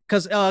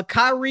 Because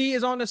Kyrie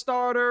is on the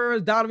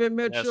starters, Donovan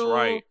Mitchell, That's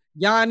right.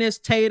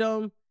 Giannis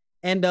Tatum,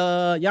 and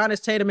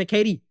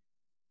KD.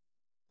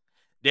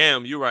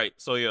 Damn, you're right.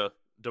 So, yeah,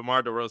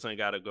 DeMar DeRozan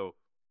got to go.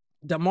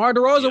 DeMar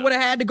DeRozan would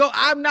have had to go.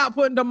 I'm not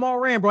putting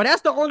DeMar in, bro.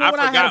 That's the only one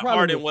I had a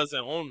problem with.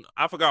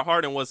 I forgot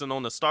Harden wasn't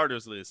on the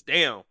starters list.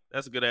 Damn,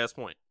 that's a good-ass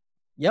point.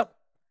 Yep.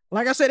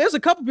 Like I said, there's a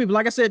couple people.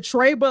 Like I said,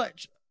 Trey,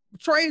 but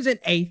Trey's in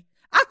 8th.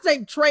 I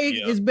think Trey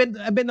has been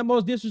the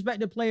most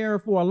disrespected player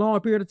for a long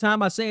period of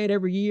time. I say it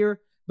every year,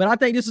 but I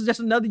think this is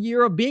just another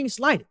year of being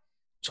slighted.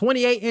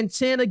 28 and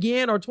 10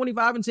 again, or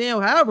 25 and 10,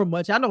 or however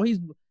much. I know he's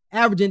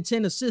averaging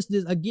 10 assists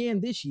again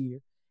this year,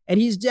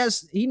 and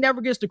he never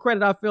gets the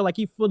credit I feel like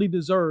he fully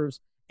deserves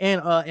in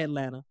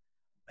Atlanta.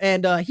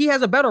 And he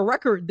has a better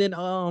record than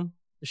the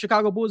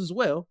Chicago Bulls as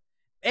well.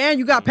 And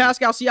you got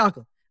Pascal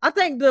Siakam. I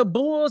think the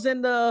Bulls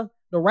and the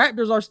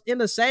Raptors are in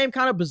the same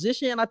kind of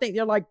position. I think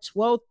they're like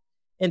 12th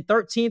and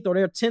 13th, or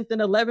they're 10th and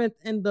 11th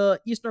in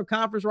the Eastern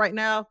Conference right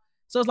now.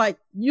 So it's like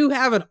you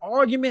have an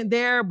argument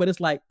there, but it's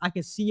like I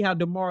can see how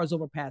DeMar is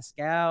over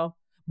Pascal.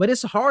 But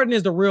Harden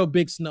is the real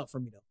big snub for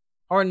me, though.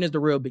 Harden is the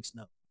real big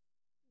snub.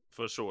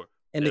 For sure.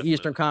 In the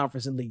Eastern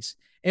Conference, at least.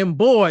 And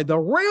boy, the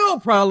real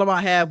problem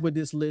I have with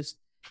this list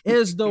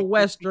is the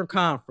Western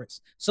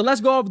Conference. So let's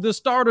go over the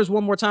starters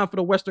one more time for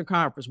the Western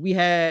Conference. We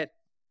had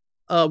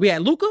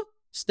Luka,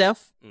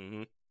 Steph.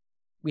 Mm-hmm.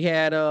 We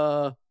had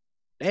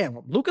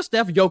Luka,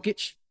 Steph,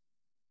 Jokic,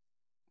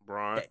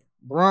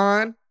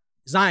 Bron,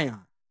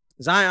 Zion.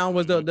 Zion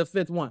was the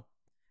 5th one.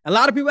 A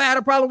lot of people had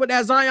a problem with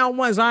that Zion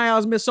one.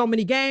 Zion's missed so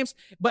many games,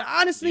 but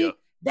honestly,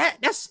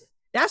 that's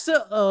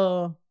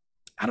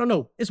I don't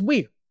know. It's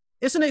weird.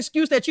 It's an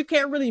excuse that you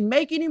can't really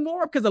make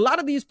anymore because a lot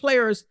of these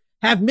players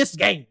have missed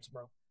games,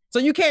 bro. So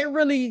you can't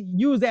really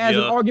use that as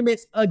an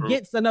argument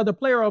against another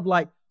player of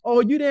like,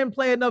 oh, you didn't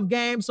play enough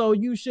games, so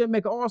you should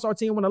make an all-star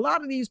team, when a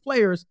lot of these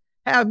players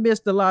have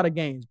missed a lot of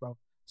games, bro.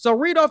 So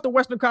read off the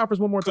Western Conference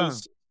one more time.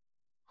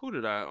 Who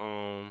did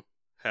I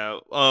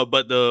have?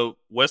 But the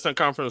Western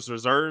Conference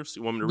reserves,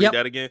 you want me to read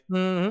that again?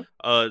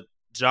 Mm-hmm.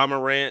 Ja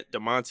Morant,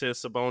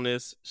 Domantas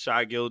Sabonis,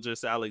 Shai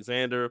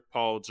Gilgeous-Alexander,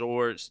 Paul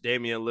George,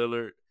 Damian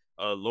Lillard,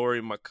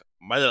 Lauri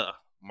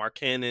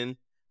Markkanen,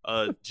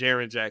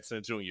 Jaren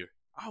Jackson Jr.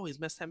 I always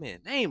mess that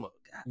man's name up.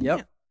 God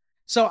damn.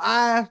 So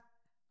I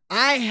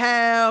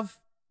have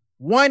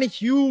one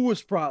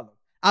huge problem.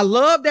 I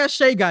love that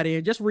Shai got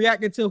in, just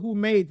reacting to who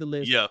made the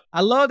list. Yeah. I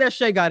love that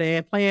Shai got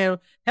in, playing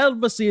hell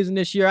of a season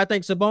this year. I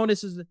think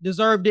Sabonis has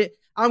deserved it.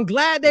 I'm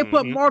glad they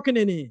put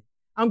Markkanen in.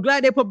 I'm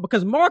glad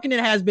because Markkanen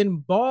has been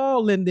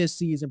balling this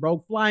season,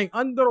 bro, flying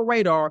under the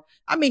radar.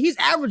 I mean, he's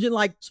averaging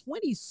like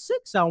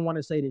 26, I want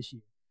to say, this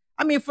year.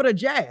 I mean, for the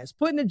Jazz,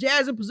 putting the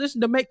Jazz in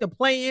position to make the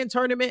play-in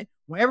tournament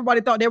when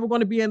everybody thought they were going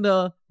to be in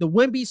the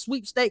Wemby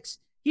sweepstakes,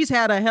 he's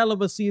had a hell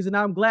of a season.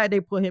 I'm glad they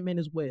put him in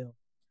as well.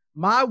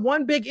 My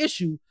one big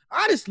issue,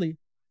 honestly,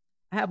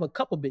 I have a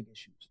couple big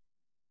issues.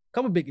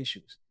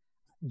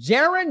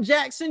 Jaren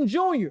Jackson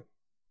Jr.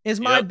 is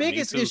my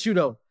biggest issue,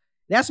 though.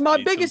 That's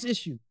my biggest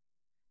issue.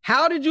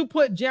 How did you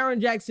put Jaren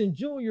Jackson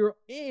Jr.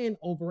 in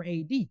over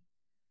AD?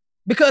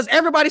 Because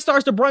everybody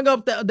starts to bring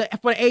up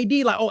for AD,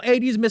 like, oh,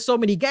 AD's missed so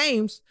many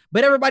games,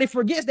 but everybody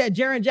forgets that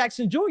Jaren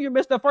Jackson Jr.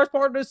 missed the first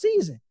part of the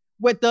season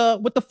with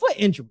the foot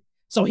injury.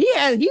 So he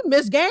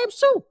missed games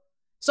too.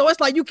 So it's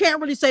like you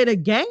can't really say the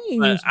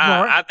games.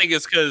 I think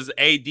it's because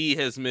AD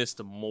has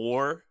missed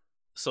more,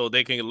 so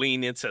they can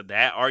lean into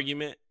that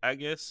argument, I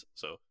guess.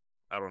 So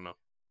I don't know.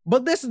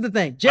 But this is the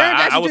thing.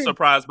 I was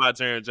surprised by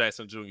Jaren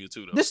Jackson Jr.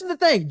 too, though. This is the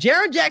thing.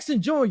 Jaren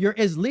Jackson Jr.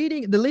 is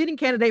the leading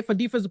candidate for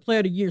Defensive Player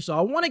of the Year. So I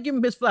want to give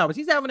him his flowers.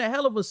 He's having a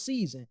hell of a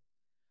season.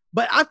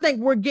 But I think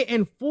we're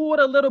getting fooled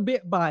a little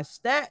bit by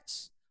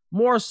stats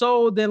more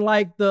so than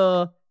like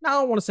I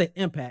don't want to say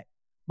impact,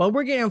 but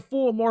we're getting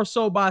fooled more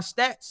so by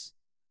stats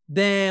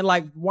than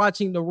like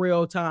watching the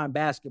real-time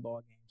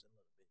basketball games a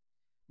little bit.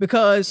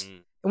 Because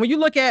when you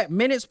look at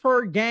minutes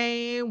per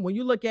game, when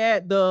you look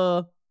at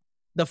the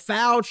the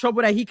foul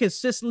trouble that he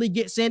consistently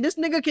gets in. This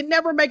nigga can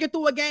never make it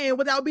through a game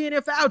without being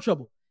in foul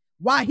trouble.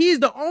 Why? He's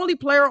the only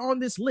player on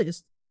this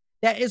list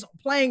that is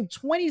playing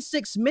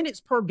 26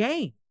 minutes per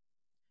game.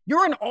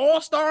 You're an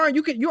all-star and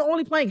you're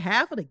only playing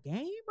half of the game,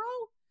 bro.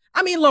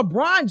 I mean,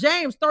 LeBron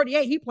James,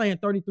 38, he playing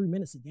 33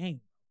 minutes a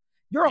game.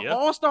 You're an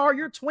all-star,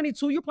 you're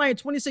 22, you're playing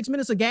 26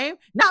 minutes a game,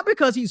 not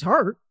because he's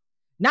hurt,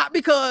 not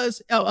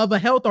because of a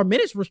health or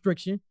minutes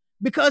restriction,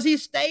 because he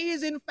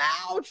stays in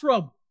foul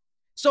trouble.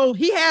 So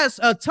he has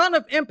a ton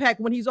of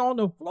impact when he's on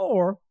the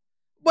floor,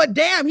 but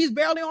damn, he's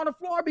barely on the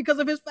floor because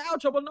of his foul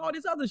trouble and all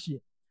this other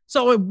shit.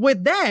 So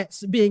with that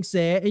being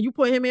said, and you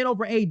put him in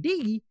over AD,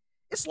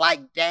 it's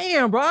like,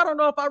 damn, bro, I don't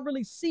know if I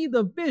really see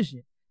the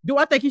vision. Do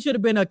I think he should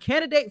have been a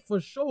candidate? For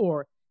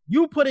sure.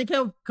 You putting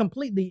him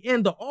completely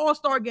in the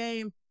All-Star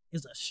game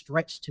is a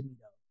stretch to me,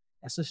 though.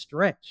 That's a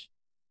stretch.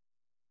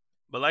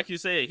 But like you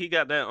said, he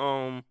got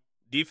that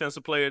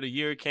Defensive Player of the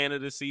Year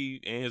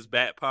candidacy in his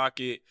back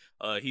pocket.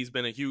 He's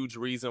been a huge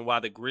reason why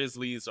the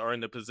Grizzlies are in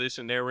the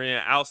position they're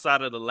in.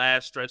 Outside of the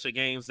last stretch of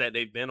games that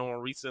they've been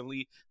on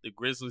recently, the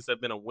Grizzlies have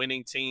been a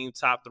winning team,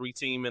 top 3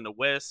 team in the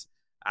West.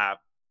 I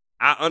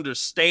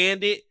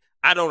understand it.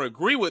 I don't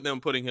agree with them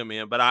putting him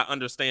in, but I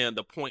understand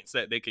the points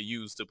that they could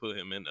use to put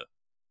him in there.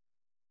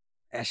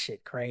 That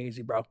shit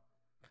crazy, bro.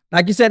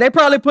 Like you said, they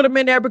probably put him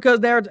in there because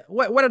they're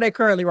what are they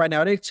currently right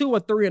now? They're 2 or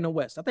 3 in the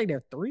West. I think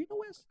they're 3 in the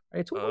West. Are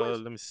they 2 in the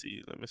West? Let me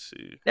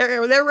see.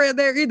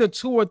 They're either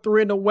 2 or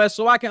 3 in the West.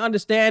 So I can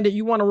understand that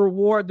you want to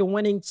reward the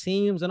winning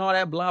teams and all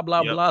that blah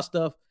blah blah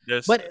stuff.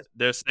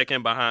 They're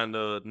second behind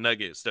the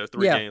Nuggets. They're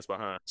 3 games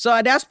behind.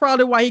 So that's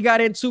probably why he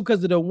got into,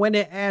 because of the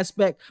winning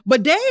aspect.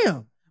 But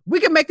damn, we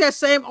can make that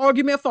same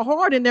argument for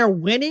Harden. They're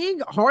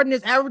winning. Harden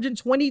is averaging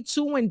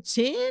 22 and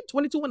 10,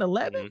 22 and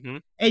 11. Mm-hmm.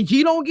 And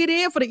you don't get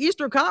in for the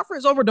Eastern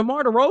Conference over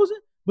DeMar DeRozan,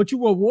 but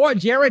you reward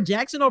Jaren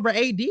Jackson over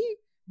AD.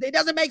 It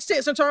doesn't make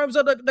sense in terms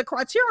of the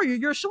criteria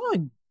you're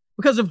showing.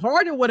 Because if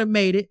Harden would have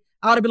made it,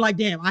 I would have been like,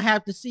 damn, I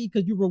have to see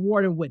because you're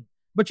rewarding winning.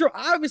 But you're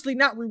obviously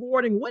not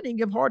rewarding winning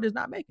if Harden's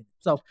not making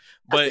it. So,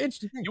 that's the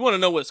interesting thing. You want to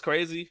know what's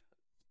crazy?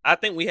 I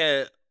think we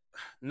had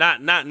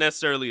not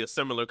necessarily a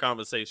similar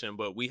conversation,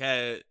 but we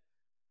had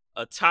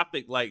a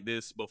topic like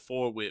this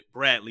before with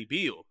Bradley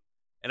Beal.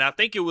 And I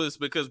think it was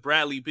because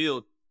Bradley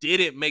Beal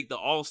didn't make the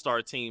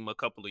All-Star team a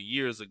couple of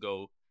years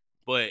ago,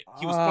 but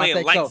he was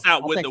playing lights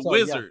out with the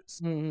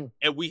Wizards. Yeah. Mm-hmm.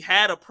 And we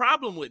had a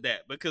problem with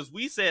that because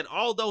we said,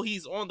 although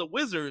he's on the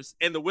Wizards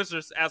and the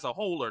Wizards as a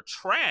whole are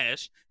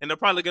trash, and they're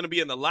probably going to be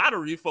in the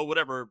lottery for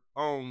whatever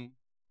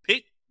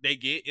pick they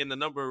get in the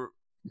number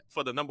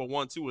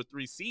 1, 2, or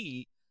 3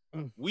 seed,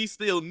 we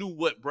still knew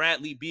what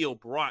Bradley Beal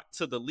brought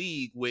to the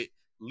league with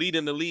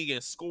leading the league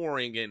in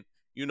scoring and,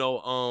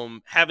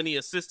 having the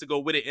assists to go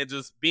with it and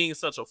just being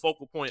such a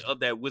focal point of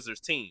that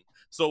Wizards team.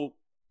 So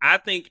I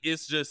think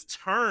it's just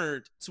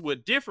turned to a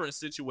different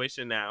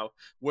situation now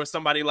where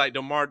somebody like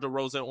DeMar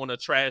DeRozan on a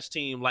trash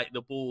team like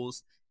the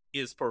Bulls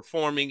is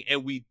performing,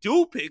 and we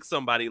do pick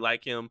somebody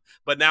like him.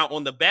 But now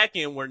on the back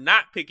end, we're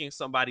not picking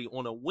somebody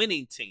on a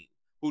winning team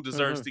who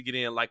deserves to get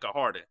in like a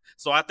Harden.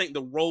 So I think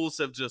the roles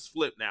have just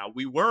flipped now.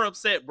 We were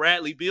upset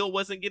Bradley Beal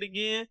wasn't getting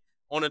in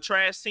on a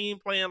trash team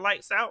playing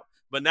lights out,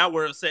 but now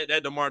we're upset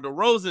that DeMar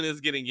DeRozan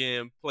is getting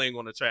in playing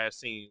on a trash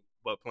team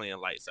but playing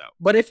lights out.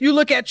 But if you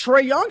look at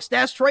Trae Young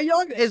stats, Trae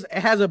Young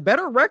has a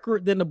better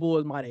record than the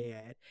Bulls might have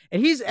had,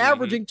 and he's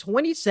averaging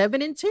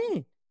 27 and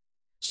 10.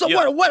 So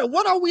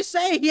what are we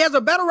saying? He has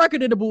a better record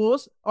than the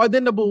Bulls,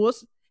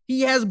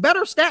 He has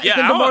better stats than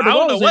DeMar DeRozan. I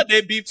don't know what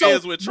their beef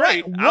is with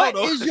Trae. What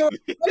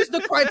is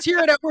the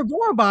criteria that we're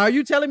going by? Are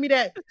you telling me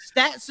that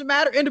stats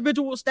matter,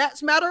 individual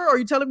stats matter? Or are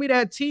you telling me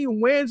that team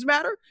wins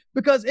matter?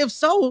 Because if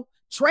so,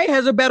 Trae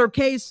has a better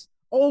case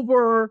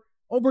over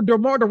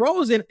DeMar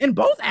DeRozan in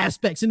both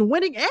aspects, in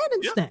winning and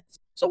in stats.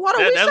 So what are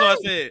we saying? That's what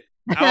I said.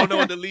 I don't know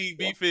what the league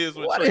beef is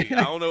with Trae.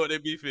 I don't know what their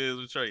beef is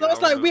with Trae. So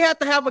it's like we have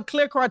to have a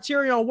clear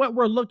criteria on what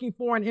we're looking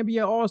for in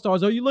NBA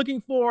All-Stars. Are you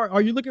looking for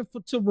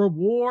to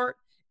reward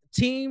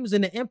teams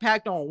and the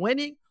impact on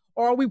winning,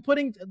 or are we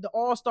putting the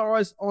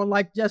All-Stars on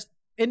like just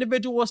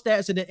individual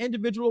stats and the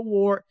individual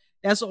award?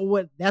 That's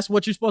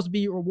what you're supposed to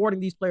be rewarding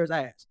these players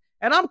as.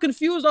 And I'm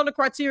confused on the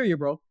criteria,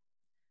 bro.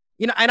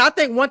 And I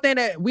think one thing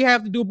that we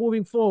have to do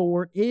moving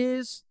forward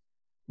is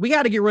we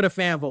got to get rid of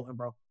fan voting,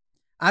 bro.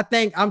 I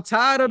think I'm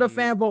tired of the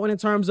fan voting in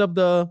terms of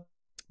the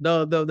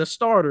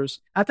starters.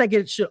 I think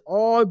it should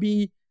all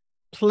be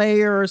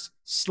players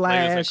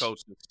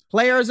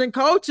and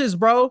coaches,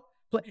 bro.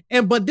 But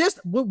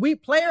we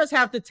players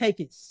have to take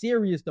it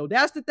serious though.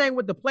 That's the thing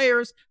with the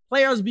players.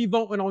 Players be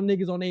voting on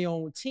niggas on their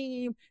own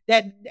team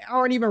that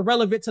aren't even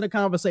relevant to the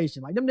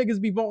conversation. Like them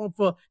niggas be voting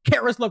for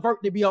Karis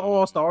LeVert to be an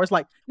all-star. It's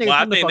like, niggas, well,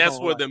 I think that's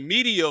where the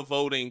media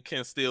voting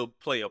can still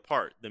play a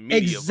part. The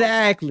media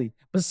exactly. Voting.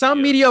 But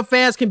some media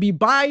fans can be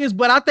biased,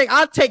 but I think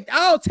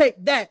I'll take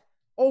that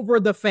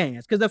over the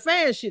fans because the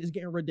fan shit is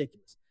getting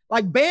ridiculous.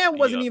 Like Bam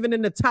wasn't even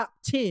in the top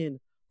 10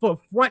 for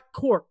front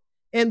court.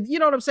 And you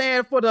know what I'm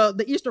saying? For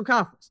the Eastern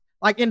Conference,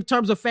 like in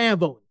terms of fan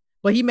voting.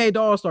 but he made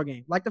the All-Star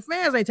game. Like, the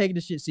fans ain't taking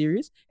this shit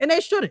serious, and they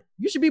shouldn't.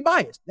 You should be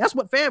biased. That's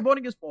what fan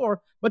voting is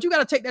for, but you got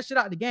to take that shit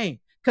out of the game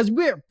because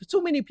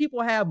too many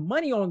people have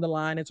money on the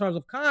line in terms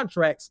of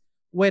contracts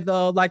with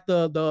like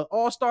the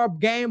All-Star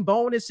game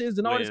bonuses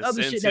and all this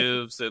other shit.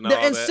 The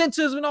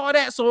incentives and all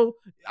that. So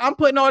I'm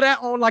putting all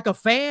that on like a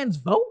fan's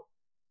vote.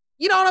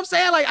 You know what I'm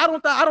saying? Like, I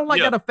don't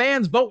like that a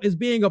fan's vote is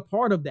being a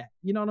part of that.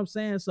 You know what I'm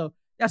saying? So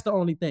that's the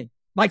only thing.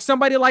 Like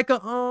somebody like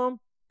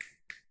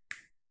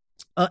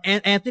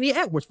Anthony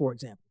Edwards, for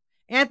example.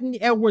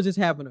 Anthony Edwards is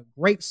having a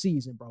great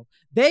season, bro.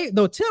 The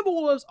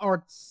Timberwolves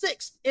are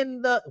 6th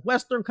in the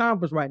Western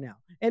Conference right now,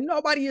 and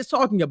nobody is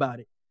talking about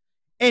it.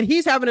 And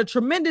he's having a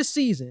tremendous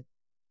season.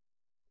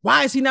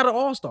 Why is he not an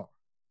All-Star?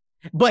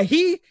 But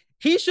he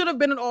should have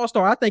been an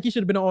All-Star. I think he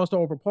should have been an All-Star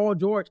over Paul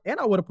George, and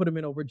I would have put him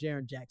in over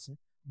Jaren Jackson.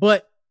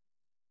 But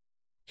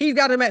he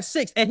got him at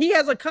 6, and he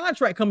has a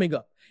contract coming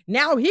up.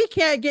 Now he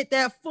can't get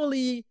that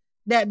fully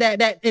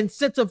that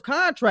incentive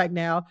contract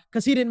now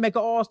because he didn't make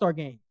an All-Star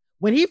game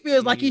when he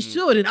feels like he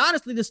should. And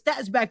honestly, the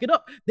stats back it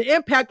up. The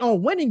impact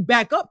on winning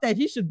back up that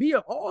he should be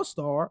an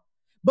All-Star.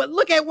 But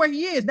look at where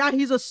he is now.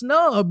 He's a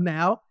snub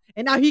now,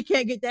 and now he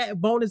can't get that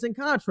bonus in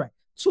contract.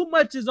 Too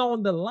much is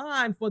on the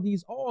line for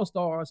these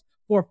All-Stars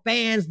for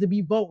fans to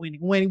be voting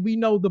when we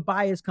know the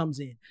bias comes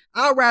in.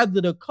 I'd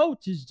rather the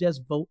coaches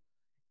just vote,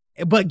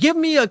 but give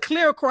me a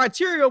clear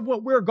criteria of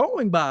what we're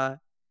going by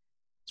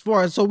as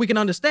far as so we can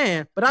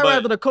understand. But I'd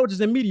rather the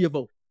coaches and media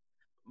vote.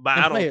 But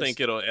I don't think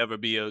it'll ever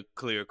be a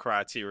clear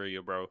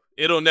criteria, bro.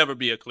 It'll never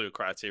be a clear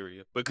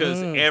criteria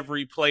because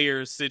every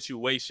player's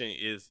situation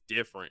is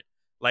different.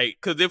 Like,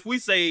 because if we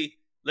say,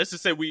 let's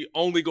just say we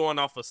only going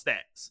off of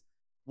stats,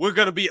 we're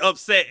going to be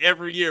upset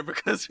every year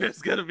because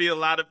there's going to be a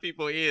lot of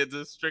people in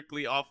just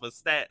strictly off of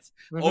stats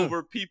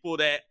over people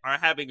that are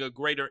having a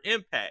greater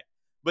impact.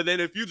 But then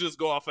if you just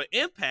go off of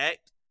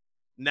impact,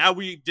 now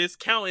we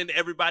discounting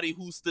everybody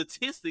who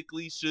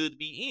statistically should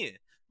be in.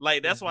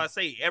 Like, that's why I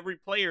say every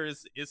player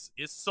is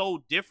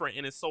so different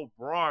and it's so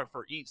broad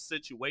for each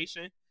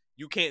situation.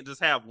 You can't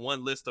just have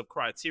one list of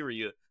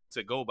criteria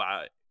to go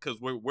by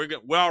because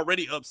we're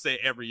already upset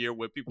every year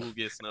with people who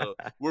get snubbed.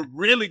 We're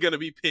really gonna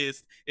be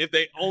pissed if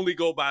they only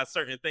go by a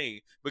certain thing,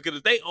 because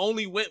if they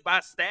only went by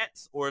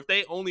stats or if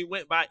they only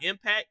went by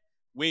impact,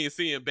 we ain't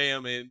seeing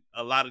Bam in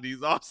a lot of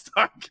these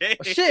All-Star games.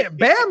 Shit,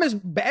 Bam is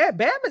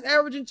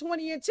averaging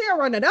 20 and 10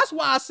 right now. That's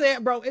why I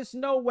said, bro, it's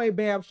no way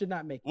Bam should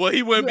not make it. Well,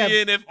 he wouldn't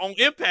be in on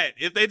impact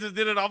if they just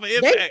did it off of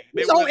impact.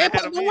 He's on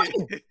impact.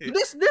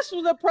 This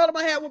was the problem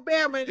I had with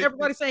Bam, and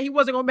everybody saying he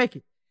wasn't gonna make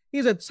it.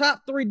 He's a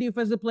top 3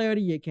 defensive player of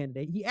the year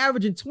candidate. He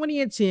averaging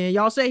 20 and 10.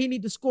 Y'all say he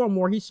need to score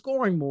more. He's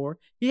scoring more.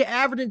 He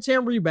averaging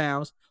 10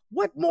 rebounds.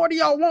 What more do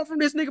y'all want from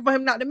this nigga for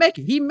him not to make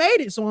it? He made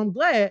it, so I'm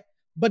glad.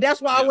 But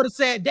that's why I would have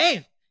said,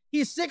 damn.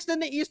 He's 6th in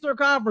the Eastern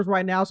Conference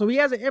right now, so he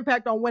has an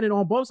impact on winning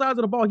on both sides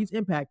of the ball. He's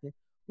impacting.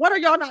 What are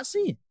y'all not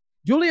seeing?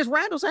 Julius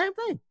Randle, same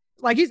thing.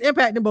 Like, he's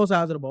impacting both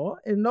sides of the ball,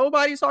 and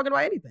nobody's talking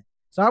about anything.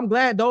 So I'm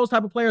glad those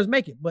type of players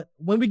make it. But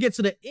when we get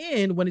to the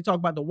end, when they talk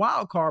about the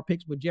wild card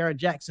picks with Jaren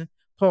Jackson,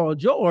 Paul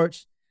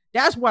George,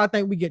 that's where I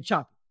think we get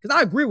choppy. Because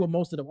I agree with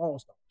most of them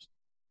All-Stars.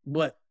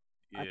 But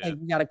I think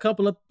we got a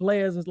couple of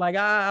players that's like,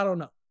 I don't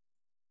know.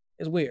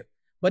 It's weird.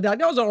 But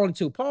those are only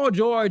 2. Paul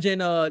George and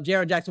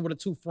Jaren Jackson were the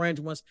 2 fringe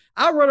ones.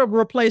 I would have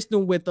replaced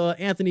them with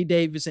Anthony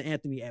Davis and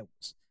Anthony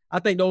Edwards. I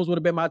think those would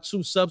have been my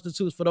 2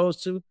 substitutes for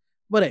those 2.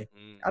 But hey,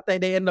 I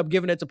think they ended up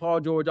giving it to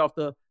Paul George off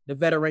the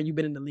veteran. You've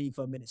been in the league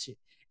for a minute shit.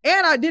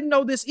 And I didn't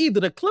know this either.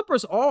 The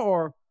Clippers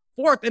are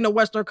 4th in the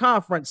Western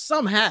Conference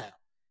somehow.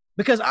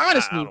 Because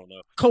honestly,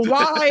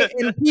 Kawhi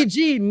and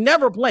PG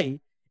never play.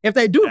 If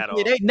they do,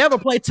 they never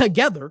play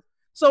together.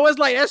 So it's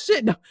like, that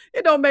shit,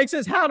 it don't make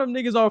sense how them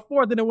niggas are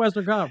 4th in the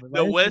Western Conference.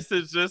 The West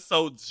is just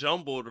so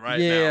jumbled right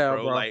now,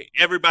 bro. Like,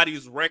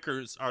 everybody's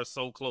records are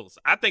so close.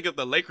 I think if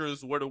the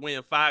Lakers were to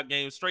win 5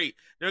 games straight,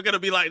 they're going to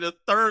be like the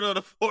 3rd or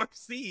the 4th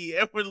seed,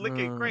 and we're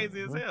looking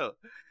crazy as hell.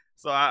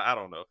 So I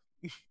don't know.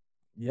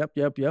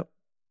 Yep.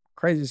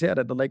 Crazy as hell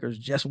that the Lakers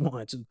just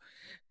won too.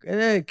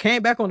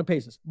 Came back on the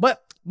Pacers.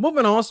 But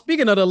moving on,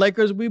 speaking of the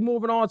Lakers, we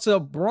moving on to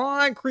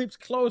Bron creeps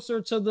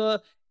closer to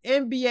the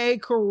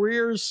NBA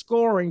career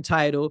scoring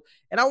title.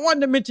 And I wanted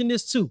to mention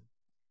this too.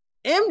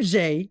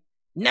 MJ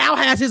now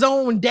has his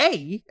own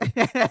day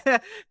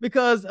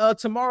because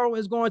tomorrow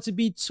is going to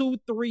be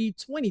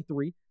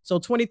 2-3-23. So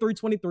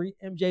 23-23,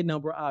 MJ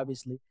number,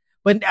 obviously.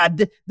 But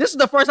this is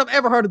the first I've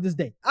ever heard of this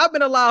day. I've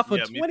been alive for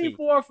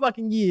 24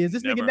 fucking years.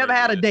 This nigga never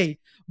had a day.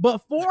 But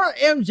for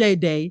MJ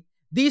Day,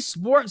 these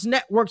sports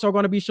networks are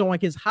going to be showing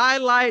his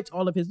highlights.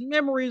 All of his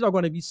memories are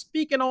going to be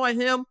speaking on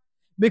him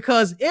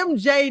because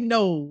MJ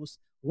knows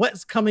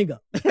what's coming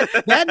up.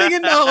 That nigga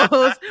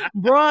knows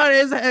Bron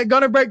is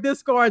going to break this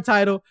scoring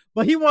title,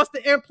 but he wants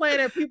to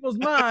implant in people's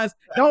minds.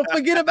 Don't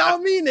forget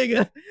about me,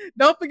 nigga.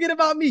 Don't forget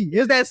about me.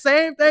 It's that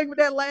same thing with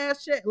that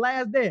last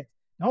dance.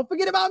 Don't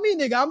forget about me,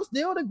 nigga. I'm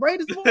still the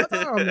greatest of all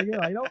time, nigga.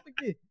 Like, don't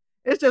forget.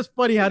 It's just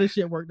funny how this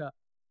shit worked out.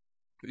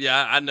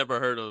 Yeah, I never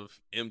heard of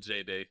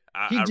MJ Day.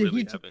 He I just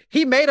really haven't.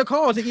 he made a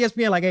call to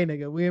ESPN like, "Hey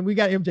nigga, we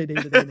got MJ Day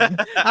today.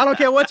 Nigga. I don't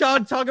care what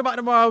y'all talk about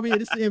tomorrow.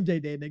 This is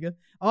MJ Day, nigga.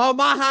 All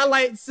my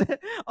highlights,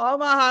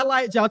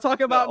 y'all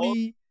talking about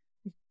me."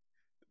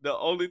 The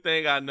only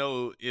thing I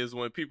know is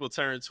when people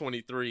turn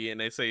 23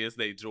 and they say it's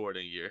their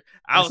Jordan year.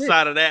 That's it.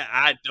 Outside of that,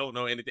 I don't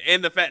know anything.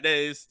 And the fact that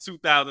it's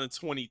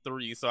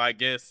 2023, so I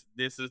guess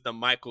this is the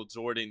Michael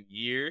Jordan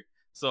year.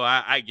 So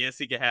I guess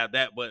he could have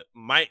that. But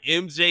my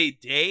MJ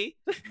Day,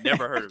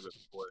 never heard of it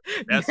before.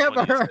 That's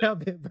Never heard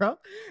of it, bro.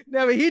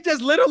 Never. He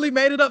just literally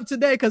made it up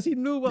today because he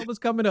knew what was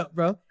coming up,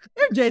 bro.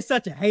 MJ's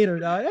such a hater,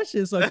 dog. That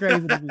shit's so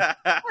crazy to me.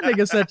 That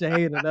nigga's such a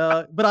hater,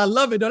 dog. But I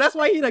love it, though. That's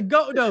why he the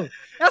GOAT, though.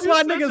 That's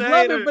why niggas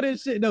love him for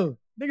this shit, though.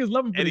 Niggas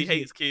love him for and this he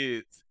hates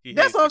shit. kids.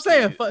 That's what I'm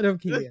saying. Kids. Fuck them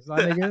kids, my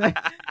nigga.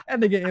 That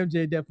nigga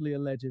MJ definitely a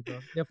legend, bro.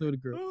 Definitely the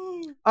group.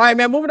 All right,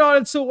 man. Moving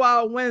on to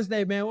Wild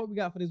Wednesday, man. What we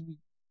got for this week?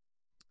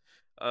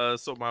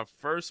 So my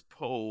first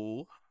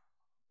poll,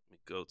 let me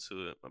go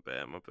to it. My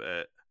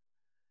bad.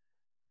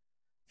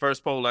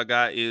 First poll I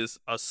got is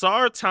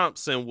Ausar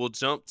Thompson will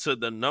jump to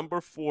the number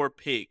 4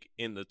 pick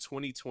in the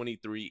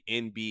 2023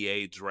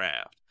 NBA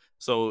draft.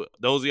 So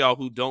those of y'all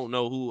who don't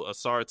know who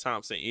Ausar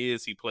Thompson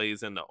is, he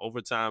plays in the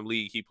Overtime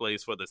League. He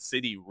plays for the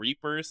City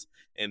Reapers.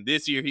 And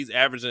this year he's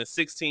averaging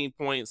 16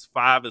 points,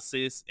 5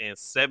 assists, and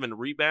 7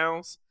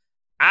 rebounds.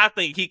 I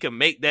think he can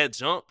make that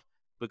jump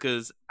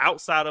because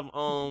outside of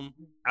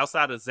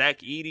Zach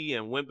Edey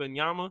and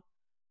Wembanyama,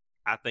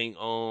 I think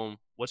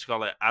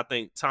I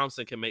think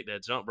Thompson can make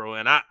that jump, bro.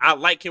 And I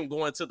like him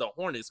going to the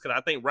Hornets because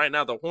I think right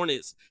now the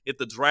Hornets, if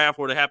the draft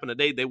were to happen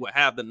today, they would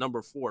have the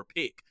number 4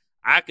 pick.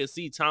 I could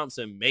see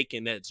Thompson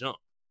making that jump.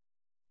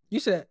 You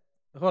said,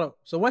 hold on.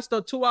 So what's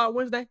the 2 Wild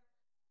Wednesday?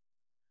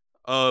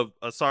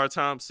 Ausar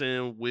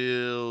Thompson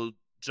will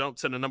jump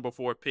to the number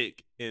 4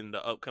 pick in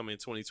the upcoming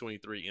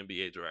 2023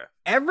 NBA draft.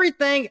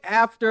 Everything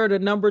after the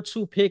number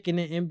 2 pick in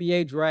the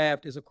NBA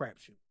draft is a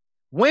crapshoot.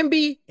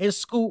 Wemby and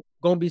Scoot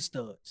gonna be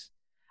studs.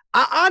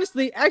 I'll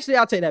take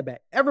that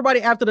back.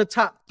 Everybody after the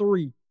top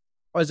 3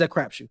 is a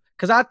crapshoot.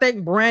 Because I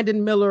think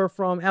Brandon Miller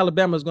from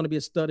Alabama is going to be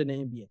a stud in the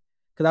NBA.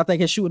 Because I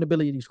think his shooting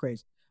ability is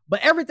crazy. But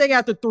everything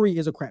after 3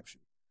 is a crapshoot.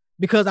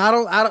 Because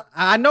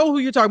I know who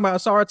you're talking about,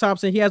 Ausar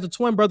Thompson. He has a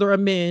twin brother,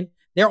 Amin.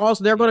 They're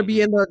going to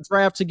be in the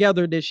draft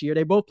together this year.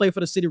 They both play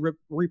for the City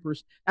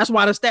Reapers. That's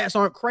why the stats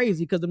aren't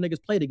crazy because them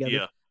niggas play together.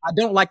 Yeah. I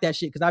don't like that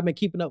shit because I've been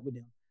keeping up with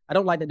them. I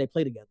don't like that they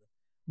play together.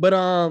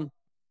 But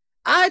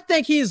I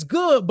think he's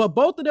good, but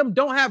both of them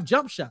don't have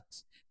jump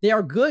shots. They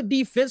are good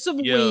defensive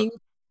wings.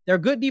 They're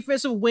good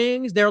defensive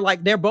wings. They're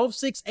both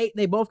 6'8".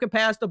 They both can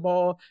pass the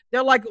ball.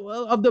 They're like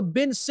of the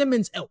Ben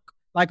Simmons ilk.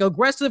 Like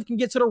aggressive, can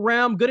get to the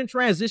rim, good in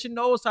transition,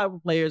 those type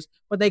of players,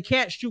 but they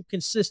can't shoot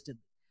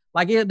consistently.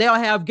 Like they'll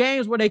have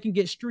games where they can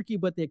get streaky,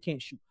 but they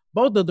can't shoot.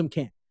 Both of them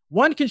can't.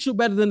 One can shoot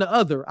better than the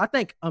other. I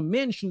think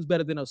Amin shoots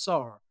better than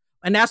Ausar.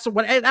 And that's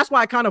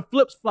why it kind of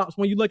flops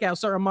when you look at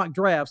certain mock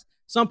drafts.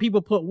 Some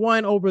people put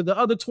one over the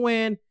other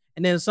twin,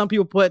 and then some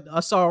people put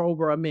Ausar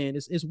over Amin.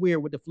 It's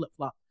weird with the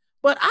flip-flop.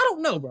 But I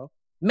don't know, bro.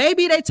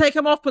 Maybe they take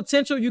him off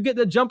potential. You get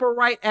the jumper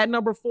right at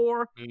number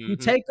 4. You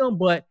take him,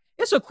 but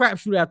it's a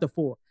crapshoot after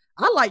 4.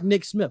 I like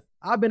Nick Smith.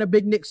 I've been a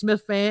big Nick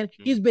Smith fan.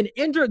 He's been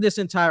injured this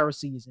entire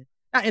season.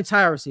 Not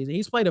entire season.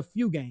 He's played a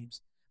few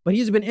games, but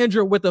he's been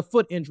injured with a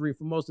foot injury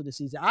for most of the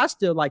season. I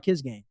still like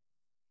his game.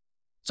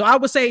 So I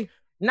would say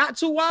not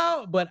too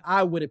wild, but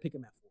I wouldn't pick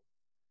him at 4.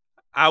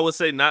 I would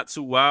say not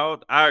too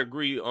wild. I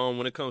agree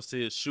when it comes to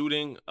his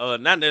shooting.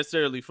 Not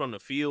necessarily from the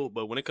field,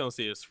 but when it comes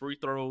to his free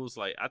throws,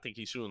 like I think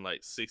he's shooting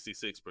like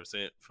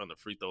 66% from the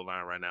free throw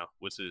line right now,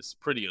 which is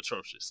pretty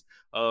atrocious.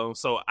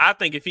 So I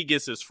think if he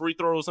gets his free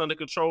throws under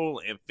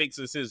control and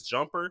fixes his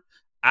jumper,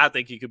 I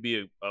think he could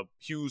be a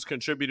huge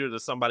contributor to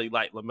somebody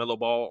like LaMelo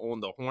Ball on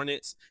the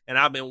Hornets. And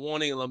I've been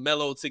wanting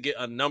LaMelo to get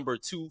a number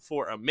 2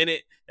 for a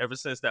minute ever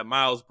since that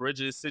Miles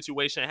Bridges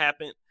situation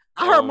happened.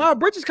 I heard Miles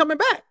Bridges coming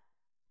back.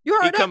 You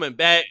heard he that? Coming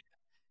back.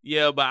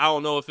 Yeah, but I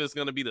don't know if it's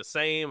going to be the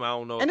same. I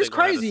don't know if it's they're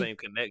going to have crazy the same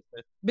connection.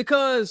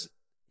 Because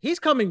he's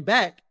coming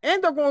back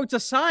and they're going to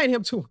sign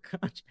him to a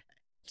contract.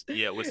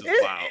 Yeah, which is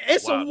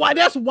wild.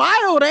 That's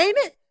wild, ain't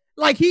it?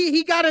 Like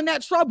he got in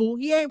that trouble.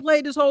 He ain't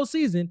played this whole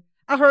season.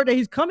 I heard that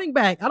he's coming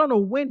back. I don't know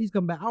when he's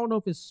coming back. I don't know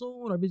if it's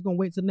soon or if he's going to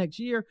wait till next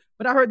year.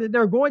 But I heard that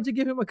they're going to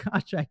give him a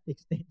contract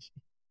extension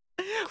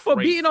for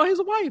beating on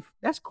his wife.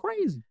 That's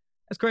crazy.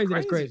 That's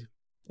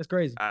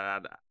crazy.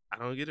 I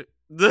don't get it.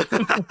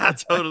 I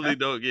totally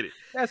don't get it.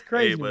 That's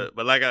crazy. Hey,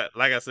 but like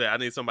I said, I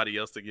need somebody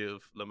else to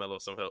give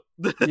LaMelo some help.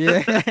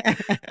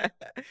 Yeah.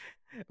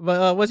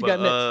 But what you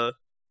got next?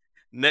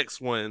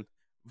 Next one.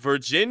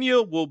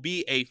 Virginia will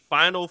be a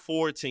Final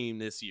Four team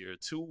this year.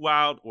 Too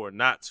wild or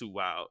not too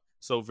wild?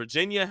 So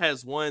Virginia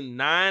has won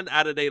 9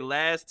 out of their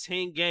last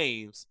 10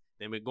 games.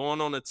 They've been going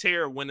on a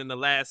tear, winning the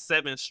last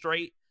 7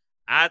 straight.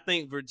 I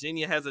think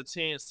Virginia has a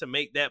chance to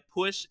make that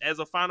push as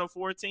a Final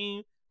Four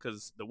team.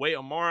 Because the way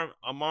Amar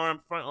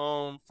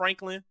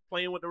Franklin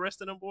playing with the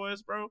rest of them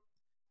boys, bro,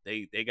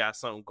 they got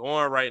something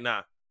going right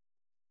now.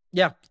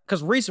 Yeah,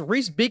 because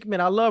Reese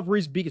Beekman, I love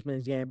Reese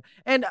Beekman's game,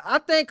 and I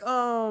think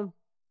the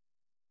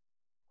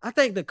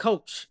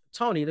coach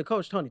Tony,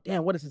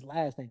 Damn, what is his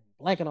last name?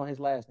 Blanking on his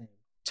last name.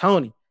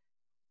 Tony.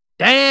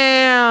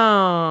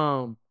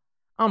 Damn,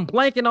 I'm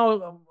blanking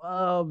on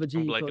I'm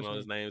Virginia blanking coach on name.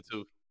 his name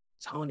too.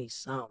 Tony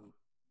something.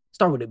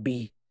 Start with a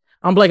B.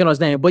 I'm blanking on his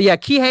name. But yeah,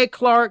 Kihei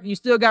Clark, you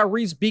still got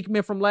Reese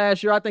Beekman from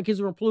last year. I think his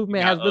You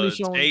improvement has got really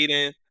shown.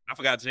 Jaden. I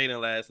forgot Jaden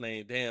last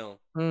name.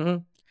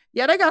 Damn.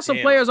 Yeah, they got some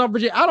Damn. players on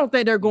Virginia. I don't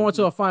think they're going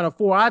to a Final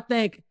Four. I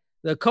think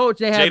the coach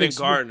they have Jaden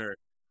Gardner.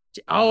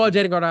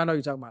 Jaden Gardner, I know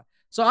you're talking about.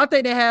 So I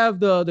think they have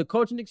the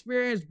coaching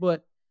experience,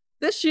 but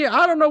this year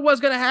I don't know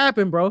what's gonna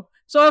happen, bro.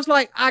 So it's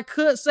like I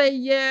could say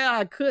yeah,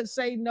 I could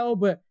say no,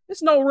 but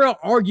it's no real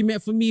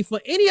argument for me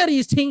for any of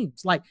these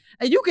teams. Like,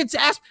 and you can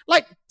ask,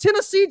 like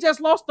Tennessee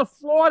just lost to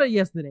Florida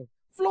yesterday.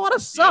 Florida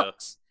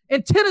sucks,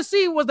 and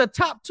Tennessee was the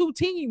top 2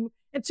 team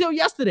until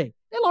yesterday.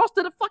 They lost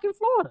to the fucking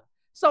Florida.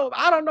 So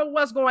I don't know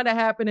what's going to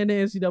happen in the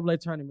NCAA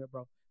tournament,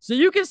 bro. So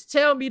you can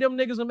tell me them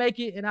niggas will make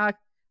it, and I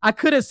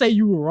couldn't say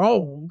you were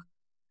wrong.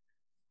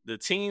 The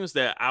teams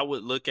that I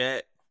would look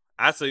at,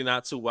 I say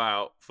not too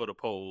wild for the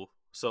poll.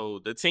 So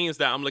the teams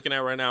that I'm looking at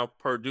right now,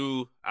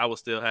 Purdue, I will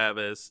still have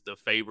as the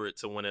favorite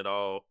to win it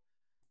all.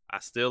 I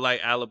still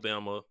like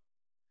Alabama.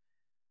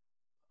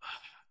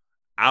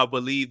 I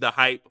believe the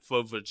hype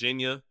for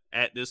Virginia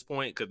at this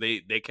point because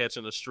they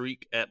catching a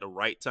streak at the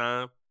right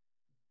time.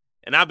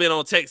 And I've been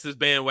on Texas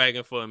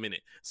bandwagon for a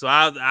minute. So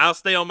I'll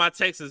stay on my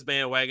Texas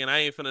bandwagon. I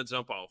ain't finna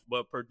jump off.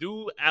 But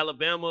Purdue,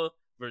 Alabama,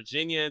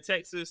 Virginia, and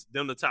Texas,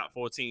 them the top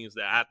 4 teams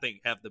that I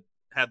think have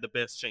the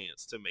best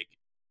chance to make it.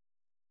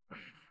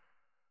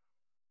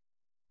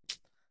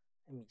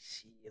 Let me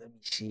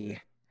see.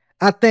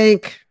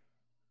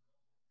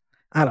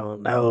 I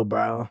don't know,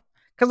 bro.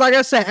 Because like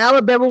I said,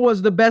 Alabama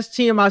was the best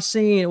team I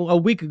seen a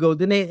week ago.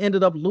 Then they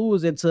ended up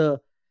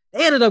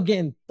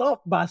getting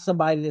thumped by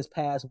somebody this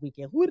past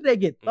weekend. Who did they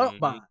get thumped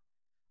by?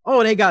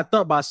 Oh, they got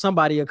thumped by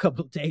somebody a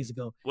couple of days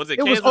ago. Was it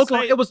Kansas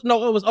Oklahoma? State? It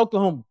was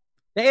Oklahoma.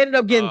 They ended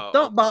up getting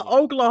thumped by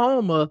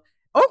Oklahoma.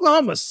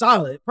 Oklahoma's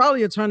solid,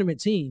 probably a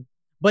tournament team,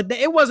 but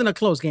it wasn't a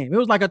close game. It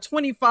was like a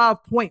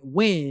 25-point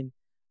win,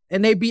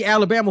 and they beat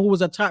Alabama, who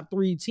was a top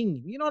 3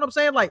 team. You know what I'm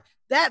saying? Like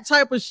that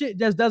type of shit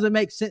just doesn't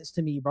make sense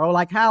to me, bro.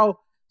 Like how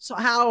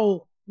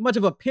much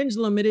of a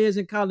pendulum it is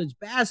in college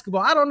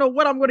basketball. I don't know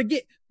what I'm going to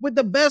get with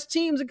the best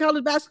teams in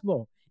college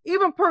basketball.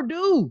 Even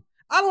Purdue.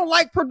 I don't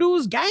like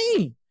Purdue's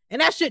game. And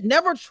that shit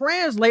never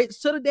translates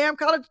to the damn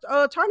college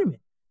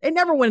tournament. They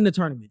never win the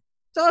tournament.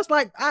 So it's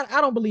like,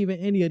 I don't believe in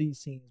any of these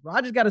teams, bro.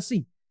 I just got to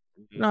see.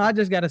 No, I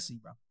just got to see,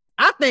 bro.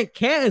 I think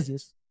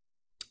Kansas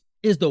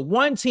is the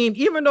one team,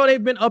 even though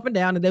they've been up and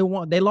down and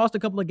they lost a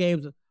couple of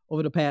games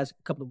over the past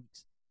couple of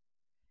weeks,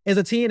 is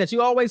a team that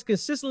you always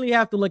consistently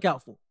have to look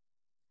out for.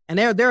 And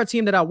they're a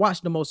team that I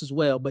watch the most as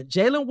well. But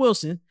Jalen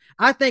Wilson,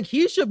 I think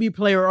he should be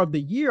player of the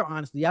year,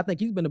 honestly. I think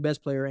he's been the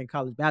best player in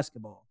college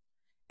basketball.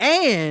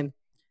 And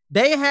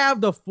they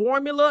have the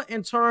formula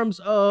in terms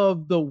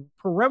of the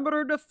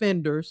perimeter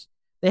defenders.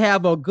 They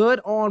have a good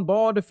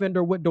on-ball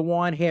defender with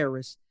DeJuan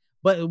Harris.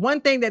 But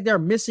one thing that they're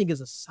missing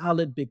is a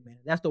solid big man.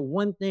 That's the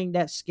one thing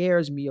that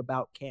scares me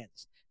about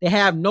Kansas. They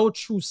have no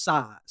true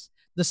size.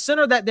 The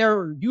center that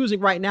they're using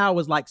right now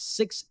is like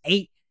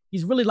 6'8".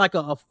 He's really like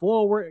a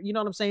forward, you know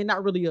what I'm saying?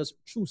 Not really a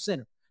true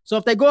center. So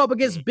if they go up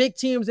against big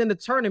teams in the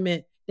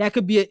tournament, that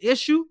could be an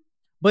issue.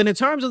 But in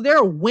terms of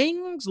their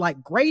wings,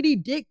 like Grady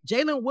Dick,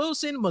 Jalen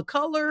Wilson,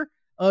 McCullough,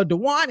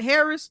 DeJuan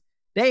Harris,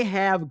 they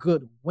have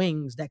good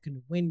wings that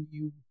can win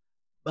you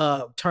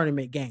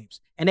tournament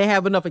games. And they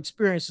have enough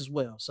experience as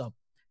well. So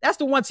that's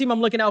the one team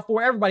I'm looking out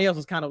for. Everybody else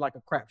is kind of like a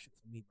crapshoot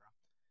for me,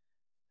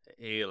 bro.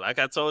 Hey, like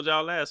I told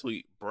y'all last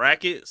week,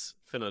 brackets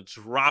finna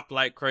drop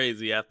like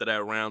crazy after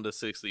that round of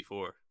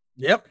 64.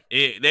 Yep.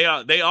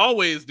 They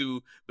always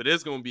do, but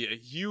it's going to be a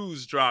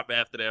huge drop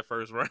after that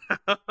first round.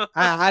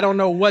 I don't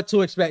know what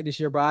to expect this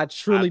year, bro. I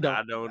truly don't.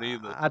 I don't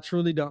either. I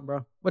truly don't,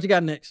 bro. What you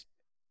got next?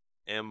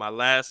 And my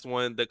last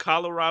one, the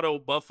Colorado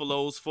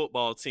Buffaloes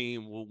football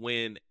team will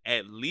win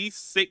at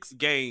least 6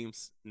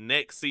 games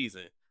next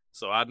season.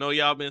 So I know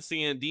y'all been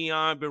seeing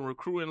Dion been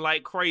recruiting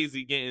like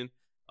crazy, getting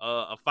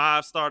a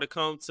 5-star to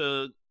come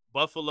to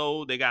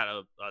Buffalo. They got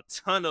a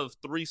ton of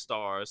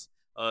 3-stars.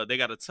 They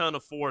got a ton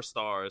of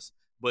 4-stars.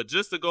 But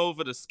just to go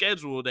over the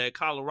schedule that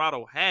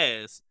Colorado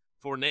has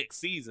for next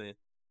season,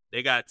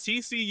 they got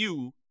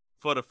TCU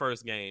for the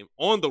first game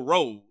on the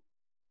road.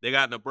 They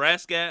got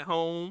Nebraska at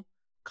home,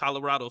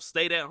 Colorado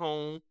State at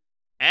home,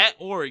 at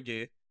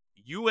Oregon,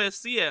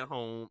 USC at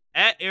home,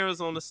 at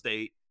Arizona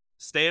State,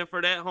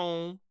 Stanford at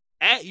home,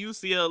 at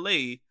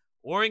UCLA,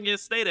 Oregon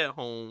State at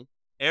home,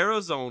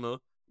 Arizona,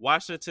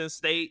 Washington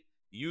State,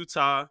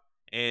 Utah,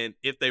 and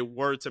if they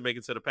were to make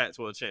it to the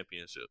Pac-12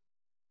 championship.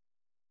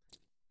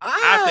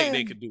 I think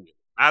they could do it.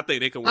 I think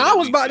they can win. I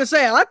was about to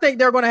say, I think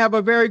they're going to have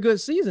a very good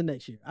season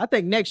next year. I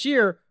think next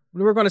year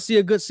we're going to see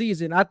a good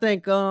season. I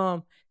think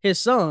his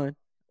son,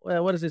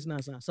 well, what is his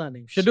son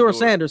name? Shedeur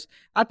Sanders.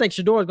 I think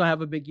Shedeur is going to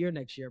have a big year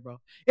next year, bro.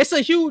 It's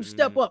a huge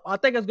step up. I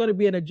think it's going to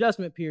be an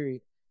adjustment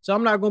period. So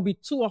I'm not going to be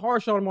too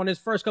harsh on him on his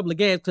first couple of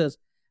games because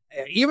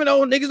even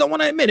though niggas don't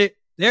want to admit it,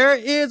 there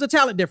is a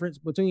talent difference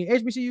between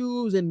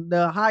HBCUs and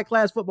the high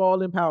class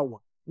football in Power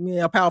 1.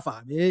 Yeah, Power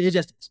 5. It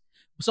just is.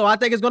 So I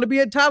think it's going to be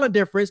a talent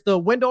difference. The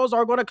windows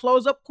are going to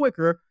close up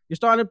quicker. You're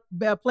starting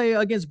to play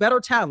against better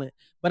talent.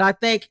 But I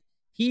think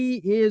he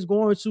is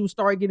going to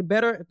start getting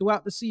better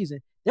throughout the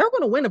season. They're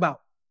going to win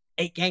about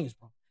 8 games,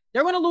 bro.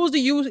 They're going to lose to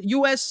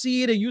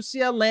USC, to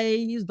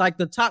UCLA, like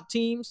the top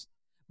teams.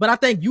 But I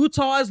think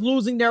Utah is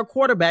losing their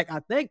quarterback. I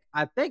think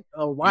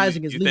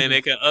Rising is leaving. You think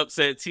they can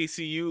upset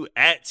TCU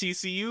at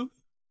TCU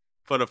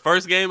for the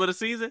first game of the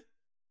season?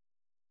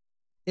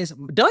 Is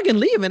Duggan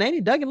leaving? Ain't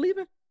he Duggan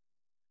leaving?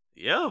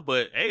 Yeah,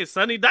 but hey,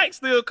 Sonny Dykes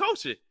still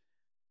coaching.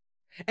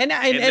 And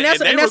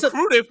that's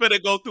recruiting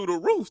finna go through the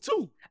roof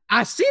too.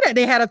 I see that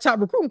they had a top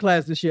recruiting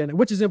class this year,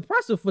 which is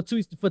impressive for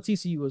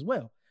TCU as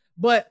well.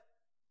 But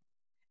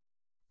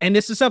and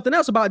this is something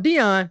else about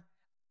Deion.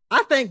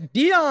 I think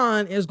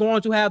Deion is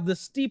going to have the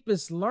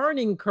steepest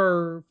learning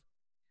curve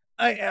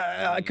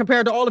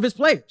compared to all of his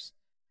players,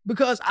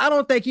 because I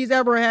don't think he's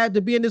ever had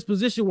to be in this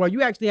position where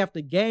you actually have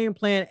to game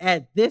plan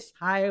at this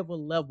high of a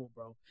level,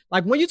 bro.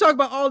 Like when you talk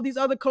about all of these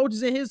other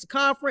coaches in his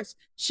conference,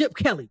 Chip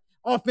Kelly,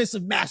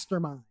 offensive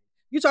mastermind.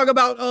 You talk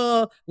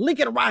about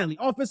Lincoln Riley,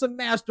 offensive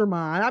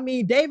mastermind. I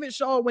mean, David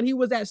Shaw when he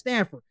was at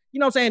Stanford, you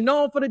know what I'm saying?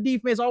 Known for the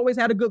defense, always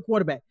had a good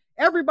quarterback.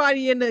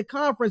 Everybody in the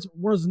conference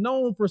was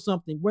known for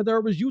something, whether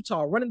it was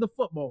Utah running the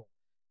football.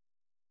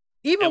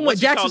 Even when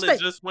Jackson State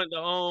just went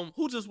to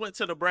who just went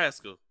to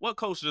Nebraska? What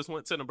coach just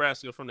went to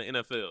Nebraska from the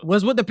NFL?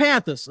 Was with the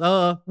Panthers.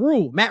 Matt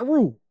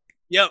Rule.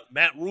 Yep,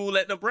 Matt Rule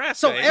at Nebraska.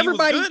 So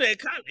everybody, he was good at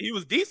college. He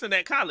was decent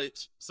at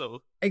college.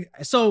 So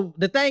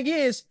the thing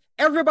is,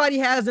 everybody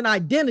has an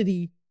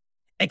identity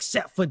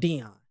except for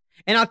Deion.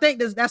 And I think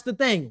that's the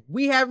thing.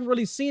 We haven't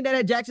really seen that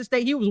at Jackson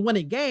State. He was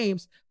winning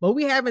games, but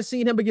we haven't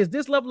seen him against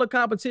this level of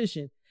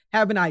competition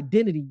have an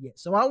identity yet.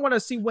 So I want to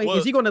see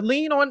is he going to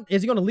lean on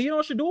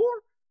Shedeur?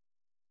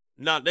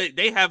 No,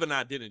 they have an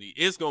identity.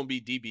 It's going to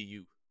be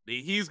DBU.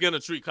 He's going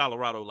to treat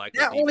Colorado like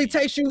that. Only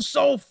takes you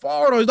so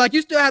far, though. Like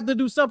you still have to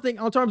do something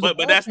in terms of.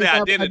 But that's the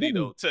identity,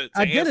 though. To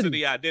answer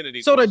the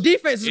identity. So the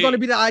defense is going to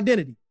be the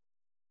identity.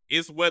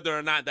 It's whether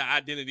or not the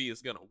identity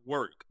is going to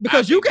work.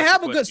 Because you can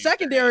have a good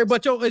secondary,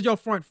 but is your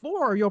front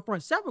 4 or your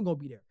front 7 going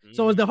to be there? Mm-hmm.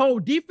 So is the whole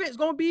defense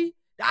going to be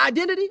the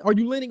identity? Are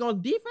you leaning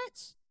on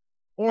defense?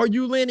 Or are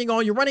you leaning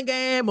on your running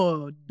game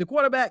or the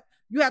quarterback?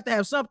 You have to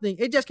have something.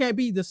 It just can't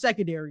be the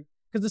secondary,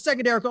 because the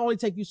secondary can only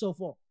take you so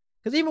far.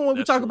 Because even when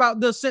we talk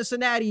about the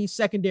Cincinnati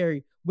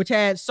secondary, which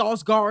had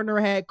Sauce Gardner,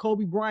 had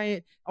Kobe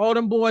Bryant, all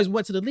them boys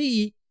went to the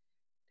league,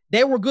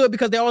 they were good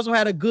because they also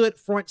had a good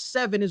front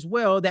 7 as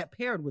well that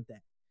paired with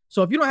that.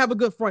 So if you don't have a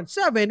good front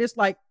 7, it's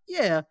like,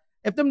 yeah,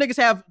 if them niggas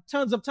have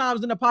tons of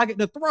times in the pocket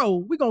to throw,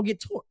 we're going to get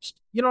torched.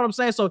 You know what I'm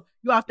saying? So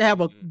you have to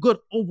have a good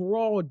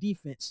overall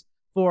defense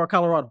for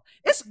Colorado.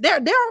 They're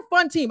a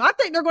fun team. I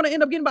think they're going to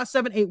end up getting about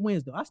 7-8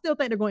 wins, though. I still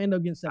think they're going to end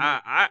up getting 7.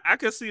 I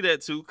can see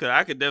that, too, because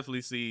I could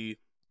definitely see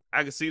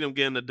them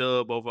getting a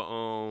dub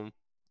over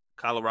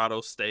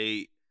Colorado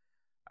State.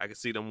 I can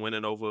see them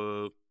winning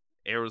over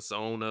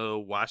Arizona,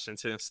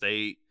 Washington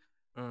State.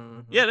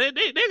 Mm-hmm. Yeah,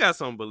 they got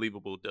some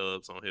believable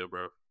dubs on here,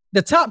 bro.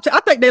 The top,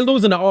 I think they're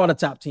losing to all the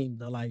top teams,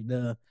 though. Like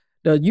the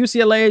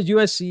UCLA,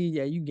 USC,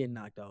 yeah, you getting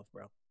knocked off,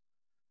 bro.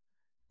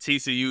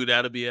 TCU,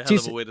 that'll be a hell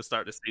of a way to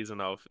start the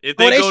season off. If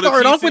they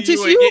start off with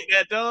TCU, and get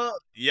that dub,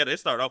 yeah, they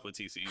start off with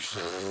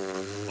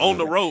TCU on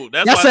the road.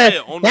 That's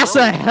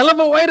a hell of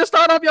a way to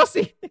start off your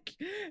season.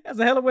 That's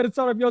a hell of a way to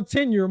start off your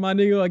tenure, my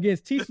nigga,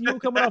 against TCU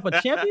coming off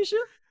a championship.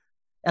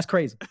 That's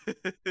crazy.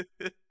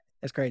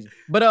 That's crazy.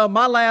 But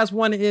my last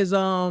one is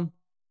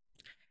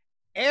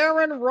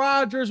Aaron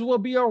Rodgers will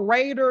be a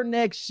Raider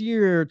next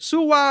year.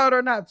 Too wild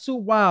or not too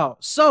wild?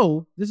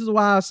 So this is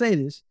why I say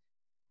this.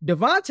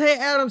 Davante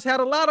Adams had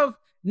a lot of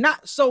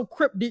not so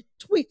cryptic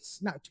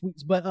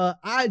but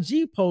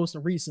IG posts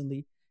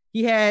recently.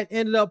 He had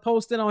ended up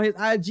posting on his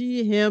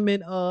IG him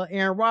and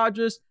Aaron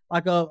Rodgers,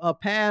 like a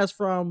pass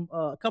from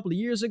a couple of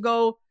years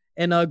ago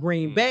in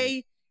Green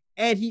Bay.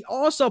 And he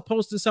also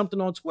posted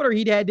something on Twitter.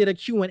 He did a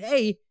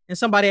Q&A, and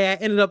somebody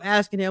had ended up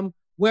asking him,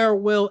 where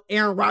will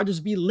Aaron Rodgers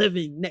be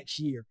living next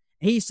year?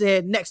 And he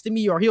said, next to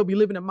me, or he'll be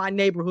living in my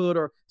neighborhood,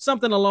 or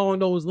something along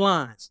those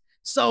lines.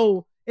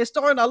 So it's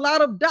starting a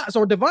lot of dots,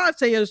 or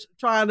Davante is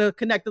trying to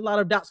connect a lot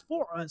of dots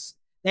for us,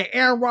 that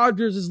Aaron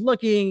Rodgers is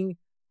looking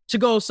to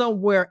go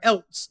somewhere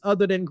else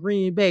other than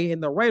Green Bay,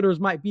 and the Raiders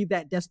might be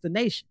that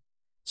destination.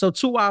 So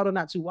too wild or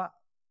not too wild?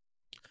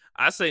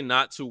 I say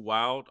not too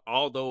wild,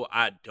 although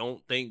I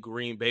don't think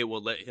Green Bay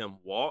will let him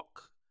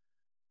walk.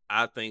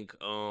 I think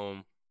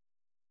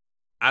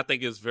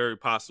it's very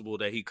possible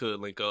that he could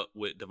link up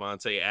with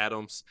Davante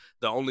Adams.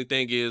 The only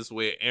thing is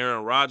with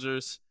Aaron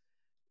Rodgers,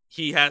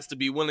 he has to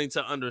be willing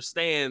to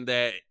understand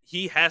that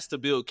he has to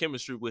build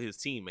chemistry with his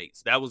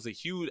teammates. That was a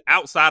huge,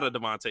 outside of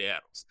Davante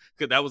Adams,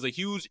 because that was a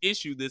huge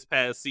issue this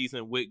past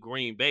season with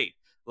Green Bay.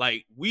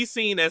 Like, we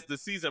seen as the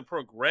season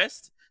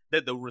progressed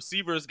that the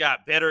receivers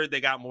got better.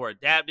 They got more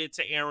adapted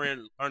to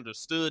Aaron,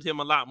 understood him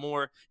a lot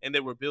more, and they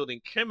were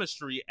building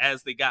chemistry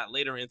as they got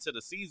later into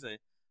the season.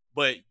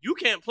 But you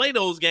can't play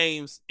those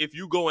games if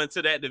you go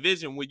into that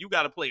division when you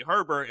got to play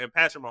Herbert and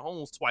Patrick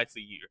Mahomes twice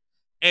a year.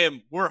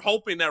 And we're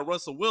hoping that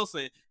Russell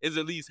Wilson is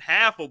at least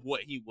half of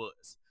what he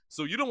was.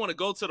 So you don't want to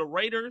go to the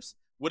Raiders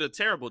with a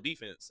terrible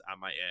defense, I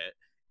might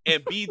add,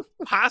 and be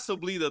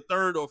possibly the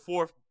third or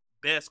fourth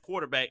best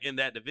quarterback in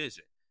that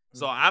division.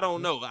 So I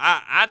don't know.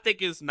 I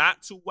think it's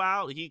not too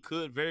wild. He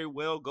could very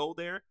well go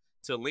there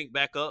to link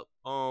back up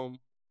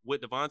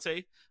with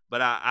Devontae.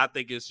 But I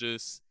think it's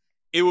just,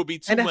 it would be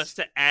too much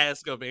to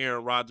ask of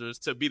Aaron Rodgers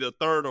to be the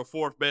third or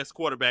fourth best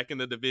quarterback in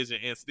the division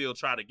and still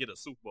try to get a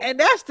Super Bowl. And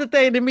that's the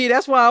thing to me.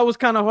 That's why it was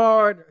kind of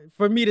hard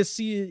for me to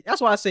see.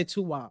 That's why I say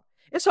too wild.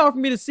 It's hard for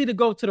me to see to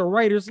go to the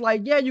Raiders.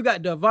 Like, yeah, you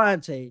got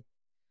Devontae,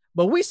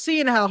 but we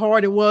seen how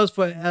hard it was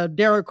for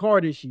Derek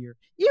Carr this year.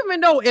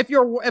 Even though if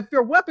your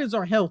weapons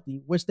are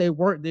healthy, which they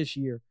weren't this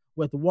year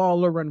with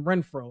Waller and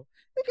Renfro,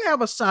 you can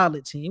have a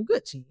solid team,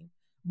 good team.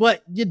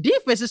 But your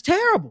defense is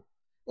terrible.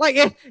 Like,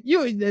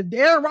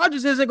 Aaron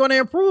Rodgers isn't going to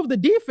improve the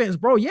defense,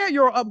 bro. Yeah,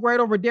 you're an upgrade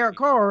over Derek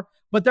Carr,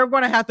 but they're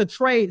going to have to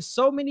trade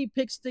so many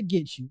picks to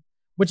get you,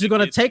 which is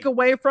going to take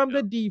away from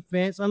the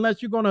defense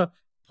unless you're going to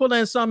pull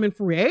in some in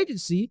free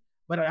agency.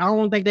 But I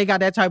don't think they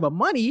got that type of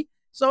money.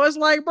 So it's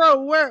like,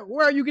 bro, where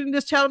are you getting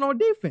this talent on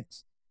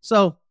defense?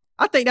 So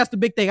I think that's the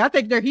big thing. I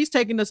think he's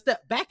taking a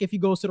step back if he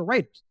goes to the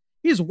Raiders.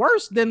 He's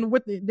worse than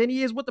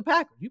he is with the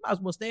Packers. You might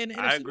as well stay in the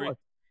NFC. I agree.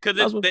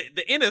 Because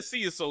the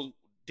NFC is so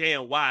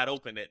damn wide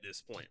open at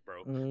this point,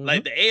 bro. Mm-hmm.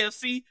 Like the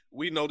AFC,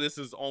 we know this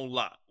is on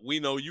lock.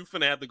 We know you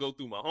finna have to go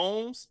through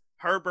Mahomes,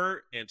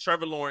 Herbert, and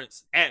Trevor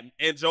Lawrence and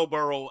Joe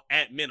Burrow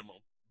at minimum.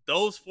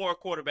 Those 4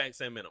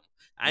 quarterbacks at minimum.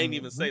 I ain't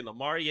even say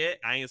Lamar yet.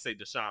 I ain't say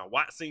Deshaun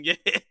Watson yet.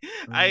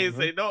 I ain't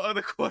say no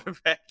other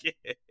quarterback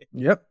yet.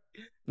 Yep.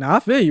 Now I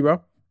feel you,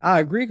 bro. I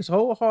agree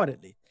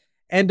wholeheartedly.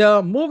 And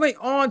moving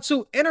on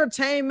to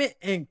entertainment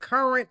and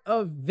current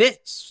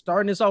events.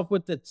 Starting this off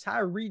with the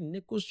Tyre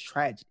Nichols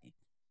tragedy.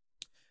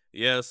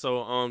 Yeah,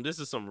 so this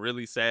is some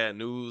really sad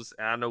news.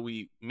 And I know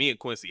me and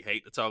Quincy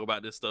hate to talk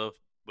about this stuff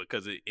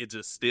because it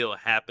just still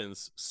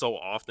happens so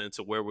often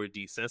to where we're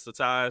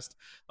desensitized.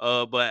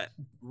 But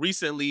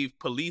recently,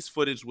 police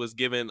footage was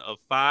given of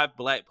 5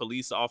 black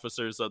police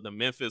officers of the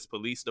Memphis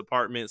Police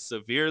Department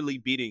severely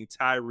beating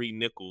Tyre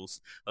Nichols,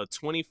 a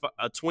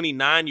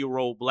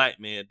 29-year-old black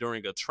man,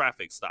 during a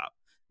traffic stop.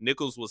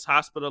 Nichols was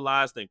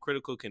hospitalized in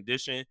critical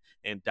condition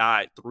and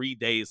died 3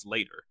 days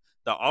later.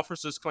 The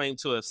officers claimed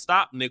to have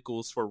stopped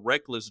Nichols for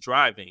reckless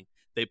driving.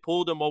 They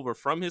pulled him over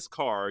from his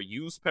car,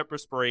 used pepper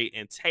spray,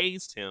 and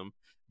tased him.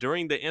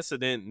 During the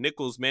incident,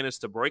 Nichols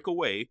managed to break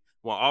away.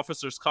 When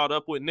officers caught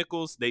up with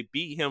Nichols, they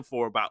beat him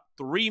for about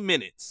 3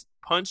 minutes,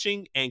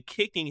 punching and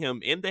kicking him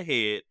in the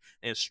head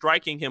and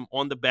striking him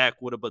on the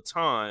back with a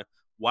baton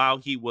while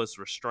he was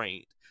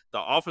restrained. The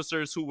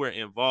officers who were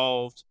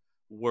involved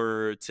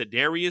were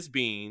Tadarius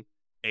Bean,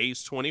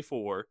 age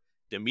 24,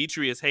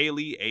 Demetrius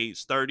Haley,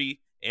 age 30,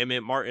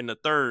 Emmett Martin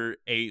III,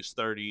 age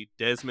 30,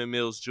 Desmond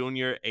Mills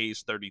Jr.,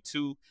 age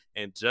 32,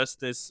 and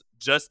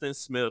Justin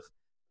Smith,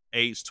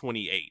 age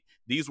 28.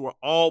 These were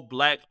all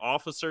black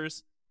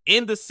officers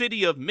in the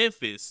city of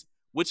Memphis,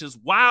 which is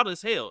wild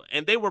as hell.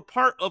 And they were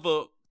part of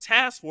a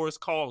task force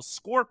called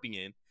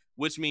Scorpion,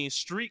 which means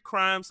Street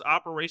Crimes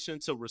Operation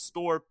to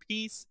Restore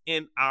Peace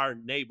in Our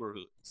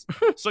Neighborhoods.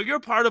 So you're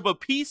part of a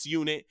peace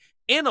unit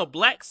in a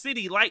black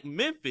city like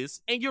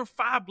Memphis, and you're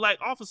 5 black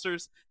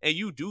officers, and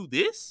you do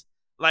this?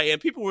 Like,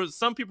 and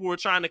some people were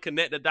trying to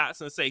connect the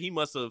dots and say he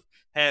must have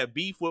had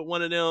beef with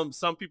one of them.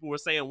 Some people were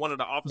saying one of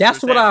the officers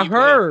that's what I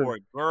heard for a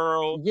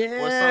girl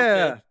or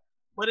something.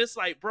 But it's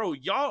like, bro,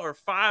 y'all are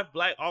 5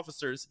 black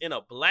officers in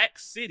a black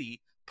city,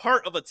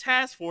 part of a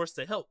task force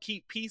to help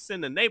keep peace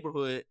in the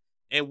neighborhood,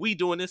 and we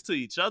doing this to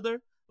each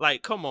other?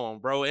 Like, come on,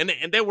 bro. And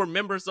they were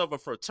members of a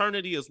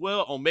fraternity as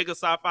well. Omega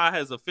Psi Phi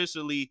has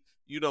officially,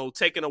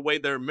 taken away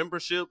their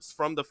memberships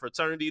from the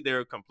fraternity.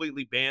 They're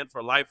completely banned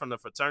for life from the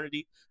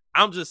fraternity.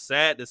 I'm just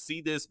sad to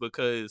see this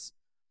because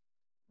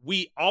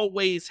we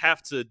always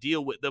have to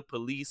deal with the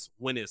police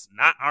when it's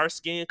not our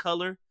skin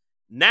color.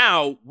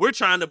 Now we're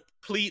trying to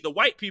plead the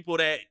white people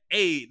that,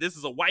 hey, this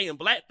is a white and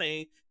black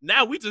thing.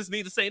 Now we just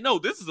need to say, no,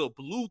 this is a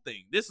blue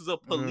thing. This is a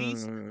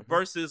police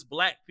versus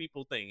black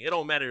people thing. It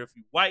don't matter if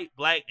you're white,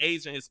 black,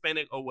 Asian,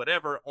 Hispanic, or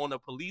whatever on a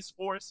police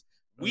force.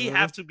 We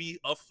have to be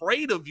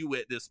afraid of you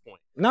at this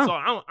point. No. So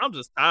I'm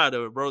just tired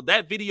of it, bro.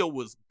 That video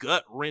was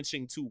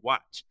gut-wrenching to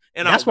watch.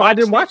 And that's why I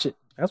didn't watch it.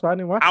 That's why I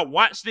didn't watch it. I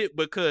watched it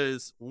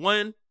because,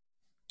 one,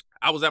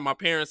 I was at my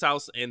parents'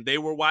 house and they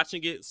were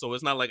watching it. So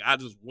it's not like I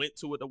just went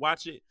to it to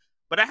watch it.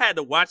 But I had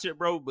to watch it,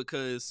 bro,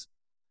 because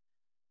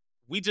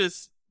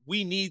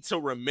we need to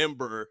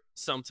remember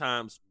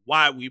sometimes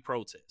why we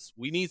protest.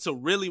 We need to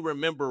really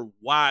remember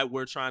why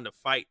we're trying to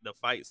fight the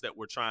fights that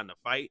we're trying to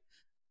fight.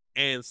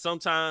 And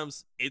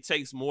sometimes it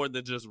takes more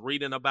than just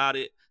reading about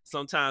it.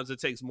 Sometimes it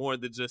takes more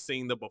than just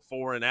seeing the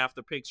before and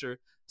after picture.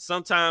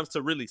 Sometimes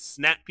to really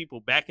snap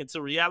people back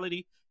into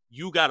reality,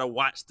 you got to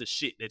watch the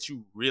shit that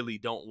you really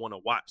don't want to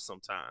watch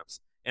sometimes.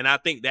 And I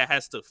think that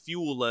has to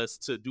fuel us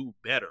to do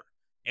better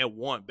and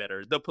want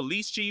better. The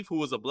police chief, who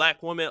was a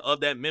black woman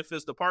of that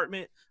Memphis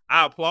department,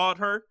 I applaud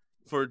her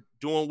for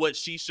doing what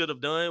she should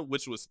have done,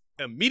 which was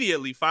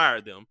immediately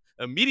fire them,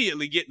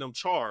 immediately getting them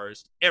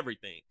charged,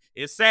 everything.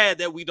 It's sad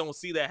that we don't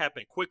see that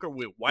happen quicker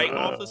with white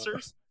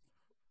officers.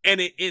 And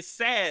it's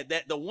sad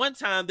that the one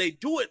time they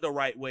do it the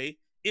right way,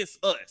 it's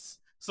us.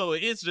 So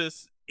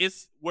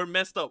we're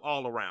messed up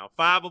all around.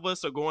 5 of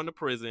us are going to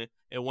prison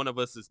and 1 of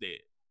us is dead.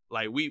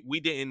 Like we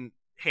didn't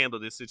handle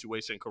this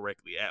situation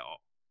correctly at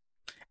all.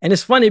 And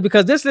it's funny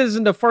because this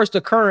isn't the first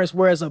occurrence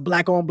where it's a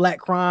black on black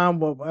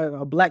crime or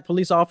a black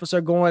police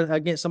officer going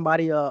against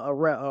somebody,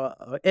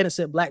 a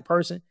innocent black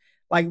person.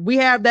 Like we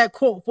have that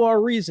quote for a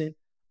reason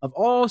of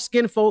all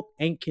skin folk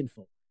ain't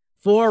kinfolk.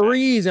 For a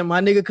reason,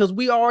 my nigga, because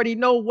we already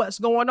know what's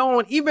going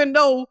on. Even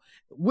though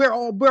we're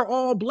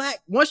all black,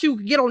 once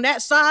you get on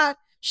that side,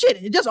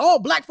 shit, just all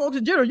black folks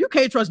in general, you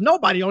can't trust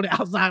nobody on the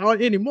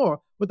outside anymore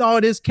with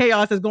all this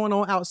chaos that's going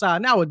on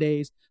outside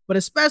nowadays. But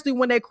especially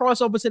when they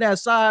cross over to that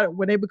side,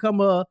 when they become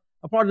a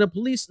part of the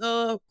police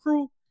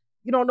crew,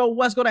 you don't know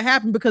what's going to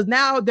happen because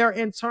now they're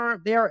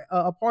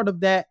a part of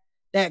that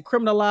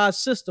criminalized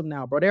system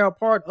now, bro. They're a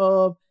part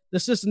of the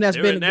system that's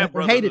been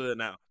hated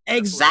now.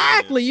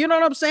 Exactly. You know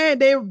what I'm saying?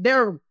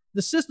 The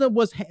system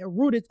was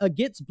rooted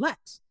against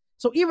blacks.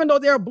 So even though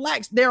they're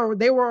blacks,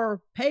 they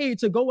were paid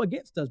to go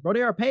against us, bro.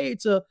 They are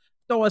paid to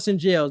throw us in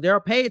jails. They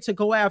are paid to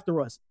go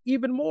after us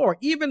even more,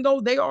 even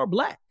though they are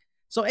black.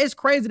 So it's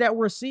crazy that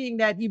we're seeing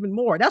that even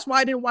more. That's why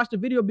I didn't watch the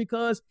video,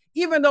 because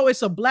even though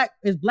it's black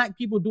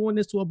people doing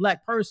this to a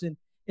black person,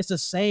 it's the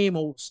same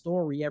old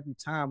story every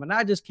time. And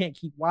I just can't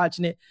keep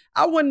watching it.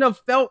 I wouldn't have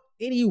felt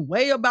any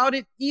way about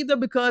it either,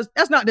 because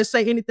that's not to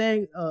say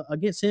anything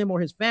against him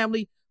or his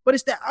family, but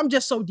it's that I'm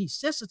just so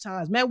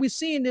desensitized, man. We've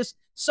seen this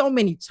so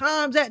many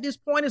times at this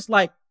point. It's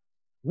like,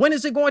 when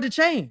is it going to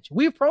change?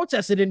 We've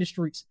protested in the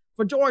streets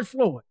for George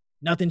Floyd.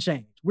 Nothing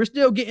changed. We're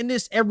still getting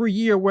this every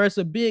year where it's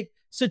a big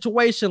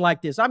situation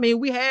like this. I mean,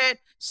 we had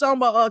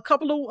some a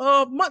couple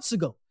of months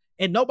ago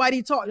and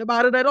nobody talked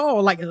about it at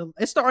all. Like,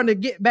 it's starting to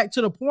get back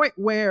to the point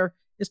where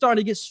it's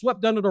starting to get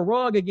swept under the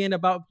rug again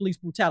about police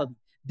brutality.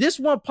 This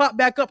one popped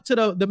back up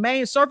to the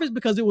main surface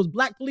because it was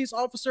black police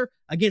officer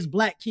against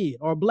black kid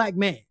or black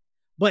man.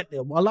 But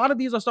a lot of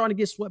these are starting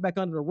to get swept back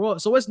under the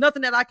rug. So it's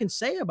nothing that I can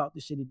say about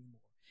this shit anymore.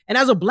 And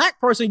as a black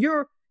person,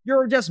 you're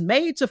just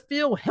made to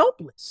feel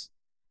helpless.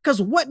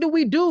 Because what do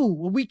we do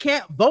when we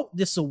can't vote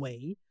this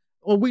away?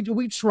 Or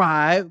we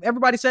try.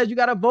 Everybody says you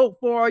got to vote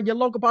for your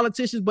local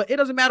politicians, but it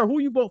doesn't matter who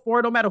you vote for.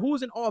 It don't matter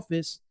who's in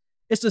office.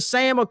 It's the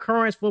same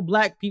occurrence for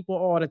black people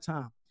all the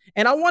time.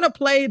 And I want to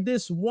play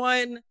this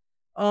one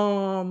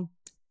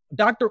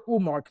Dr.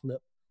 Umar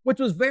clip, which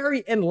was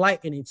very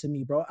enlightening to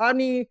me, bro. I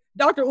mean,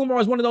 Dr.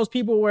 Umar is one of those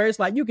people where it's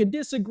like you can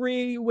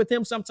disagree with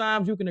him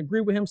sometimes, you can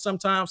agree with him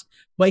sometimes,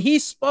 but he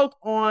spoke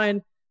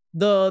on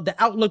the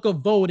outlook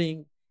of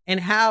voting and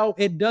how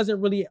it doesn't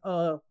really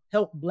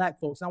help black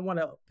folks. I want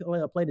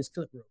to play this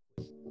clip real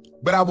quick.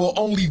 But I will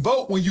only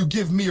vote when you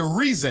give me a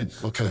reason.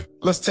 Okay.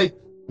 Let's take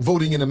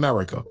voting in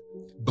America.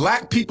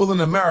 Black people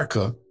in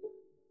America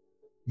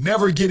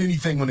never get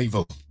anything when they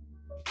vote.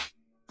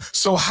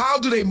 So how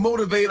do they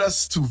motivate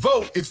us to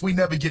vote if we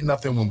never get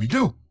nothing when we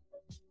do?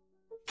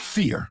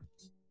 Fear.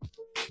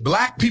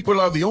 Black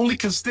people are the only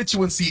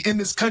constituency in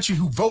this country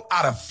who vote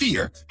out of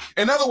fear.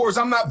 In other words,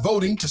 I'm not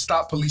voting to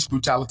stop police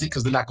brutality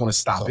because they're not going to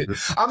stop it.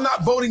 I'm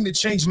not voting to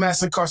change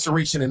mass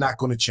incarceration. They're not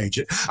going to change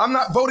it. I'm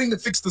not voting to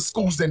fix the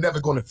schools. They're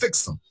never going to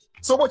fix them.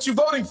 So what you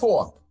voting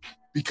for?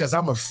 Because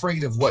I'm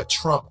afraid of what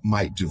Trump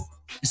might do.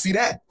 You see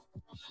that?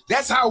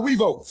 That's how we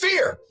vote.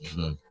 Fear.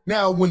 Mm-hmm.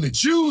 Now, when the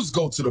Jews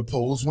go to the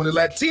polls, when the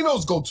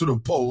Latinos go to the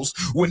polls,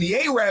 when the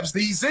Arabs,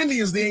 the East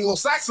Indians, the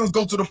Anglo-Saxons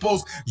go to the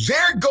polls,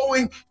 they're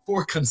going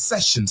for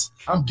concessions.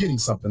 I'm getting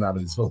something out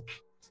of this vote.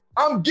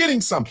 I'm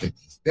getting something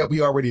that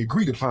we already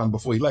agreed upon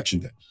before election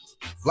day.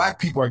 Black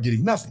people are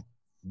getting nothing.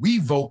 We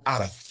vote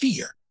out of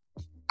fear.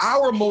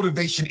 Our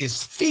motivation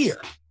is fear.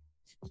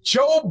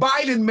 Joe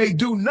Biden may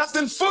do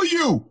nothing for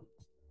you,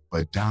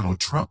 but Donald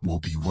Trump will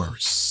be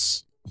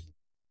worse.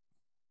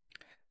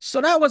 So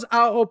that was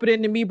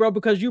eye-opening to me, bro,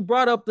 because you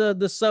brought up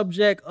the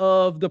subject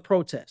of the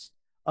protest,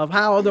 of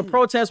how the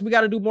protests, we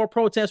got to do more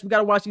protests. We got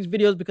to watch these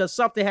videos because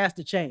something has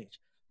to change.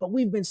 But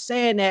we've been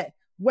saying that.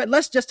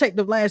 Let's just take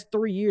the last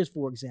 3 years,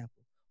 for example.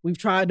 We've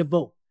tried to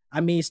vote.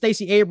 I mean,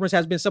 Stacey Abrams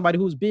has been somebody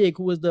who's big,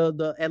 who is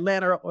the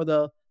Atlanta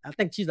I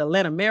think she's the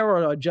Atlanta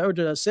mayor or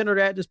Georgia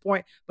senator at this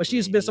point. But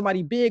she's been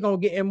somebody big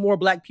on getting more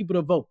black people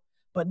to vote.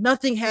 But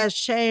nothing has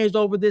changed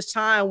over this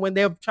time when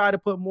they've tried to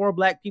put more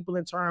black people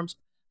in terms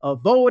of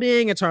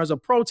voting, in terms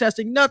of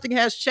protesting. Nothing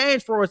has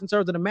changed for us in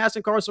terms of the mass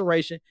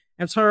incarceration,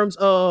 in terms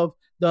of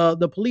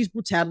the police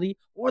brutality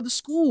or the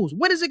schools.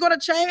 When is it going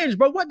to change,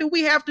 bro? What do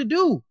we have to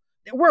do?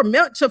 We're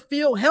meant to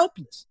feel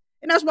helpless.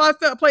 And that's why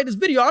I played this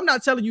video. I'm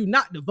not telling you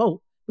not to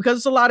vote, because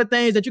it's a lot of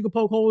things that you can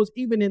poke holes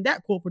even in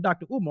that quote for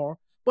Dr. Umar.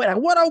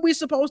 But what are we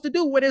supposed to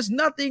do when there's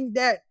nothing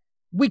that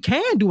we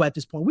can do at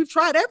this point. We've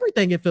tried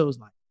everything, it feels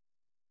like.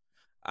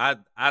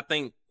 I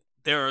think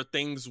there are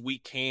things we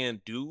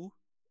can do.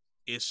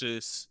 It's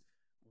just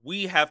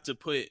we have to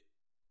put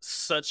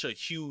such a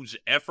huge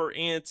effort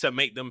in to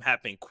make them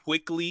happen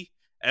quickly,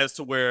 as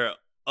to where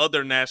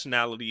other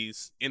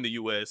nationalities in the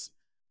US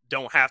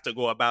don't have to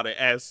go about it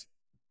as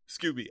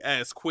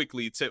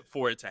quickly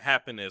for it to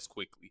happen as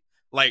quickly.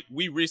 Like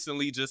we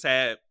recently just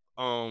had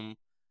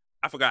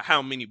I forgot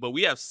how many, but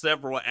we have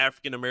several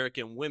African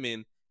American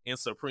women in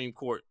Supreme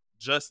Court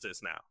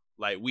justice now.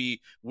 Like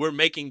we're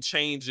making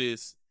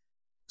changes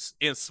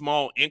in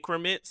small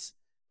increments.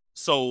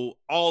 So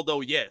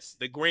although yes,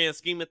 the grand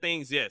scheme of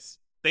things, yes,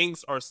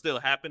 things are still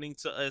happening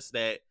to us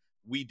that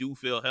we do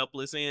feel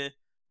helpless in.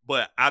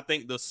 But I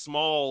think the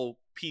small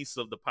piece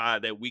of the pie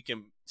that we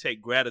can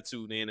take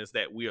gratitude in is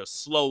that we are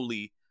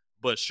slowly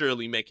but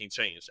surely making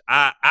change.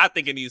 I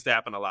think it needs to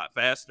happen a lot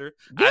faster.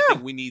 Yeah. I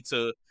think we need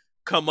to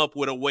come up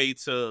with a way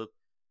to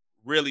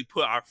really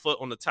put our foot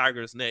on the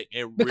tiger's neck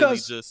and really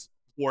just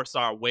force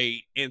our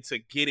way into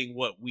getting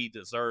what we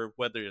deserve,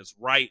 whether it's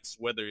rights,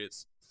 whether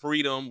it's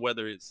freedom,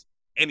 whether it's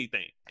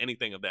anything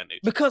of that nature.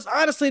 Because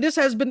honestly, this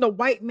has been the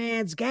white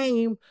man's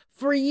game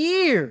for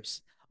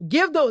years.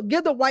 Give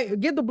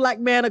the black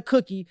man a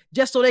cookie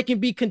just so they can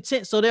be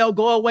content, so they'll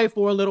go away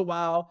for a little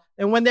while,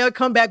 and when they'll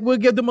come back, we'll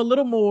give them a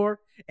little more,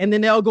 and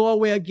then they'll go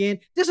away again.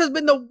 This has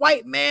been the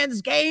white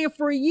man's game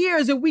for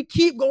years, and we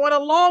keep going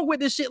along with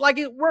this shit like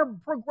we're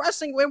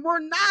progressing when we're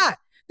not.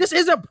 This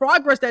isn't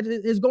progress that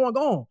is going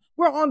on.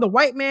 We're on the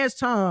white man's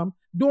time,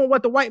 doing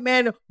what the white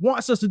man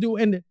wants us to do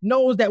and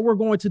knows that we're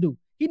going to do.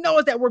 He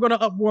knows that we're going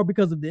to uproar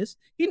because of this.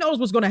 He knows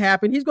what's going to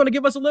happen. He's going to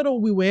give us a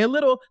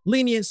little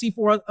leniency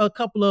for a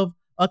couple of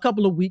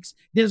weeks.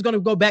 Then it's going to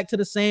go back to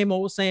the same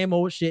old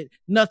shit.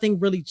 Nothing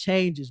really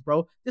changes,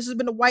 bro. This has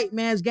been the white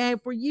man's game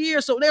for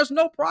years, so there's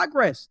no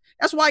progress.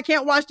 That's why I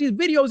can't watch these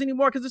videos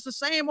anymore, because it's the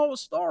same old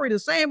story, the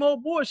same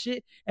old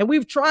bullshit, and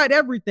we've tried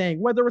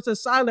everything, whether it's a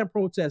silent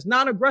protest,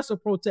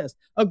 non-aggressive protest,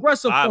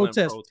 aggressive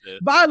protest,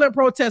 violent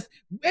protest.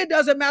 It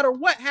doesn't matter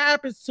what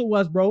happens to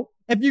us, bro.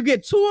 If you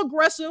get too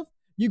aggressive,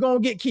 you're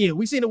going to get killed.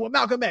 We seen it with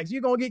Malcolm X.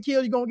 You're going to get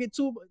killed. You're going to get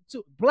two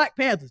Black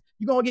Panthers.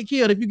 You're going to get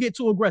killed if you get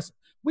too aggressive.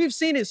 We've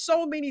seen it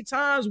so many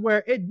times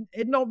where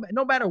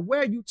no matter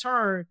where you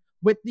turn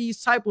with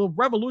these type of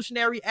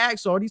revolutionary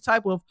acts or these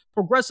type of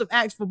progressive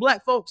acts for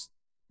Black folks,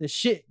 the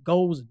shit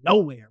goes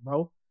nowhere,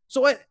 bro.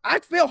 So I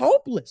feel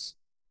hopeless.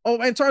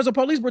 Oh, in terms of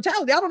police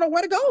brutality, I don't know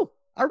where to go.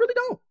 I really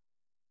don't.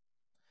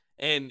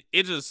 And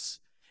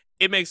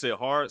it makes it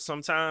hard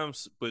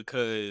sometimes,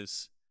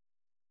 because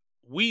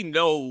we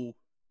know,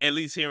 at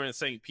least here in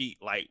St. Pete,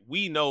 like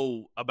we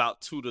know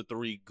about 2 to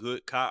 3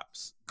 good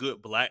cops,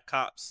 good Black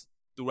cops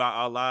throughout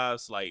our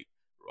lives. Like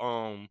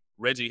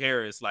Reggie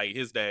Harris, like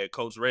his dad,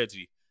 Coach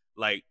Reggie,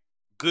 like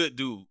good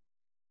dude.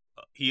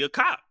 He a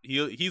cop.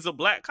 He's a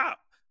Black cop,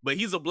 but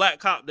he's a Black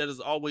cop that has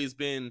always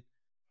been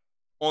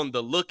on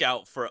the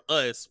lookout for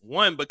us.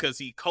 One, because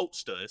he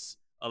coached us,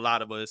 a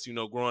lot of us,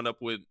 growing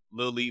up with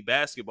Little League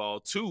basketball.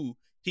 2,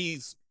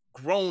 he's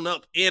grown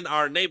up in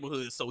our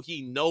neighborhood, so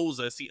he knows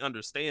us, he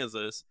understands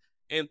us.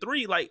 And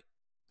 3, like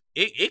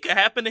it could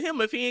happen to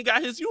him if he ain't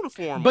got his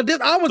uniform. But he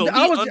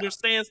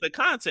understands the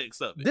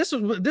context of it.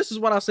 This is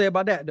what I say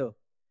about that though.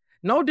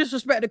 No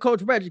disrespect to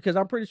Coach Reggie, because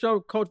I'm pretty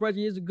sure Coach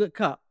Reggie is a good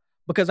cop,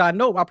 because I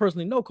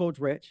personally know Coach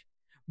Reg.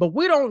 But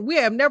we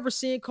have never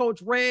seen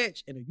Coach Reg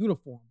in a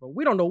uniform, but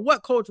we don't know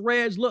what Coach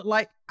Reg looked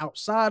like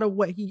outside of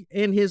what he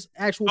in his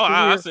actual career.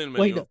 I've seen him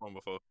in a uniform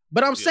before.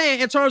 But I'm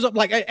saying in terms of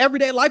like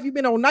everyday life, you've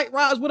been on night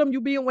rides with him,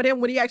 you being with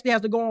him when he actually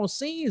has to go on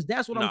scenes.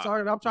 That's what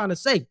I'm trying to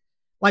say.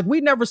 Like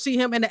we never see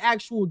him in the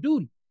actual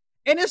duty.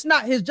 And it's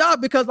not his job,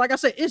 because like I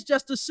said, it's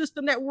just the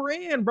system that we're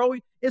in, bro.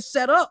 It's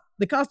set up.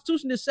 The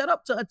Constitution is set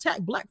up to attack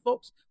Black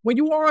folks when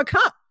you are a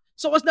cop.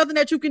 So it's nothing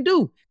that you can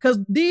do, because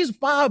these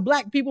 5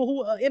 Black people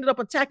who ended up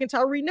attacking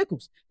Tyre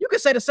Nichols, you can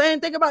say the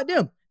same thing about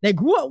them. They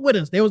grew up with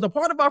us. They was a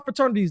part of our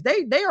fraternities.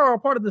 They are a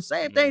part of the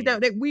same things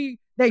that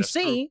they've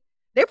seen. True.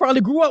 They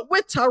probably grew up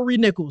with Tyre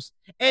Nichols,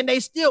 and they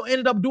still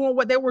ended up doing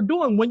what they were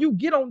doing. When you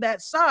get on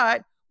that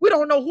side, we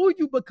don't know who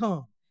you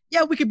become.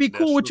 Yeah, we could be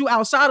cool with you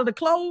outside of the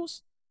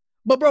clothes,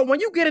 but bro,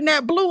 when you get in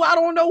that blue, I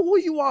don't know who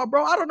you are,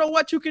 bro. I don't know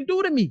what you can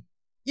do to me.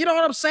 You know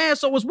what I'm saying?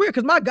 So it's weird,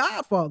 because my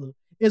godfather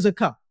is a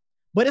cop,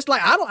 but it's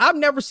like I've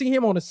never seen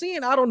him on the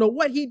scene. I don't know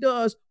what he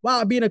does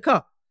while being a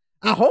cop.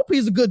 I hope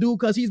he's a good dude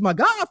because he's my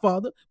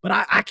godfather, but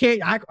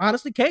I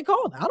honestly can't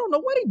call him. I don't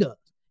know what he does.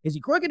 Is he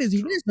crooked? Is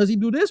he this? Does he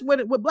do this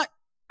with Black?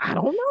 I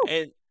don't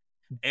know.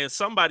 And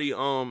somebody,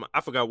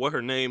 I forgot what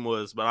her name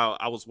was, but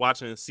I was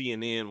watching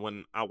CNN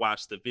when I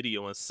watched the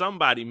video, and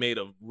somebody made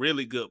a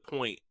really good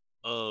point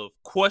of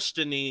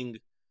questioning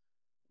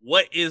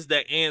what is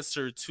the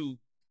answer to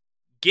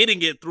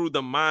getting it through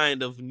the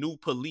mind of new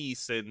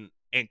police and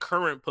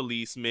current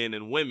policemen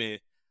and women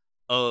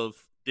of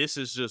this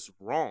is just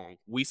wrong.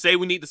 We say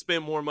we need to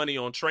spend more money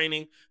on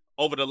training.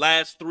 Over the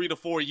last 3 to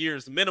 4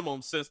 years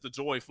minimum since the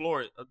George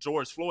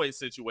Floyd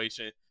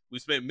situation, we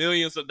spent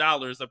millions of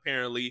dollars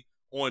apparently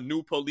on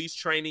new police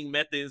training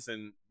methods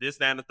and this,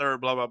 that, and the third,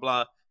 blah, blah,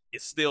 blah.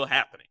 it's still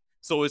happening.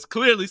 So it's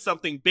clearly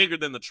something bigger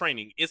than the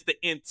training. It's the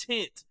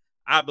intent,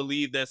 I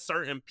believe, that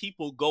certain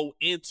people go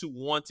into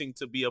wanting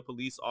to be a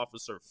police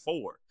officer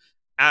for.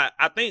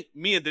 I think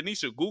me and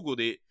Denisha Googled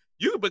it.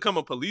 You can become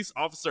a police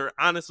officer,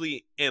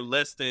 honestly, in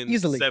less than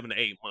Easily. 7 to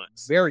 8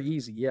 months. Very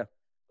easy, yeah.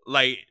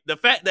 Like, the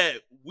fact that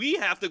we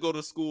have to go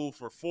to school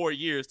for 4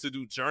 years to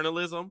do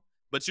journalism,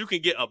 but you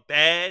can get a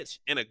badge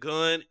and a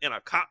gun and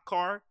a cop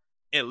car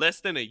in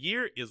less than a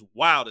year is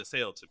wild as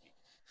hell to me.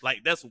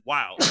 Like, that's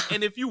wild.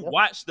 And if you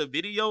watch the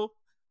video,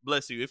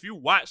 bless you, if you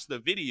watch the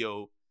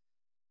video,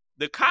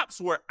 the cops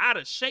were out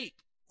of shape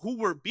who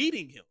were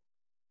beating him.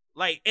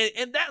 Like,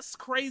 and that's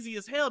crazy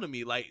as hell to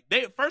me. Like,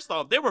 first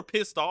off, they were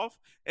pissed off,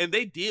 and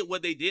they did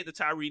what they did to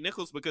Tyree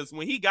Nichols, because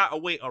when he got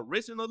away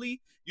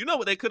originally, you know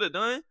what they could have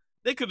done?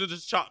 They could have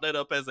just chalked that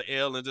up as an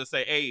L and just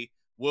say, hey,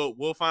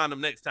 we'll find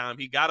him next time.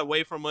 He got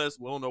away from us.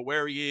 We don't know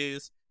where he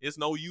is. It's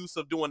no use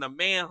of doing a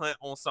manhunt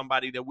on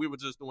somebody that we were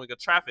just doing a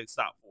traffic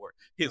stop for.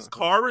 His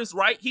car is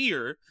right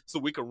here, so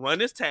we can run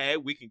his tag.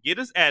 We can get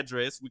his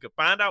address. We can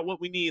find out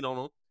what we need on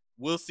him.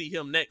 We'll see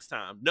him next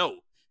time. No,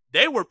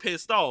 they were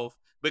pissed off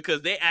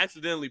because they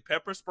accidentally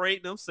pepper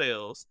sprayed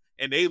themselves,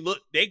 and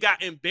they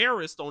got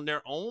embarrassed on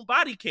their own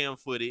body cam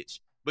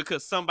footage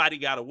because somebody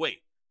got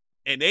away.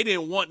 And they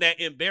didn't want that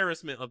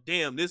embarrassment of,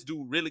 damn, this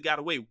dude really got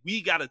away.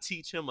 We got to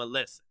teach him a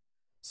lesson.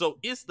 So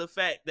it's the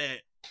fact that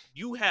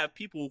you have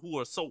people who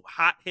are so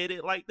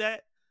hot-headed like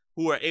that,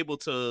 who are able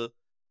to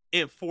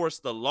enforce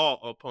the law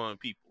upon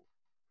people.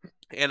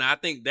 And I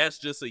think that's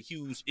just a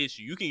huge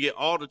issue. You can get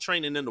all the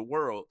training in the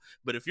world,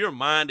 but if your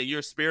mind and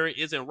your spirit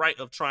isn't right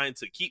of trying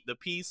to keep the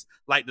peace,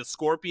 like the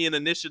Scorpion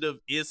Initiative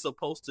is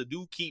supposed to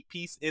do, keep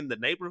peace in the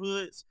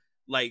neighborhoods,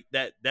 like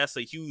that's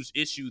a huge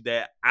issue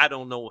that I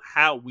don't know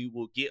how we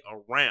will get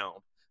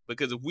around.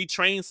 Because if we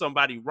train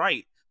somebody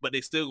right, but they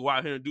still go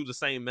out here and do the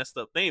same messed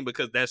up thing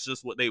because that's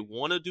just what they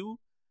want to do,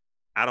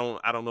 I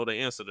don't know the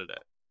answer to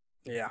that.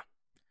 Yeah.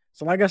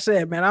 So like I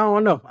said, man, I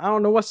don't know. I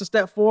don't know what's the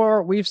step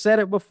forward. We've said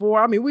it before.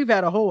 I mean, we've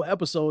had a whole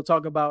episode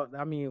talk about,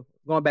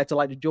 going back to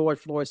like the George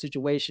Floyd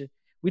situation.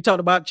 We talked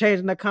about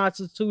changing the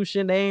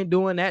Constitution. They ain't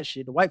doing that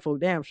shit. The white folk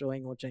damn sure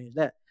ain't gonna change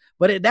that.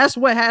 But that's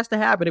what has to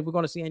happen if we're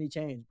gonna see any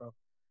change, bro.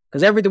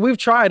 Because we've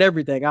tried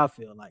everything, I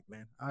feel like,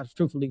 man. I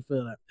truthfully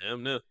feel that.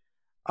 Damn no.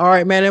 All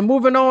right, man. And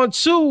moving on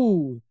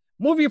to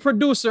movie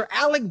producer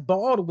Alec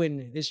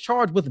Baldwin is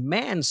charged with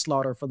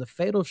manslaughter for the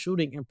fatal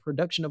shooting and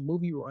production of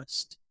movie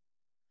Rust.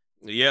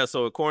 Yeah,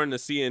 so according to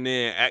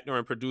CNN, actor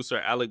and producer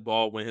Alec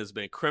Baldwin has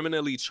been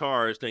criminally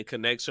charged in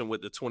connection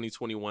with the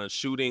 2021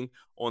 shooting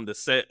on the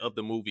set of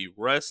the movie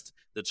Rust.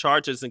 The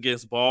charges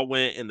against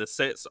Baldwin and the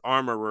set's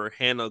armorer,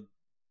 Hannah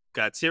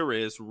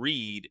Gutierrez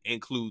Reed,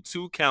 include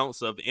 2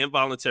 counts of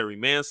involuntary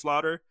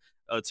manslaughter.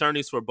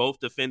 Attorneys for both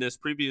defendants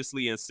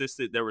previously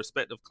insisted their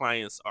respective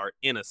clients are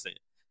innocent.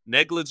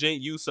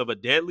 Negligent use of a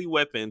deadly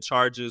weapon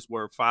charges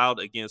were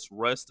filed against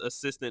Rust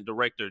assistant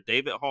director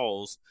David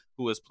Halls,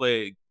 who has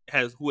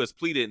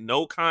pleaded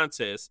no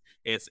contest,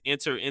 has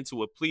entered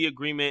into a plea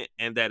agreement,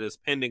 and that is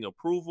pending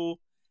approval.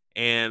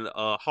 And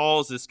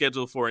Halls is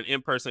scheduled for an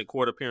in-person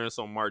court appearance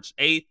on March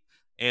 8th.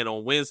 And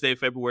on Wednesday,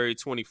 February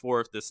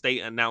 24th, the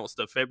state announced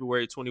a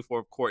February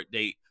 24th court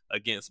date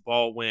against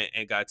Baldwin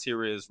and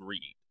Gutierrez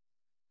Reed.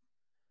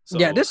 So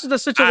yeah, this is the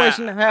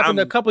situation that happened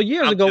a couple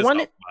years ago,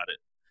 wasn't it?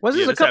 Was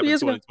this a couple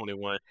years ago?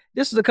 2021.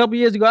 This is a couple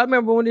years ago. I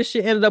remember when this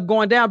shit ended up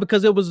going down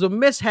because it was a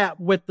mishap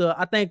with the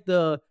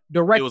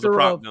director. It was a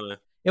prop gun.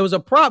 It was a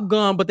prop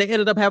gun, but they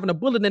ended up having a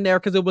bullet in there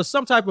because it was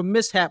some type of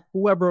mishap.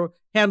 Whoever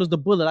handles the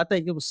bullet, I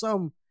think it was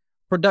some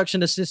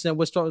production assistant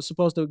was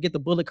supposed to get the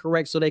bullet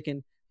correct so they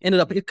can ended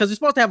up because you're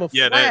supposed to have a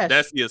flash.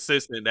 That's the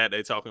assistant that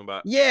they're talking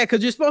about. Yeah,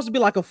 because you're supposed to be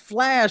like a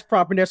flash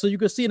prop in there so you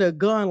could see the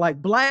gun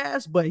like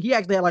blast, but he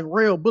actually had like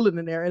real bullet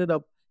in there. Ended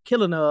up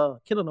killing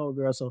old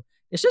girl. So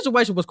the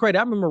situation was crazy.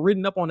 I remember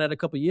reading up on that a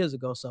couple years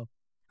ago. So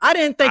I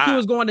didn't think he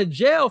was going to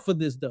jail for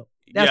this though.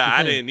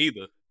 I didn't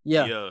either.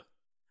 Yeah.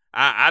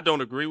 I don't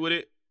agree with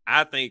it.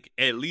 I think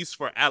at least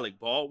for Alec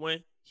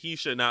Baldwin, he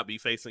should not be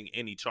facing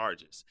any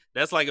charges.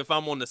 That's like if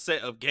I'm on the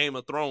set of Game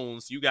of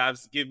Thrones, you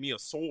guys give me a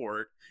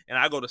sword and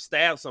I go to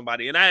stab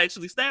somebody and I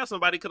actually stab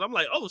somebody because I'm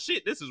like, oh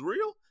shit, this is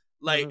real.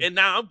 Like, and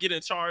now I'm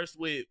getting charged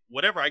with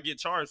whatever I get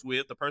charged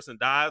with. The person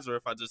dies or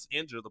if I just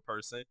injure the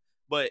person.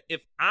 But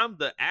if I'm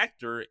the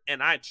actor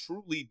and I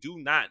truly do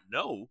not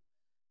know,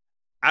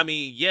 I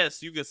mean,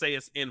 yes, you can say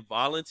it's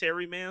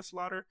involuntary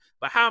manslaughter,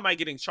 but how am I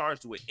getting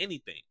charged with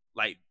anything?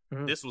 Like,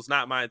 this was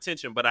not my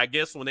intention, but I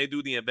guess when they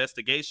do the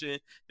investigation,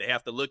 they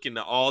have to look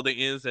into all the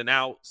ins and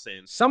outs,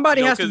 and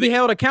somebody has to be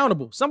held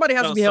accountable. Somebody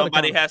has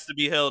to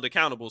be held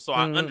accountable. So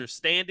I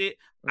understand it.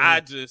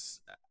 I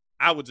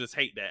would just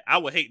hate that. I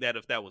would hate that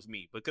if that was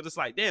me, because it's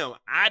like, damn,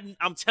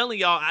 I'm telling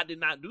y'all, I did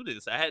not do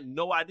this. I had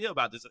no idea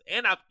about this,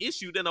 and I've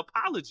issued an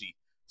apology.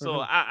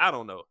 So I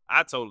don't know.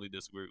 I totally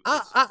disagree with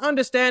this. I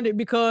understand it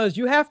because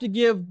you have to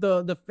give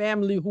the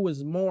family who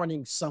is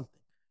mourning something.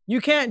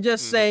 You can't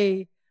just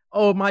say,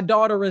 oh, my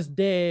daughter is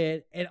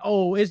dead, and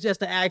oh, it's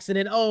just an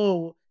accident.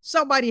 Oh,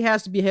 somebody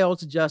has to be held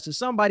to justice.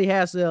 Somebody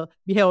has to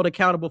be held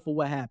accountable for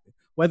what happened.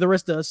 whether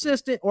it's the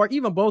assistant or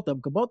even both of them,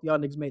 because both of y'all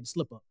niggas made the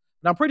slip up.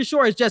 But I'm pretty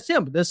sure it's just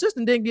him. The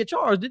assistant didn't get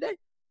charged, did they?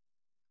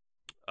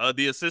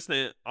 The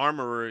assistant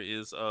armorer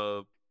is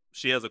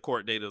she has a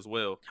court date as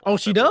well. Oh,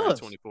 she does?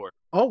 24.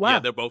 Oh, wow. Yeah,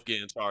 they're both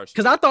getting charged.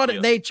 Because I thought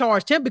they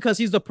charged him because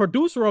he's the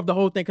producer of the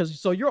whole thing. Because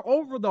so you're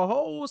over the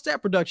whole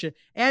set production,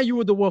 and you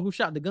were the one who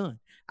shot the gun.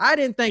 I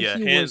didn't think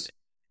he was.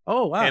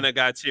 Oh, wow. Hannah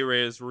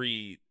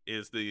Gutierrez-Reed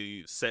is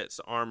the set's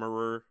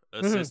armorer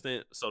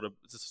assistant. So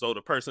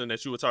the person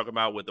that you were talking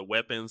about with the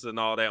weapons and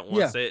all that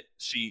one set,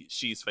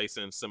 she's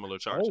facing similar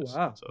charges. Oh,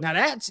 wow. So. Now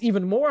that's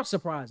even more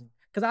surprising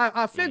because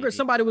I figured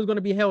somebody was going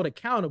to be held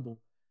accountable,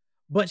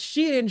 but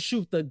she didn't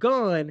shoot the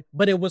gun,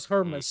 but it was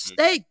her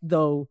mistake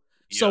though.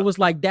 So it's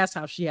like that's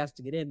how she has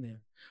to get in there.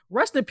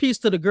 Rest in peace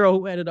to the girl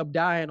who ended up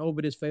dying over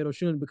this fatal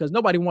shooting because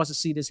nobody wants to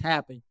see this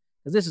happen.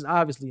 Because this is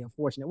obviously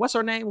unfortunate. What's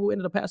her name who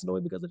ended up passing away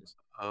because of this?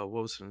 What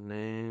was her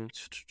name?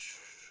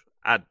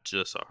 I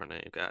just saw her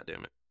name. God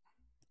damn it.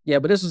 Yeah,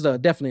 but this is a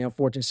definitely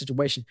unfortunate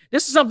situation.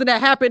 This is something that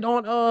happened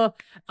on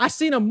I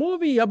seen a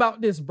movie about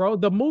this, bro.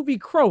 The movie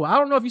Crow. I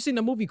don't know if you've seen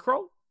the movie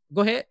Crow.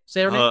 Go ahead.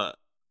 Say her name.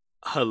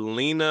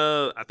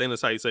 Helena, I think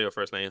that's how you say her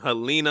first name.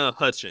 Helena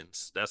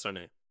Hutchins. That's her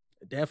name.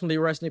 Definitely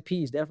rest in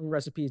peace. Definitely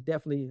rest in peace.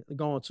 Definitely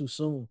gone too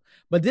soon.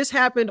 But this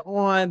happened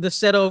on the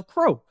set of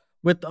Crow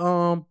with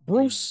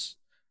Bruce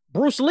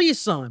Lee's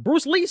son.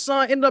 Bruce Lee's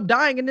son ended up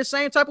dying in the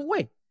same type of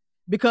way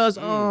because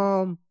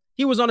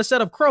he was on the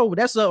set of Crow.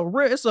 It's a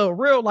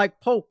real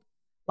like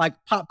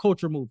pop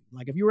culture movie.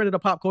 Like if you're into the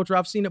pop culture,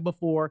 I've seen it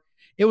before.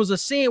 It was a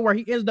scene where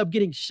he ended up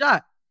getting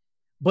shot,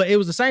 but it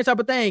was the same type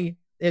of thing.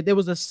 There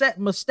was a set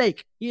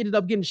mistake. He ended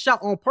up getting shot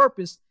on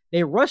purpose.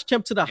 They rushed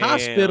him to the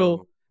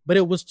hospital, but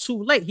it was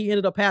too late. He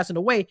ended up passing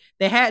away.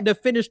 They had to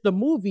finish the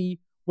movie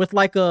with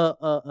like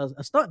a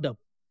stunt double.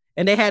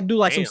 And they had to do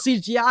like some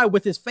CGI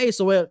with his face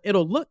so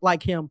it'll look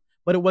like him,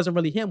 but it wasn't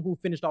really him who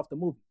finished off the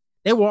movie.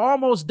 They were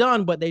almost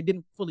done, but they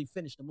didn't fully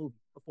finish the movie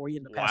before he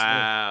ended up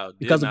passing away.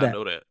 Because of that.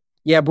 Know that.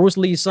 Yeah, Bruce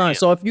Lee's son. Damn.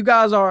 So if you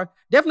guys are,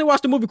 definitely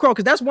watch the movie Crow,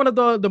 because that's one of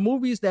the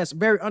movies that's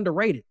very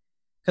underrated.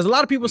 Because a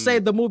lot of people say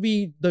the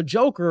movie The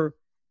Joker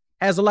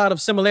has a lot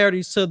of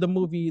similarities to the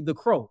movie The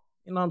Crow.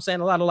 You know what I'm saying?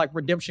 A lot of like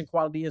redemption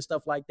quality and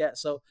stuff like that.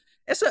 So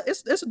it's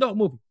a dope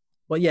movie.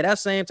 But yeah, that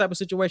same type of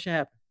situation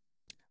happened.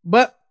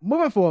 But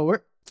moving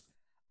forward,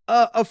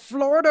 a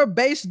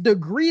Florida-based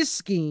degree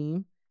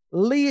scheme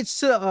leads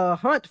to a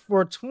hunt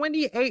for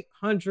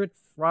 2,800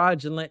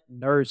 fraudulent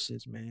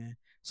nurses, man.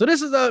 So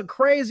this is a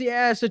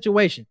crazy-ass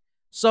situation.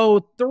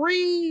 So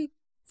 3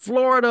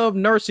 Florida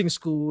nursing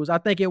schools, I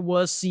think it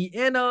was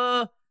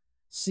Sienna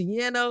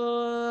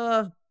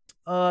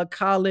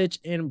College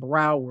in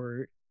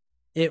Broward.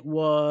 It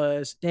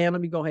was, let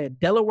me go ahead.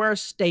 Delaware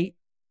State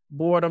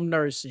Board of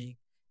Nursing.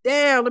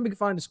 Let me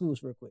find the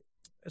schools real quick.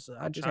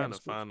 I'm trying to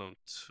find them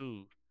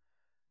too.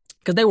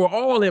 Because they were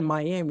all in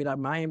Miami, like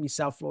Miami,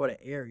 South Florida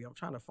area. I'm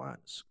trying to find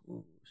the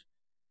schools.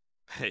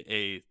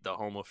 Hey, the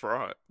home of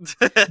fraud.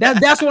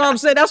 That's what I'm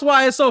saying. That's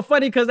why it's so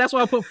funny, because that's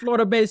why I put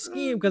Florida-based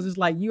scheme, because it's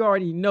like you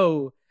already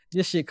know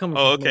this shit coming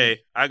from okay.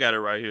 Florida. I got it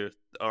right here.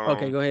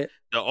 Okay, go ahead.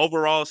 The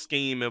overall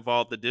scheme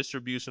involved the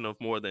distribution of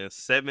more than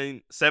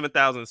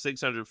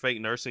 7,600 fake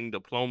nursing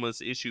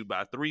diplomas issued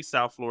by 3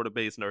 South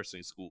Florida-based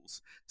nursing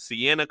schools: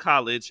 Sienna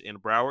College in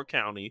Broward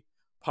County,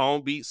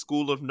 Palm Beach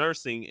School of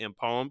Nursing in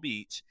Palm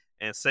Beach,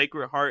 and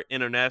Sacred Heart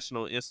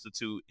International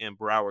Institute in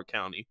Broward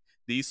County.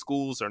 These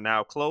schools are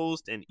now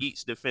closed, and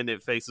each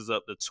defendant faces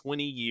up to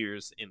 20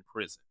 years in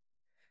prison.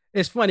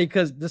 It's funny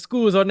because the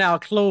schools are now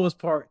closed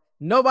part.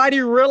 Nobody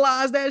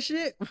realized that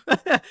shit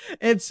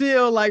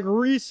until like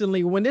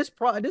recently, when this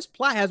plot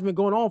has been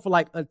going on for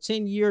like a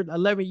 10-year,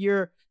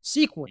 11-year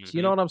sequence. Mm-hmm.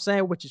 You know what I'm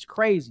saying? Which is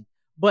crazy.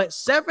 But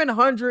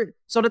 700.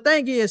 So the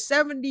thing is,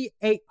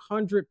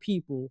 7,800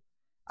 people.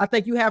 I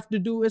think you have to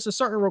do. It's a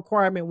certain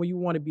requirement when you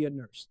want to be a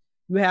nurse.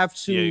 You have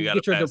to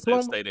get your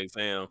diploma. State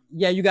exam.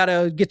 Yeah, you got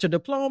to get your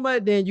diploma.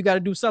 Then you got to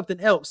do something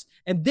else.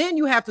 And then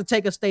you have to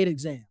take a state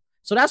exam.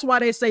 So that's why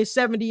they say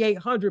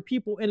 7,800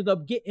 people ended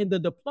up getting the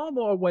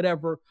diploma or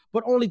whatever,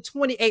 but only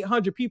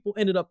 2,800 people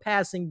ended up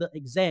passing the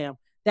exam.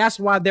 That's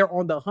why they're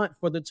on the hunt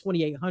for the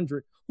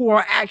 2,800 who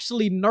are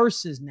actually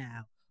nurses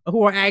now,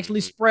 who are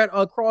actually spread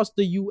across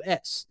the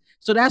U.S.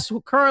 So that's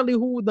currently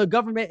who the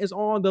government is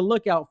on the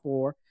lookout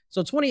for.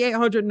 So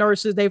 2,800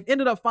 nurses. They've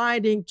ended up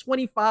finding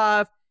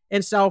 25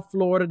 in South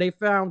Florida. They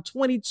found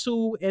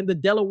 22 in the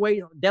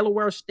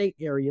Delaware State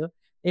area.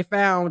 They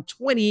found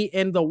 20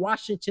 in the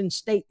Washington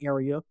State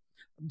area,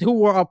 who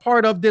were a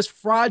part of this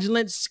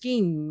fraudulent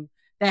scheme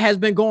that has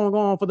been going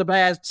on for the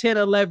past 10,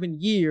 11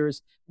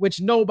 years,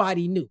 which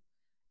nobody knew.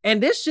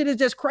 And this shit is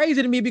just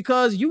crazy to me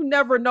because you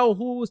never know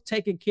who's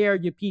taking care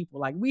of your people.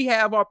 Like, we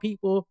have our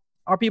people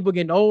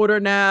getting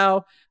older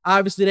now.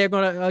 Obviously, they're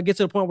going to get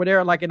to the point where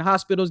they're like in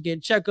hospitals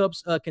getting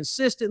checkups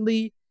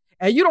consistently.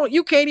 And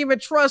you can't even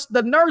trust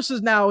the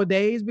nurses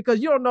nowadays because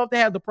you don't know if they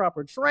have the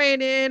proper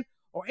training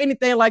or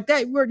anything like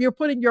that. You're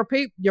putting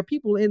your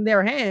people in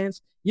their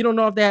hands. You don't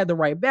know if they have the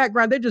right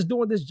background. They're just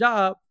doing this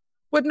job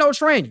with no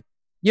training.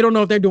 You don't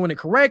know if they're doing it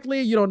correctly.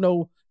 You don't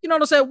know you know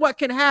what I'm saying, what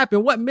can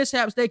happen, what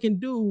mishaps they can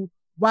do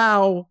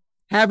while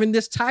having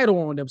this title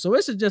on them. So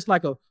this is just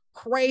like a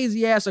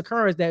crazy ass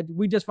occurrence that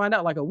we just found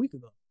out like a week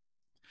ago.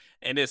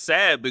 And it's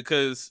sad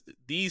because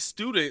these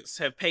students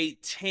have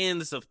paid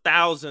tens of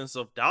thousands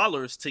of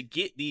dollars to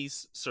get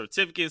these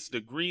certificates,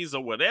 degrees,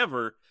 or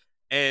whatever.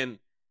 And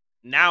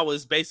now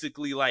it's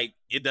basically like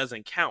it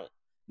doesn't count.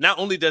 Not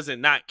only does it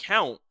not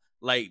count,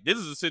 like this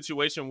is a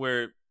situation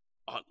where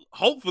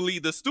hopefully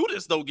the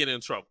students don't get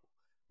in trouble,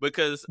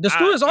 because the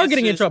students are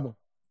getting in trouble.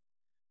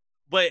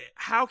 But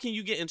how can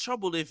you get in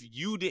trouble if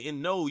you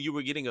didn't know you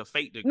were getting a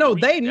fake degree? No,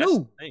 they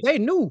knew. They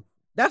knew.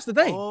 That's the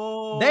thing.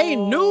 Oh. They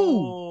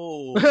knew.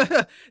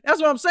 That's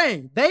what I'm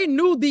saying. They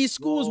knew these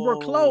schools were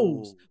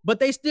closed, but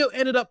they still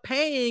ended up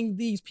paying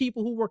these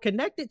people who were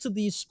connected to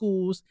these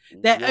schools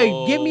that,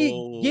 hey, give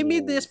me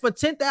this for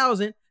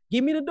 $10,000.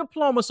 Give me the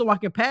diploma so I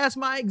can pass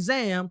my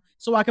exam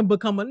so I can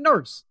become a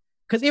nurse.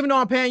 Because even though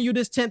I'm paying you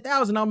this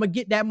 $10,000, I'm gonna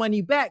get that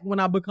money back when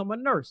I become a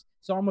nurse.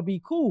 So I'm gonna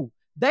be cool.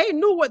 They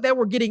knew what they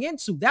were getting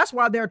into. That's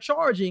why they're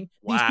charging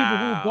these people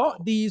who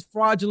bought these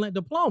fraudulent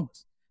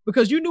diplomas,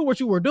 because you knew what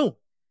you were doing.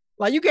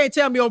 Like, you can't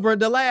tell me over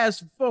the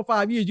last 4 or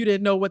 5 years you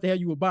didn't know what the hell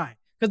you were buying,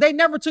 because they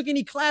never took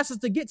any classes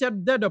to get to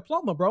their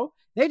diploma, bro.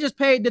 They just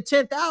paid the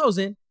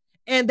 $10,000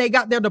 and they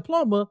got their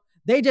diploma.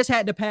 They just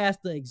had to pass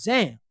the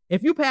exam.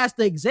 If you passed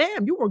the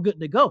exam, you were good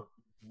to go.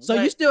 So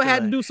you still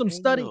had to do some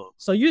study.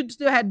 So you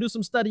still had to do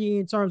some studying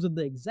in terms of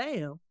the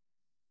exam.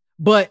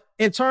 But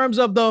in terms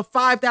of the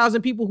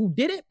 5,000 people who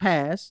didn't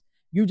pass,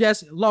 you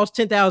just lost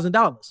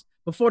 $10,000.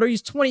 Before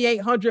these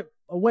 2,800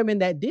 women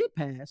that did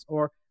pass,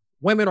 or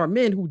women or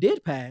men who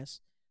did pass,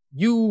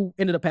 you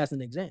ended up passing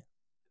the exam.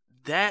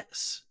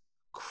 That's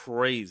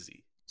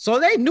crazy. So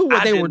they knew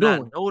what they were doing. I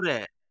did not know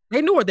that.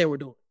 They knew what they were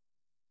doing.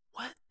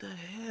 What the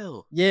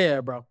hell? Yeah,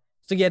 bro.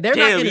 So yeah, they're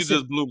not innocent. You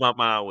just blew my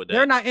mind with that.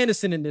 They're not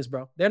innocent in this,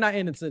 bro. They're not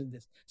innocent in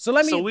this.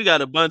 So we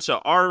got a bunch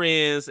of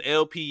RNs,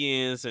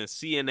 LPNs, and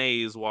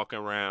CNAs walking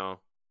around,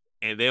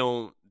 and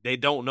they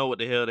don't know what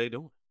the hell they're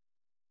doing.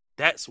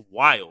 That's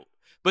wild.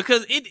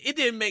 Because it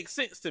didn't make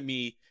sense to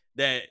me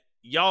that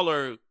y'all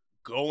are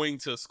going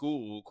to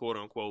school, quote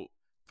unquote,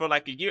 for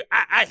like a year.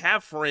 I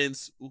have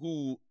friends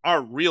who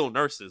are real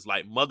nurses,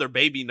 like mother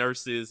baby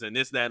nurses and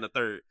this, that, and the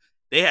third.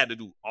 They had to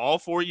do all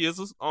 4 years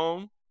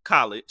of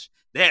college.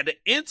 They had to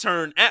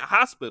intern at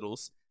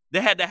hospitals.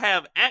 They had to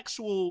have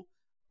actual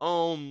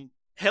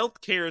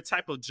healthcare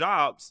type of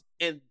jobs,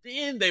 and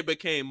then they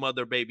became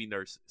mother baby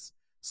nurses.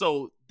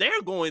 So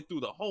they're going through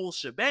the whole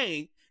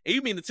shebang. And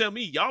you mean to tell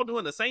me y'all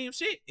doing the same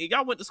shit? And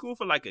y'all went to school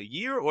for like a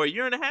year or a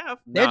year and a half?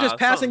 They're just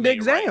passing the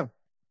exam. Right.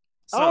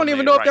 I don't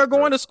even know if they're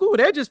going to school.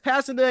 They're just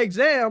passing the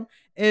exam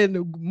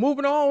and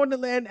moving on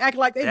and acting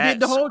like they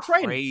did the whole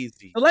training.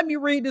 Crazy. So let me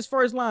read this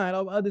first line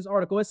of this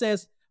article. It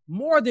says,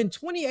 more than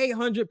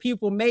 2,800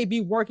 people may be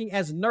working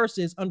as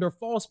nurses under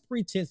false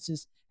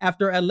pretenses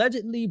after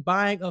allegedly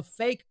buying a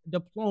fake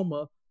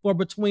diploma for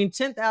between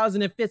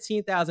 $10,000 and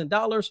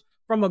 $15,000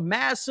 from a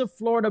massive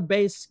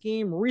Florida-based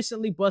scheme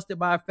recently busted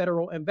by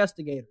federal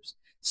investigators.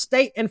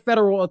 State and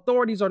federal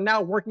authorities are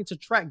now working to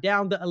track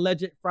down the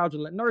alleged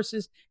fraudulent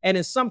nurses, and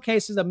in some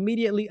cases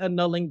immediately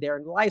annulling their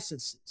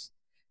licenses.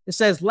 It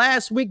says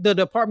last week, the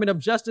Department of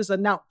Justice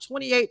announced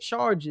 28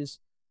 charges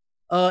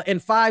in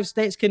 5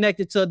 states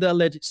connected to the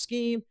alleged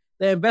scheme.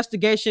 The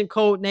investigation,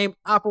 codenamed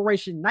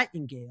Operation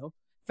Nightingale,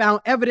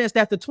 found evidence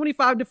that the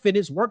 25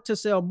 defendants worked to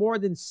sell more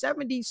than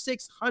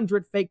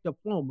 7,600 fake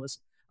diplomas,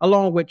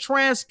 along with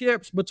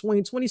transcripts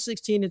between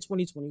 2016 and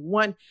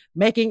 2021,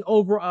 making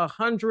over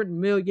 $100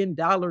 million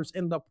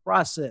in the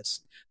process.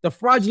 The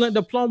fraudulent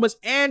diplomas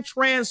and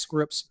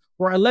transcripts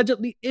were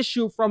allegedly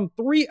issued from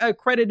 3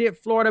 accredited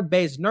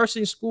Florida-based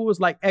nursing schools,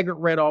 like Edgar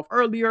read off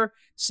earlier,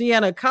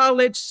 Siena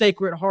College,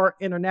 Sacred Heart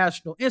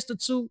International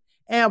Institute,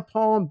 and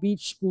Palm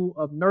Beach School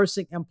of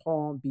Nursing in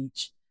Palm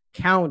Beach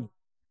County.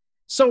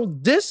 So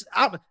this,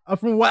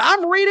 from what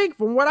I'm reading,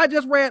 from what I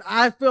just read,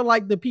 I feel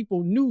like the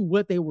people knew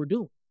what they were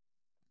doing.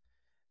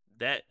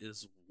 That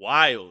is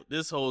wild.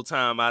 This whole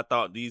time I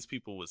thought these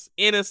people was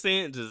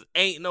innocent, just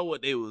ain't know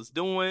what they was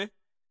doing.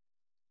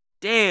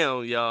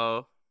 Damn,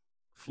 y'all.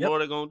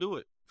 Florida gonna do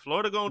it.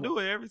 Florida gonna do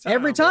it every time.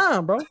 Every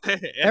time, bro.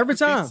 Every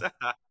time.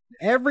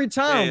 Every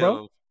time,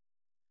 bro.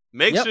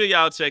 Make sure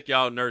y'all check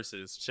y'all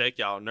nurses. Check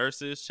y'all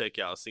nurses. Check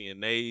y'all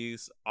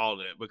CNAs. All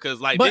that. Because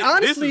like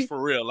this is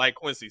for real. Like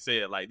Quincy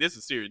said, like this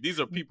is serious. These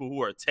are people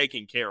who are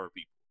taking care of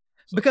people.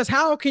 So, because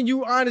how can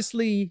you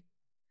honestly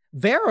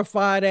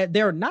verify that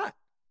they're not?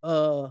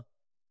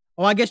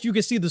 I guess you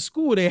can see the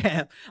school they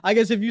have. I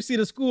guess if you see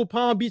the school,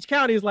 Palm Beach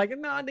County, is like,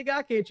 nah, nigga,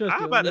 I can't trust you.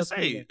 I'm about to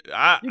say,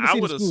 I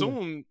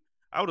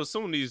would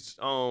assume these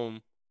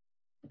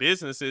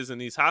businesses and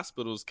these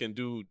hospitals can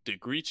do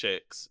degree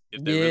checks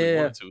if they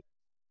really want to.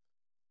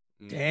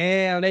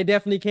 Damn, they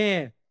definitely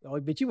can. Oh,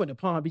 but you went to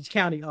Palm Beach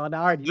County. Oh, I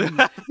already knew.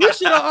 You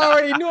should have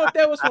already knew if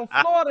they was from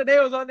Florida, they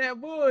was on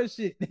that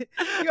bullshit.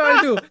 You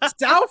already knew.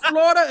 South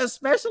Florida,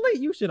 especially,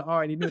 you should have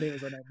already knew they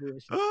was on that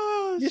bullshit.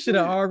 Oh, you should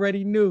have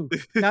already knew.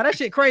 Now, that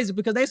shit crazy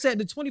because they said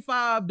the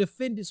 25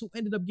 defendants who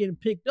ended up getting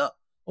picked up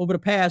over the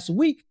past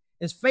week,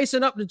 is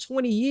facing up to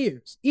 20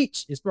 years.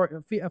 Each is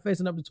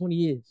facing up to 20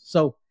 years.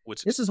 So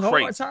Which this is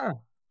crazy. hard time.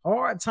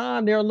 Hard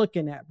time they're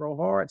looking at, bro.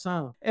 Hard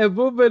time. And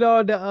moving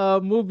on to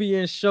movie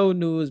and show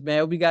news,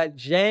 man. We got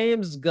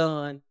James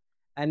Gunn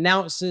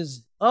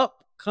announces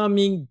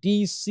upcoming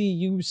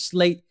DCU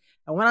slate.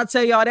 And when I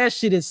tell y'all that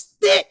shit is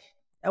thick,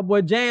 that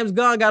boy James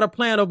Gunn got a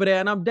plan over there,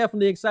 and I'm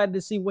definitely excited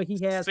to see what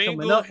he has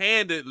coming up.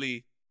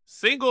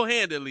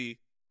 Single-handedly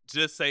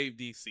just saved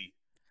DC.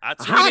 I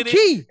High tweeted key.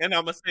 it, and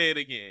I'm going to say it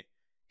again.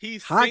 He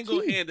High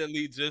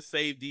single-handedly just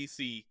saved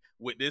DC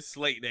with this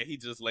slate that he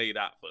just laid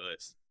out for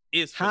us.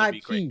 It's High going to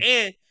be crazy.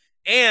 key.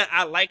 And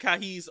I like how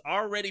he's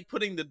already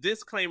putting the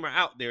disclaimer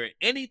out there.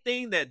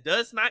 Anything that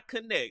does not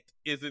connect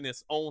is in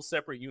its own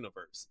separate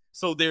universe.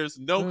 So there's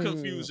no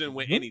confusion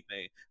with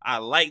anything. I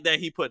like that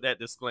he put that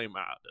disclaimer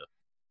out there.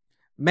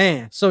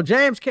 Man, so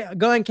James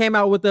Gunn came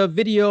out with a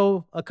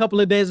video a couple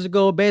of days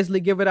ago,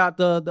 basically giving out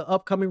the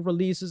upcoming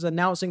releases,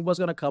 announcing what's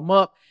going to come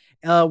up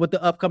with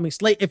the upcoming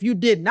slate. If you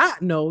did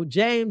not know,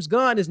 James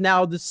Gunn is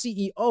now the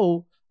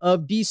CEO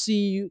of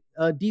DC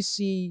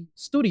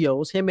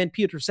Studios, him and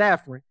Peter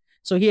Safran.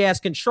 So he has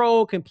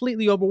control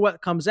completely over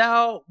what comes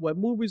out, what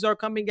movies are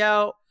coming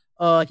out.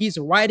 He's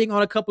writing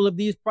on a couple of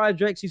these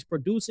projects. He's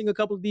producing a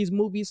couple of these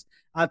movies.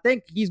 I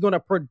think he's going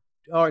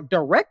to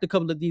direct a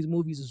couple of these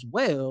movies as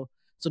well.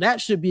 So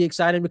that should be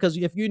exciting because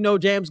if you know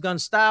James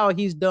Gunn's style,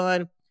 he's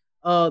done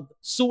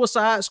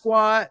Suicide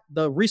Squad,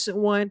 the recent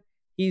one.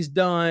 He's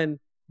done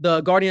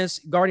the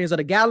Guardians of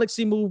the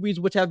Galaxy movies,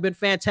 which have been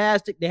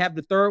fantastic. They have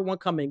the third one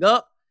coming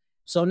up.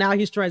 So now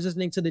he's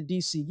transitioning to the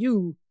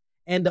DCU,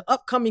 and the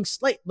upcoming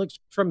slate looks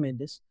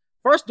tremendous.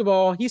 First of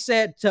all, he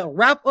said to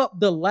wrap up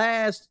the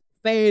last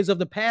phase of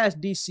the past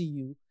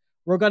DCU,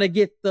 we're going to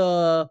get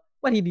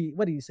what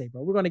did he say,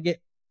 bro? We're going to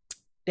get,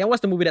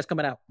 what's the movie that's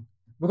coming out?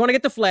 We're going to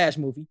get the Flash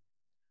movie.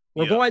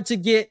 We're going to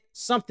get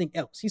something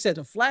else. He said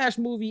the Flash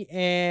movie,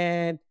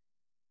 and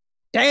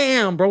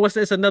damn, bro, what's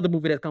this? Another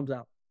movie that comes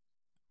out.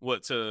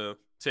 What, to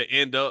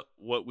end up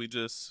what we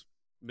just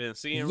been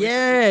seeing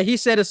Yeah, recently? he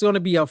said it's going to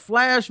be a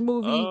Flash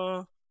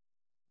movie.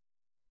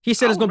 He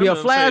said it's going to be a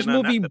Flash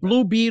movie,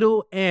 Blue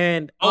Beetle,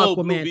 and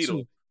Aquaman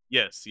 2.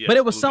 Yes. But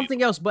it was Blue something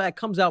Beetle. else, but it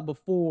comes out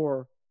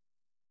before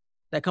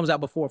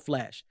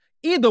Flash.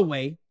 Either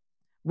way,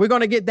 we're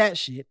going to get that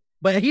shit.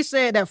 But he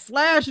said that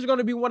Flash is going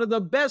to be one of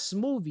the best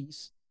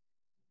movies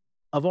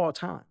of all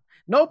time.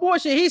 No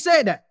bullshit. He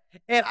said that.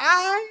 And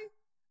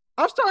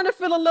I'm starting to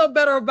feel a little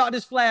better about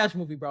this Flash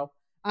movie, bro.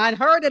 I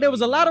heard that there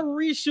was a lot of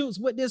reshoots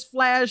with this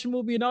Flash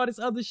movie and all this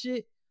other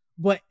shit.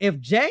 But if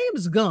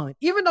James Gunn,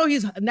 even though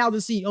he's now the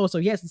CEO, so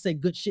he has to say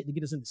good shit to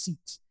get us in the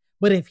seats.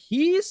 But if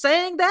he's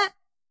saying that,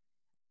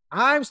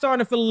 I'm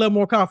starting to feel a little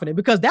more confident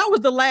because that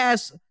was the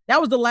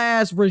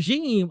last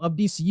regime of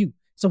DCU.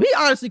 So he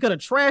honestly could have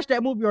trashed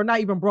that movie or not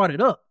even brought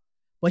it up.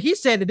 But he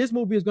said that this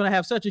movie is going to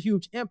have such a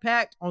huge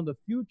impact on the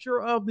future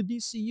of the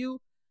DCU.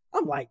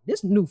 I'm like,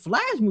 this new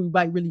Flash movie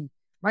might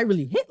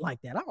really hit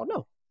like that. I don't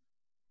know.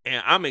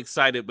 And I'm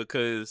excited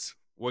because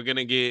we're going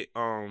to get,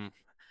 I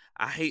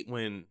hate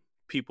when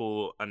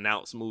people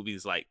announce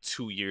movies like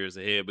 2 years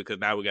ahead because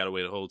now we got to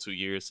wait a whole 2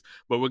 years.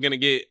 But we're going to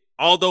get,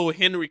 although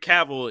Henry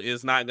Cavill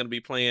is not going to be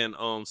playing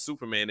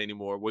Superman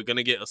anymore, we're going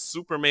to get a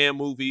Superman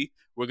movie.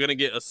 We're going to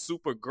get a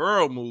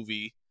Supergirl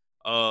movie.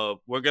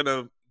 We're going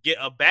to get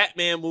a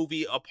Batman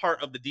movie, a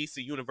part of the DC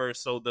universe.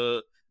 So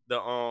the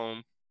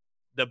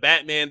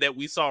Batman that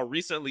we saw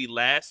recently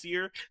last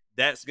year,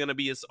 that's going to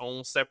be its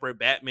own separate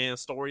Batman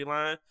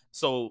storyline.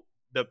 So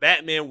the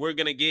Batman we're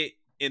going to get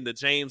in the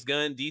James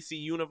Gunn DC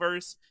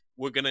universe,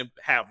 we're going to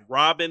have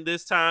Robin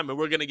this time, and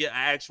we're going to get an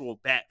actual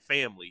Bat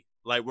family.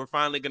 Like, we're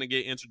finally going to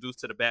get introduced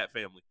to the Bat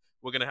family.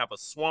 We're going to have a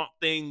Swamp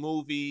Thing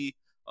movie.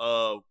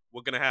 We're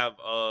going to have,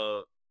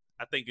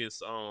 I think it's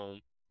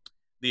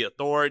The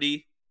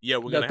Authority. Yeah,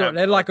 we're going to have.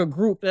 They're like a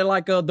group. They're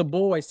like The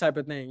Boys type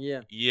of thing.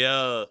 Yeah.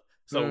 Yeah.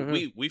 So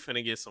we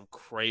finna get some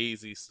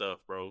crazy stuff,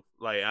 bro.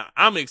 Like,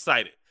 I'm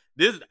excited.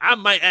 I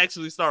might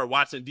actually start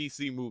watching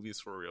DC movies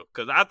for real.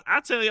 Because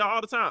I tell y'all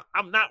all the time,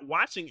 I'm not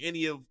watching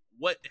any of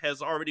what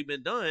has already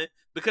been done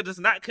because it's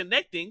not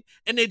connecting.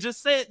 And they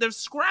just said they're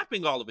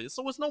scrapping all of it.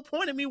 So it's no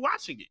point in me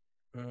watching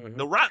it.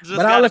 The Rock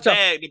just got a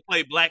bag to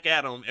play Black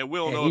Adam, and we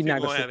don't know if he's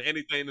going to have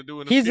anything to do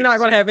with it. He's not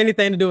going to have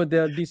anything to do with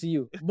the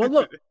DCU. But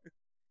look,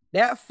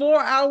 that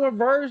 4-hour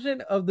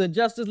version of the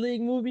Justice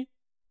League movie,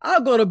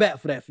 I'll go to bat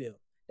for that film.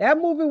 That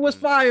movie was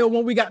fire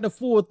when we got the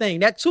full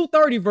thing. That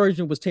 2:30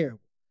 version was terrible.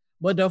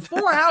 But the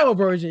 4-hour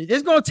version,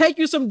 it's going to take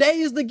you some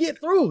days to get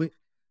through it.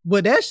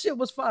 But that shit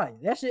was fire.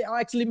 That shit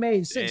actually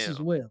made sense as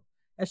well.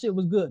 That shit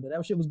was good.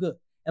 That shit was good.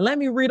 And let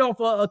me read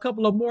off a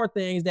couple of more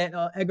things that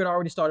Edgar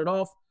already started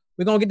off.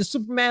 We're going to get the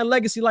Superman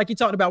Legacy like you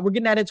talked about. We're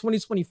getting that in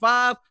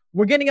 2025.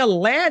 We're getting a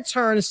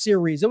Lantern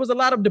series. There was a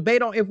lot of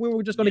debate on if we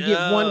were just going to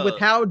get one with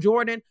Hal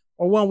Jordan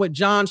or one with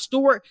John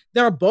Stewart.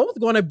 They're both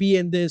going to be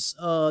in this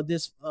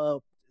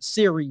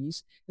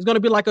series. It's going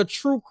to be like a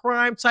true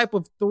crime type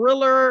of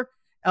thriller.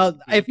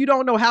 If you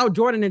don't know, Hal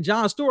Jordan and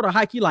John Stewart are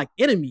high-key like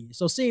enemies.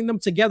 So seeing them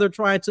together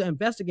trying to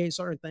investigate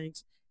certain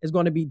things is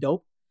going to be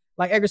dope.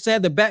 Like Edgar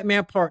said, the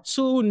Batman Part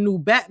 2, new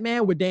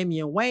Batman with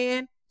Damian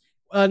Wayne.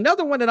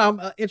 Another one that I'm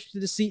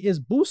interested to see is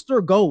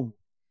Booster Gold.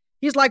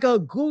 He's like a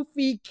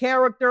goofy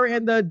character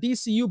in the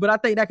DCU, but I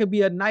think that could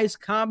be a nice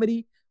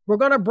comedy. We're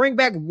gonna bring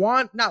back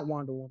not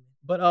Wonder Woman,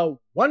 but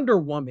Wonder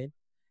Woman,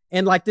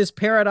 and like this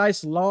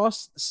Paradise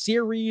Lost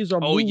series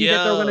or movie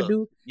that they're gonna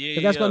do.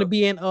 That's gonna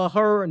be in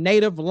her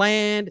native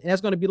land, and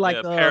that's gonna be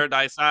like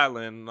Paradise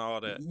Island and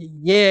all that.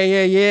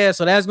 Yeah.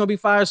 So that's gonna be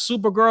fire.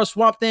 Supergirl,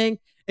 Swamp Thing.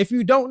 If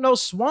you don't know,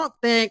 Swamp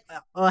Thing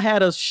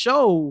had a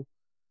show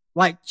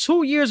like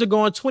 2 years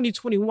ago in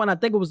 2021. I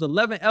think it was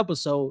 11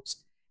 episodes.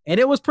 And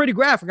it was pretty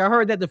graphic. I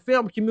heard that the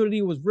film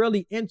community was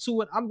really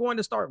into it. I'm going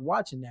to start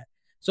watching that.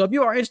 So if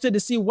you are interested to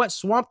see what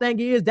Swamp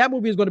Thing is, that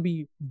movie is going to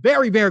be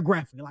very, very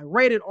graphic, like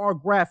rated R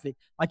graphic.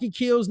 Like he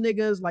kills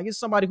niggas. Like it's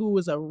somebody who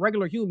is a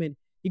regular human.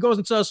 He goes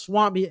into a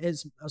swamp.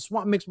 It's a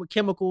swamp mixed with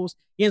chemicals.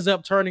 He ends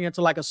up turning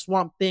into like a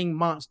Swamp Thing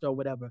monster or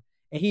whatever.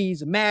 And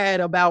he's mad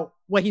about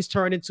what he's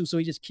turned into. So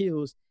he just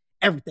kills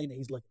everything that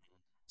he's looking at.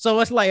 So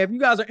it's like, if you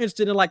guys are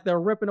interested in like the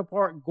ripping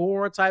apart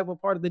gore type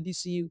of part of the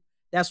DCU,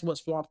 that's what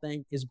Swamp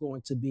Thing is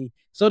going to be.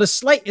 So the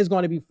slate is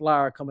going to be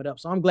flyer coming up.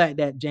 So I'm glad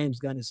that James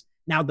Gunn is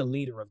now the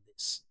leader of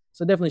this.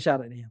 So definitely shout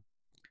out to him.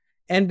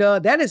 And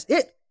that is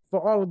it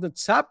for all of the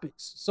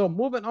topics. So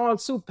moving on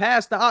to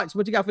Pass the Ox.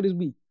 What you got for this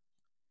week?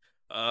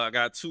 I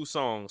got 2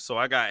 songs. So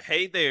I got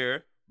Hey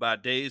There by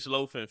Dej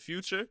Loaf and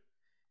Future.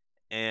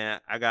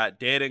 And I got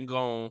Dead and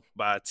Gone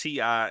by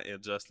T.I.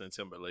 and Justin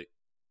Timberlake.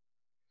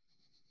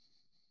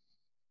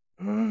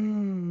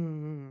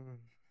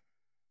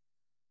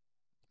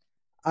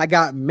 I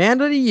got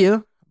Man of the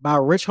Year by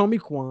Rich Homie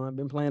Quan.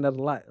 Been playing that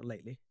a lot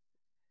lately.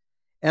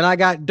 And I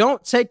got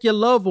Don't Take Your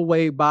Love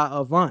Away by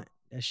Avant.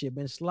 That shit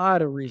been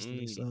sliding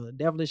recently. So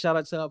definitely shout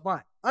out to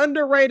Avant.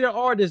 Underrated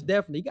artist,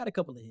 definitely. He got a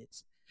couple of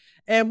hits.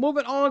 And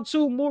moving on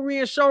to movie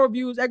and show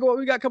reviews. Edgar, what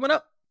we got coming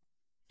up?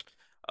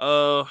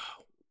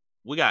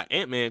 We got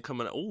Ant-Man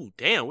coming up. Oh,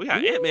 damn. We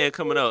got Ant-Man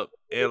coming up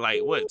in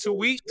like, what, 2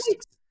 weeks?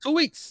 2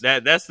 weeks.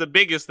 That's the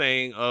biggest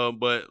thing.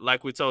 But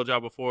like we told y'all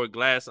before,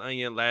 Glass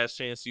Onion, Last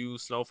Chance U,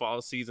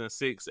 Snowfall Season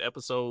 6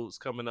 episodes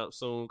coming up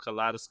soon.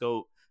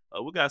 Kaleidoscope.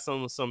 We got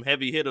some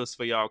heavy hitters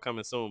for y'all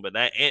coming soon. But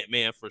that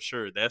Ant-Man for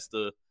sure. That's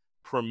the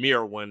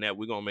premiere one that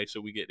we're gonna make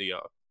sure we get to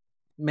y'all.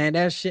 Man,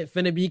 that shit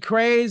finna be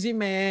crazy,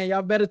 man.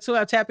 Y'all better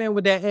tap in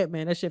with that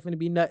Ant-Man. That shit finna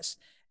be nuts.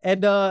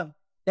 And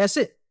that's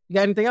it. You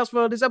got anything else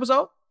for this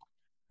episode?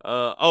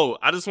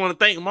 I just want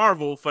to thank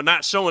Marvel for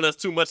not showing us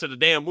too much of the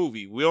damn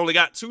movie. We only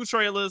got 2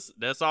 trailers.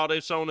 That's all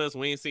they've shown us.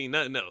 We ain't seen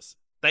nothing else.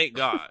 Thank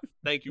God.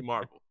 Thank you,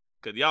 Marvel.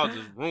 Because y'all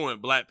just ruined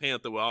Black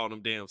Panther with all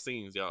them damn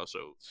scenes y'all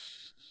showed.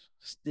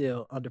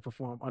 Still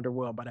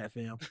underwhelmed by that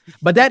film.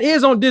 But that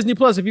is on Disney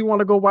Plus if you want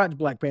to go watch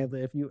Black Panther,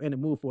 if you're in the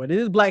mood for it. It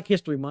is Black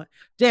History Month.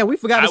 Damn, we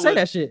forgot to say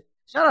that shit.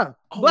 Shut up.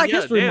 Black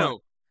History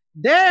Month.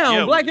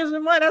 Damn, Black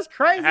History Month. That's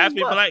crazy. Happy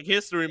Black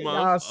History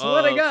Month. I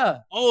swear to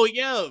God. Oh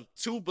yeah,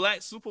 2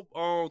 black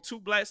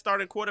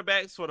starting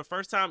quarterbacks for the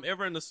first time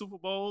ever in the Super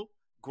Bowl.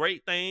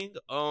 Great thing.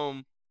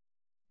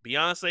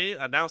 Beyonce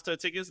announced her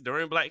tickets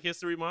during Black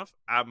History Month.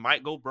 I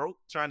might go broke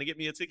trying to get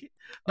me a ticket.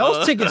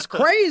 Those tickets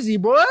crazy,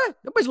 boy.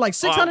 That bitch like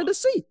 $600 a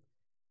seat.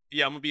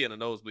 Yeah, I'm gonna be in the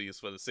nosebleeds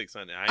for the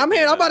 600. I'm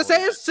about to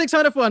say it's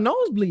 $600 for a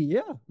nosebleed.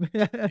 Yeah.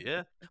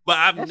 Yeah, but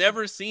I've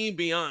never seen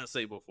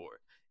Beyonce before.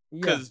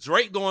 Because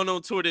Drake going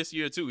on tour this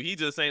year too. He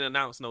just ain't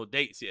announced no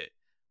dates yet.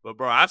 But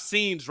bro, I've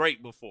seen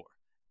Drake before.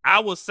 I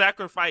will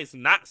sacrifice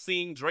not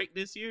seeing Drake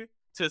this year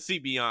to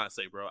see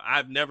Beyonce, bro.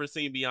 I've never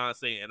seen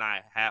Beyonce and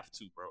I have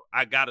to, bro.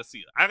 I gotta see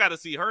her. I gotta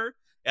see her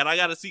and I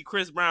gotta see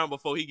Chris Brown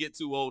before he get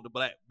too old to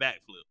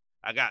backflip.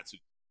 I got to.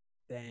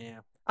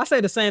 Damn. I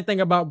say the same thing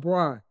about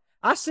Bron.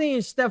 I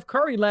seen Steph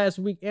Curry last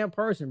week in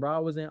person, bro. I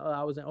was in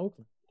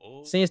Oakland.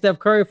 Oh. Seeing Steph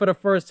Curry for the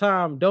first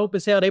time. Dope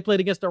as hell. They played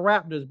against the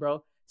Raptors,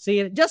 bro.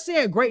 Seeing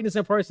greatness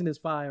in person is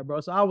fire,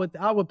 bro. So I would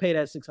pay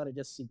that $600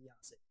 just to see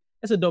Beyonce.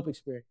 It's a dope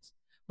experience.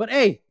 But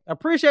hey,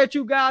 appreciate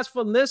you guys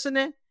for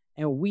listening,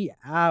 and we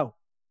out.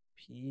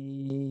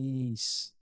 Peace.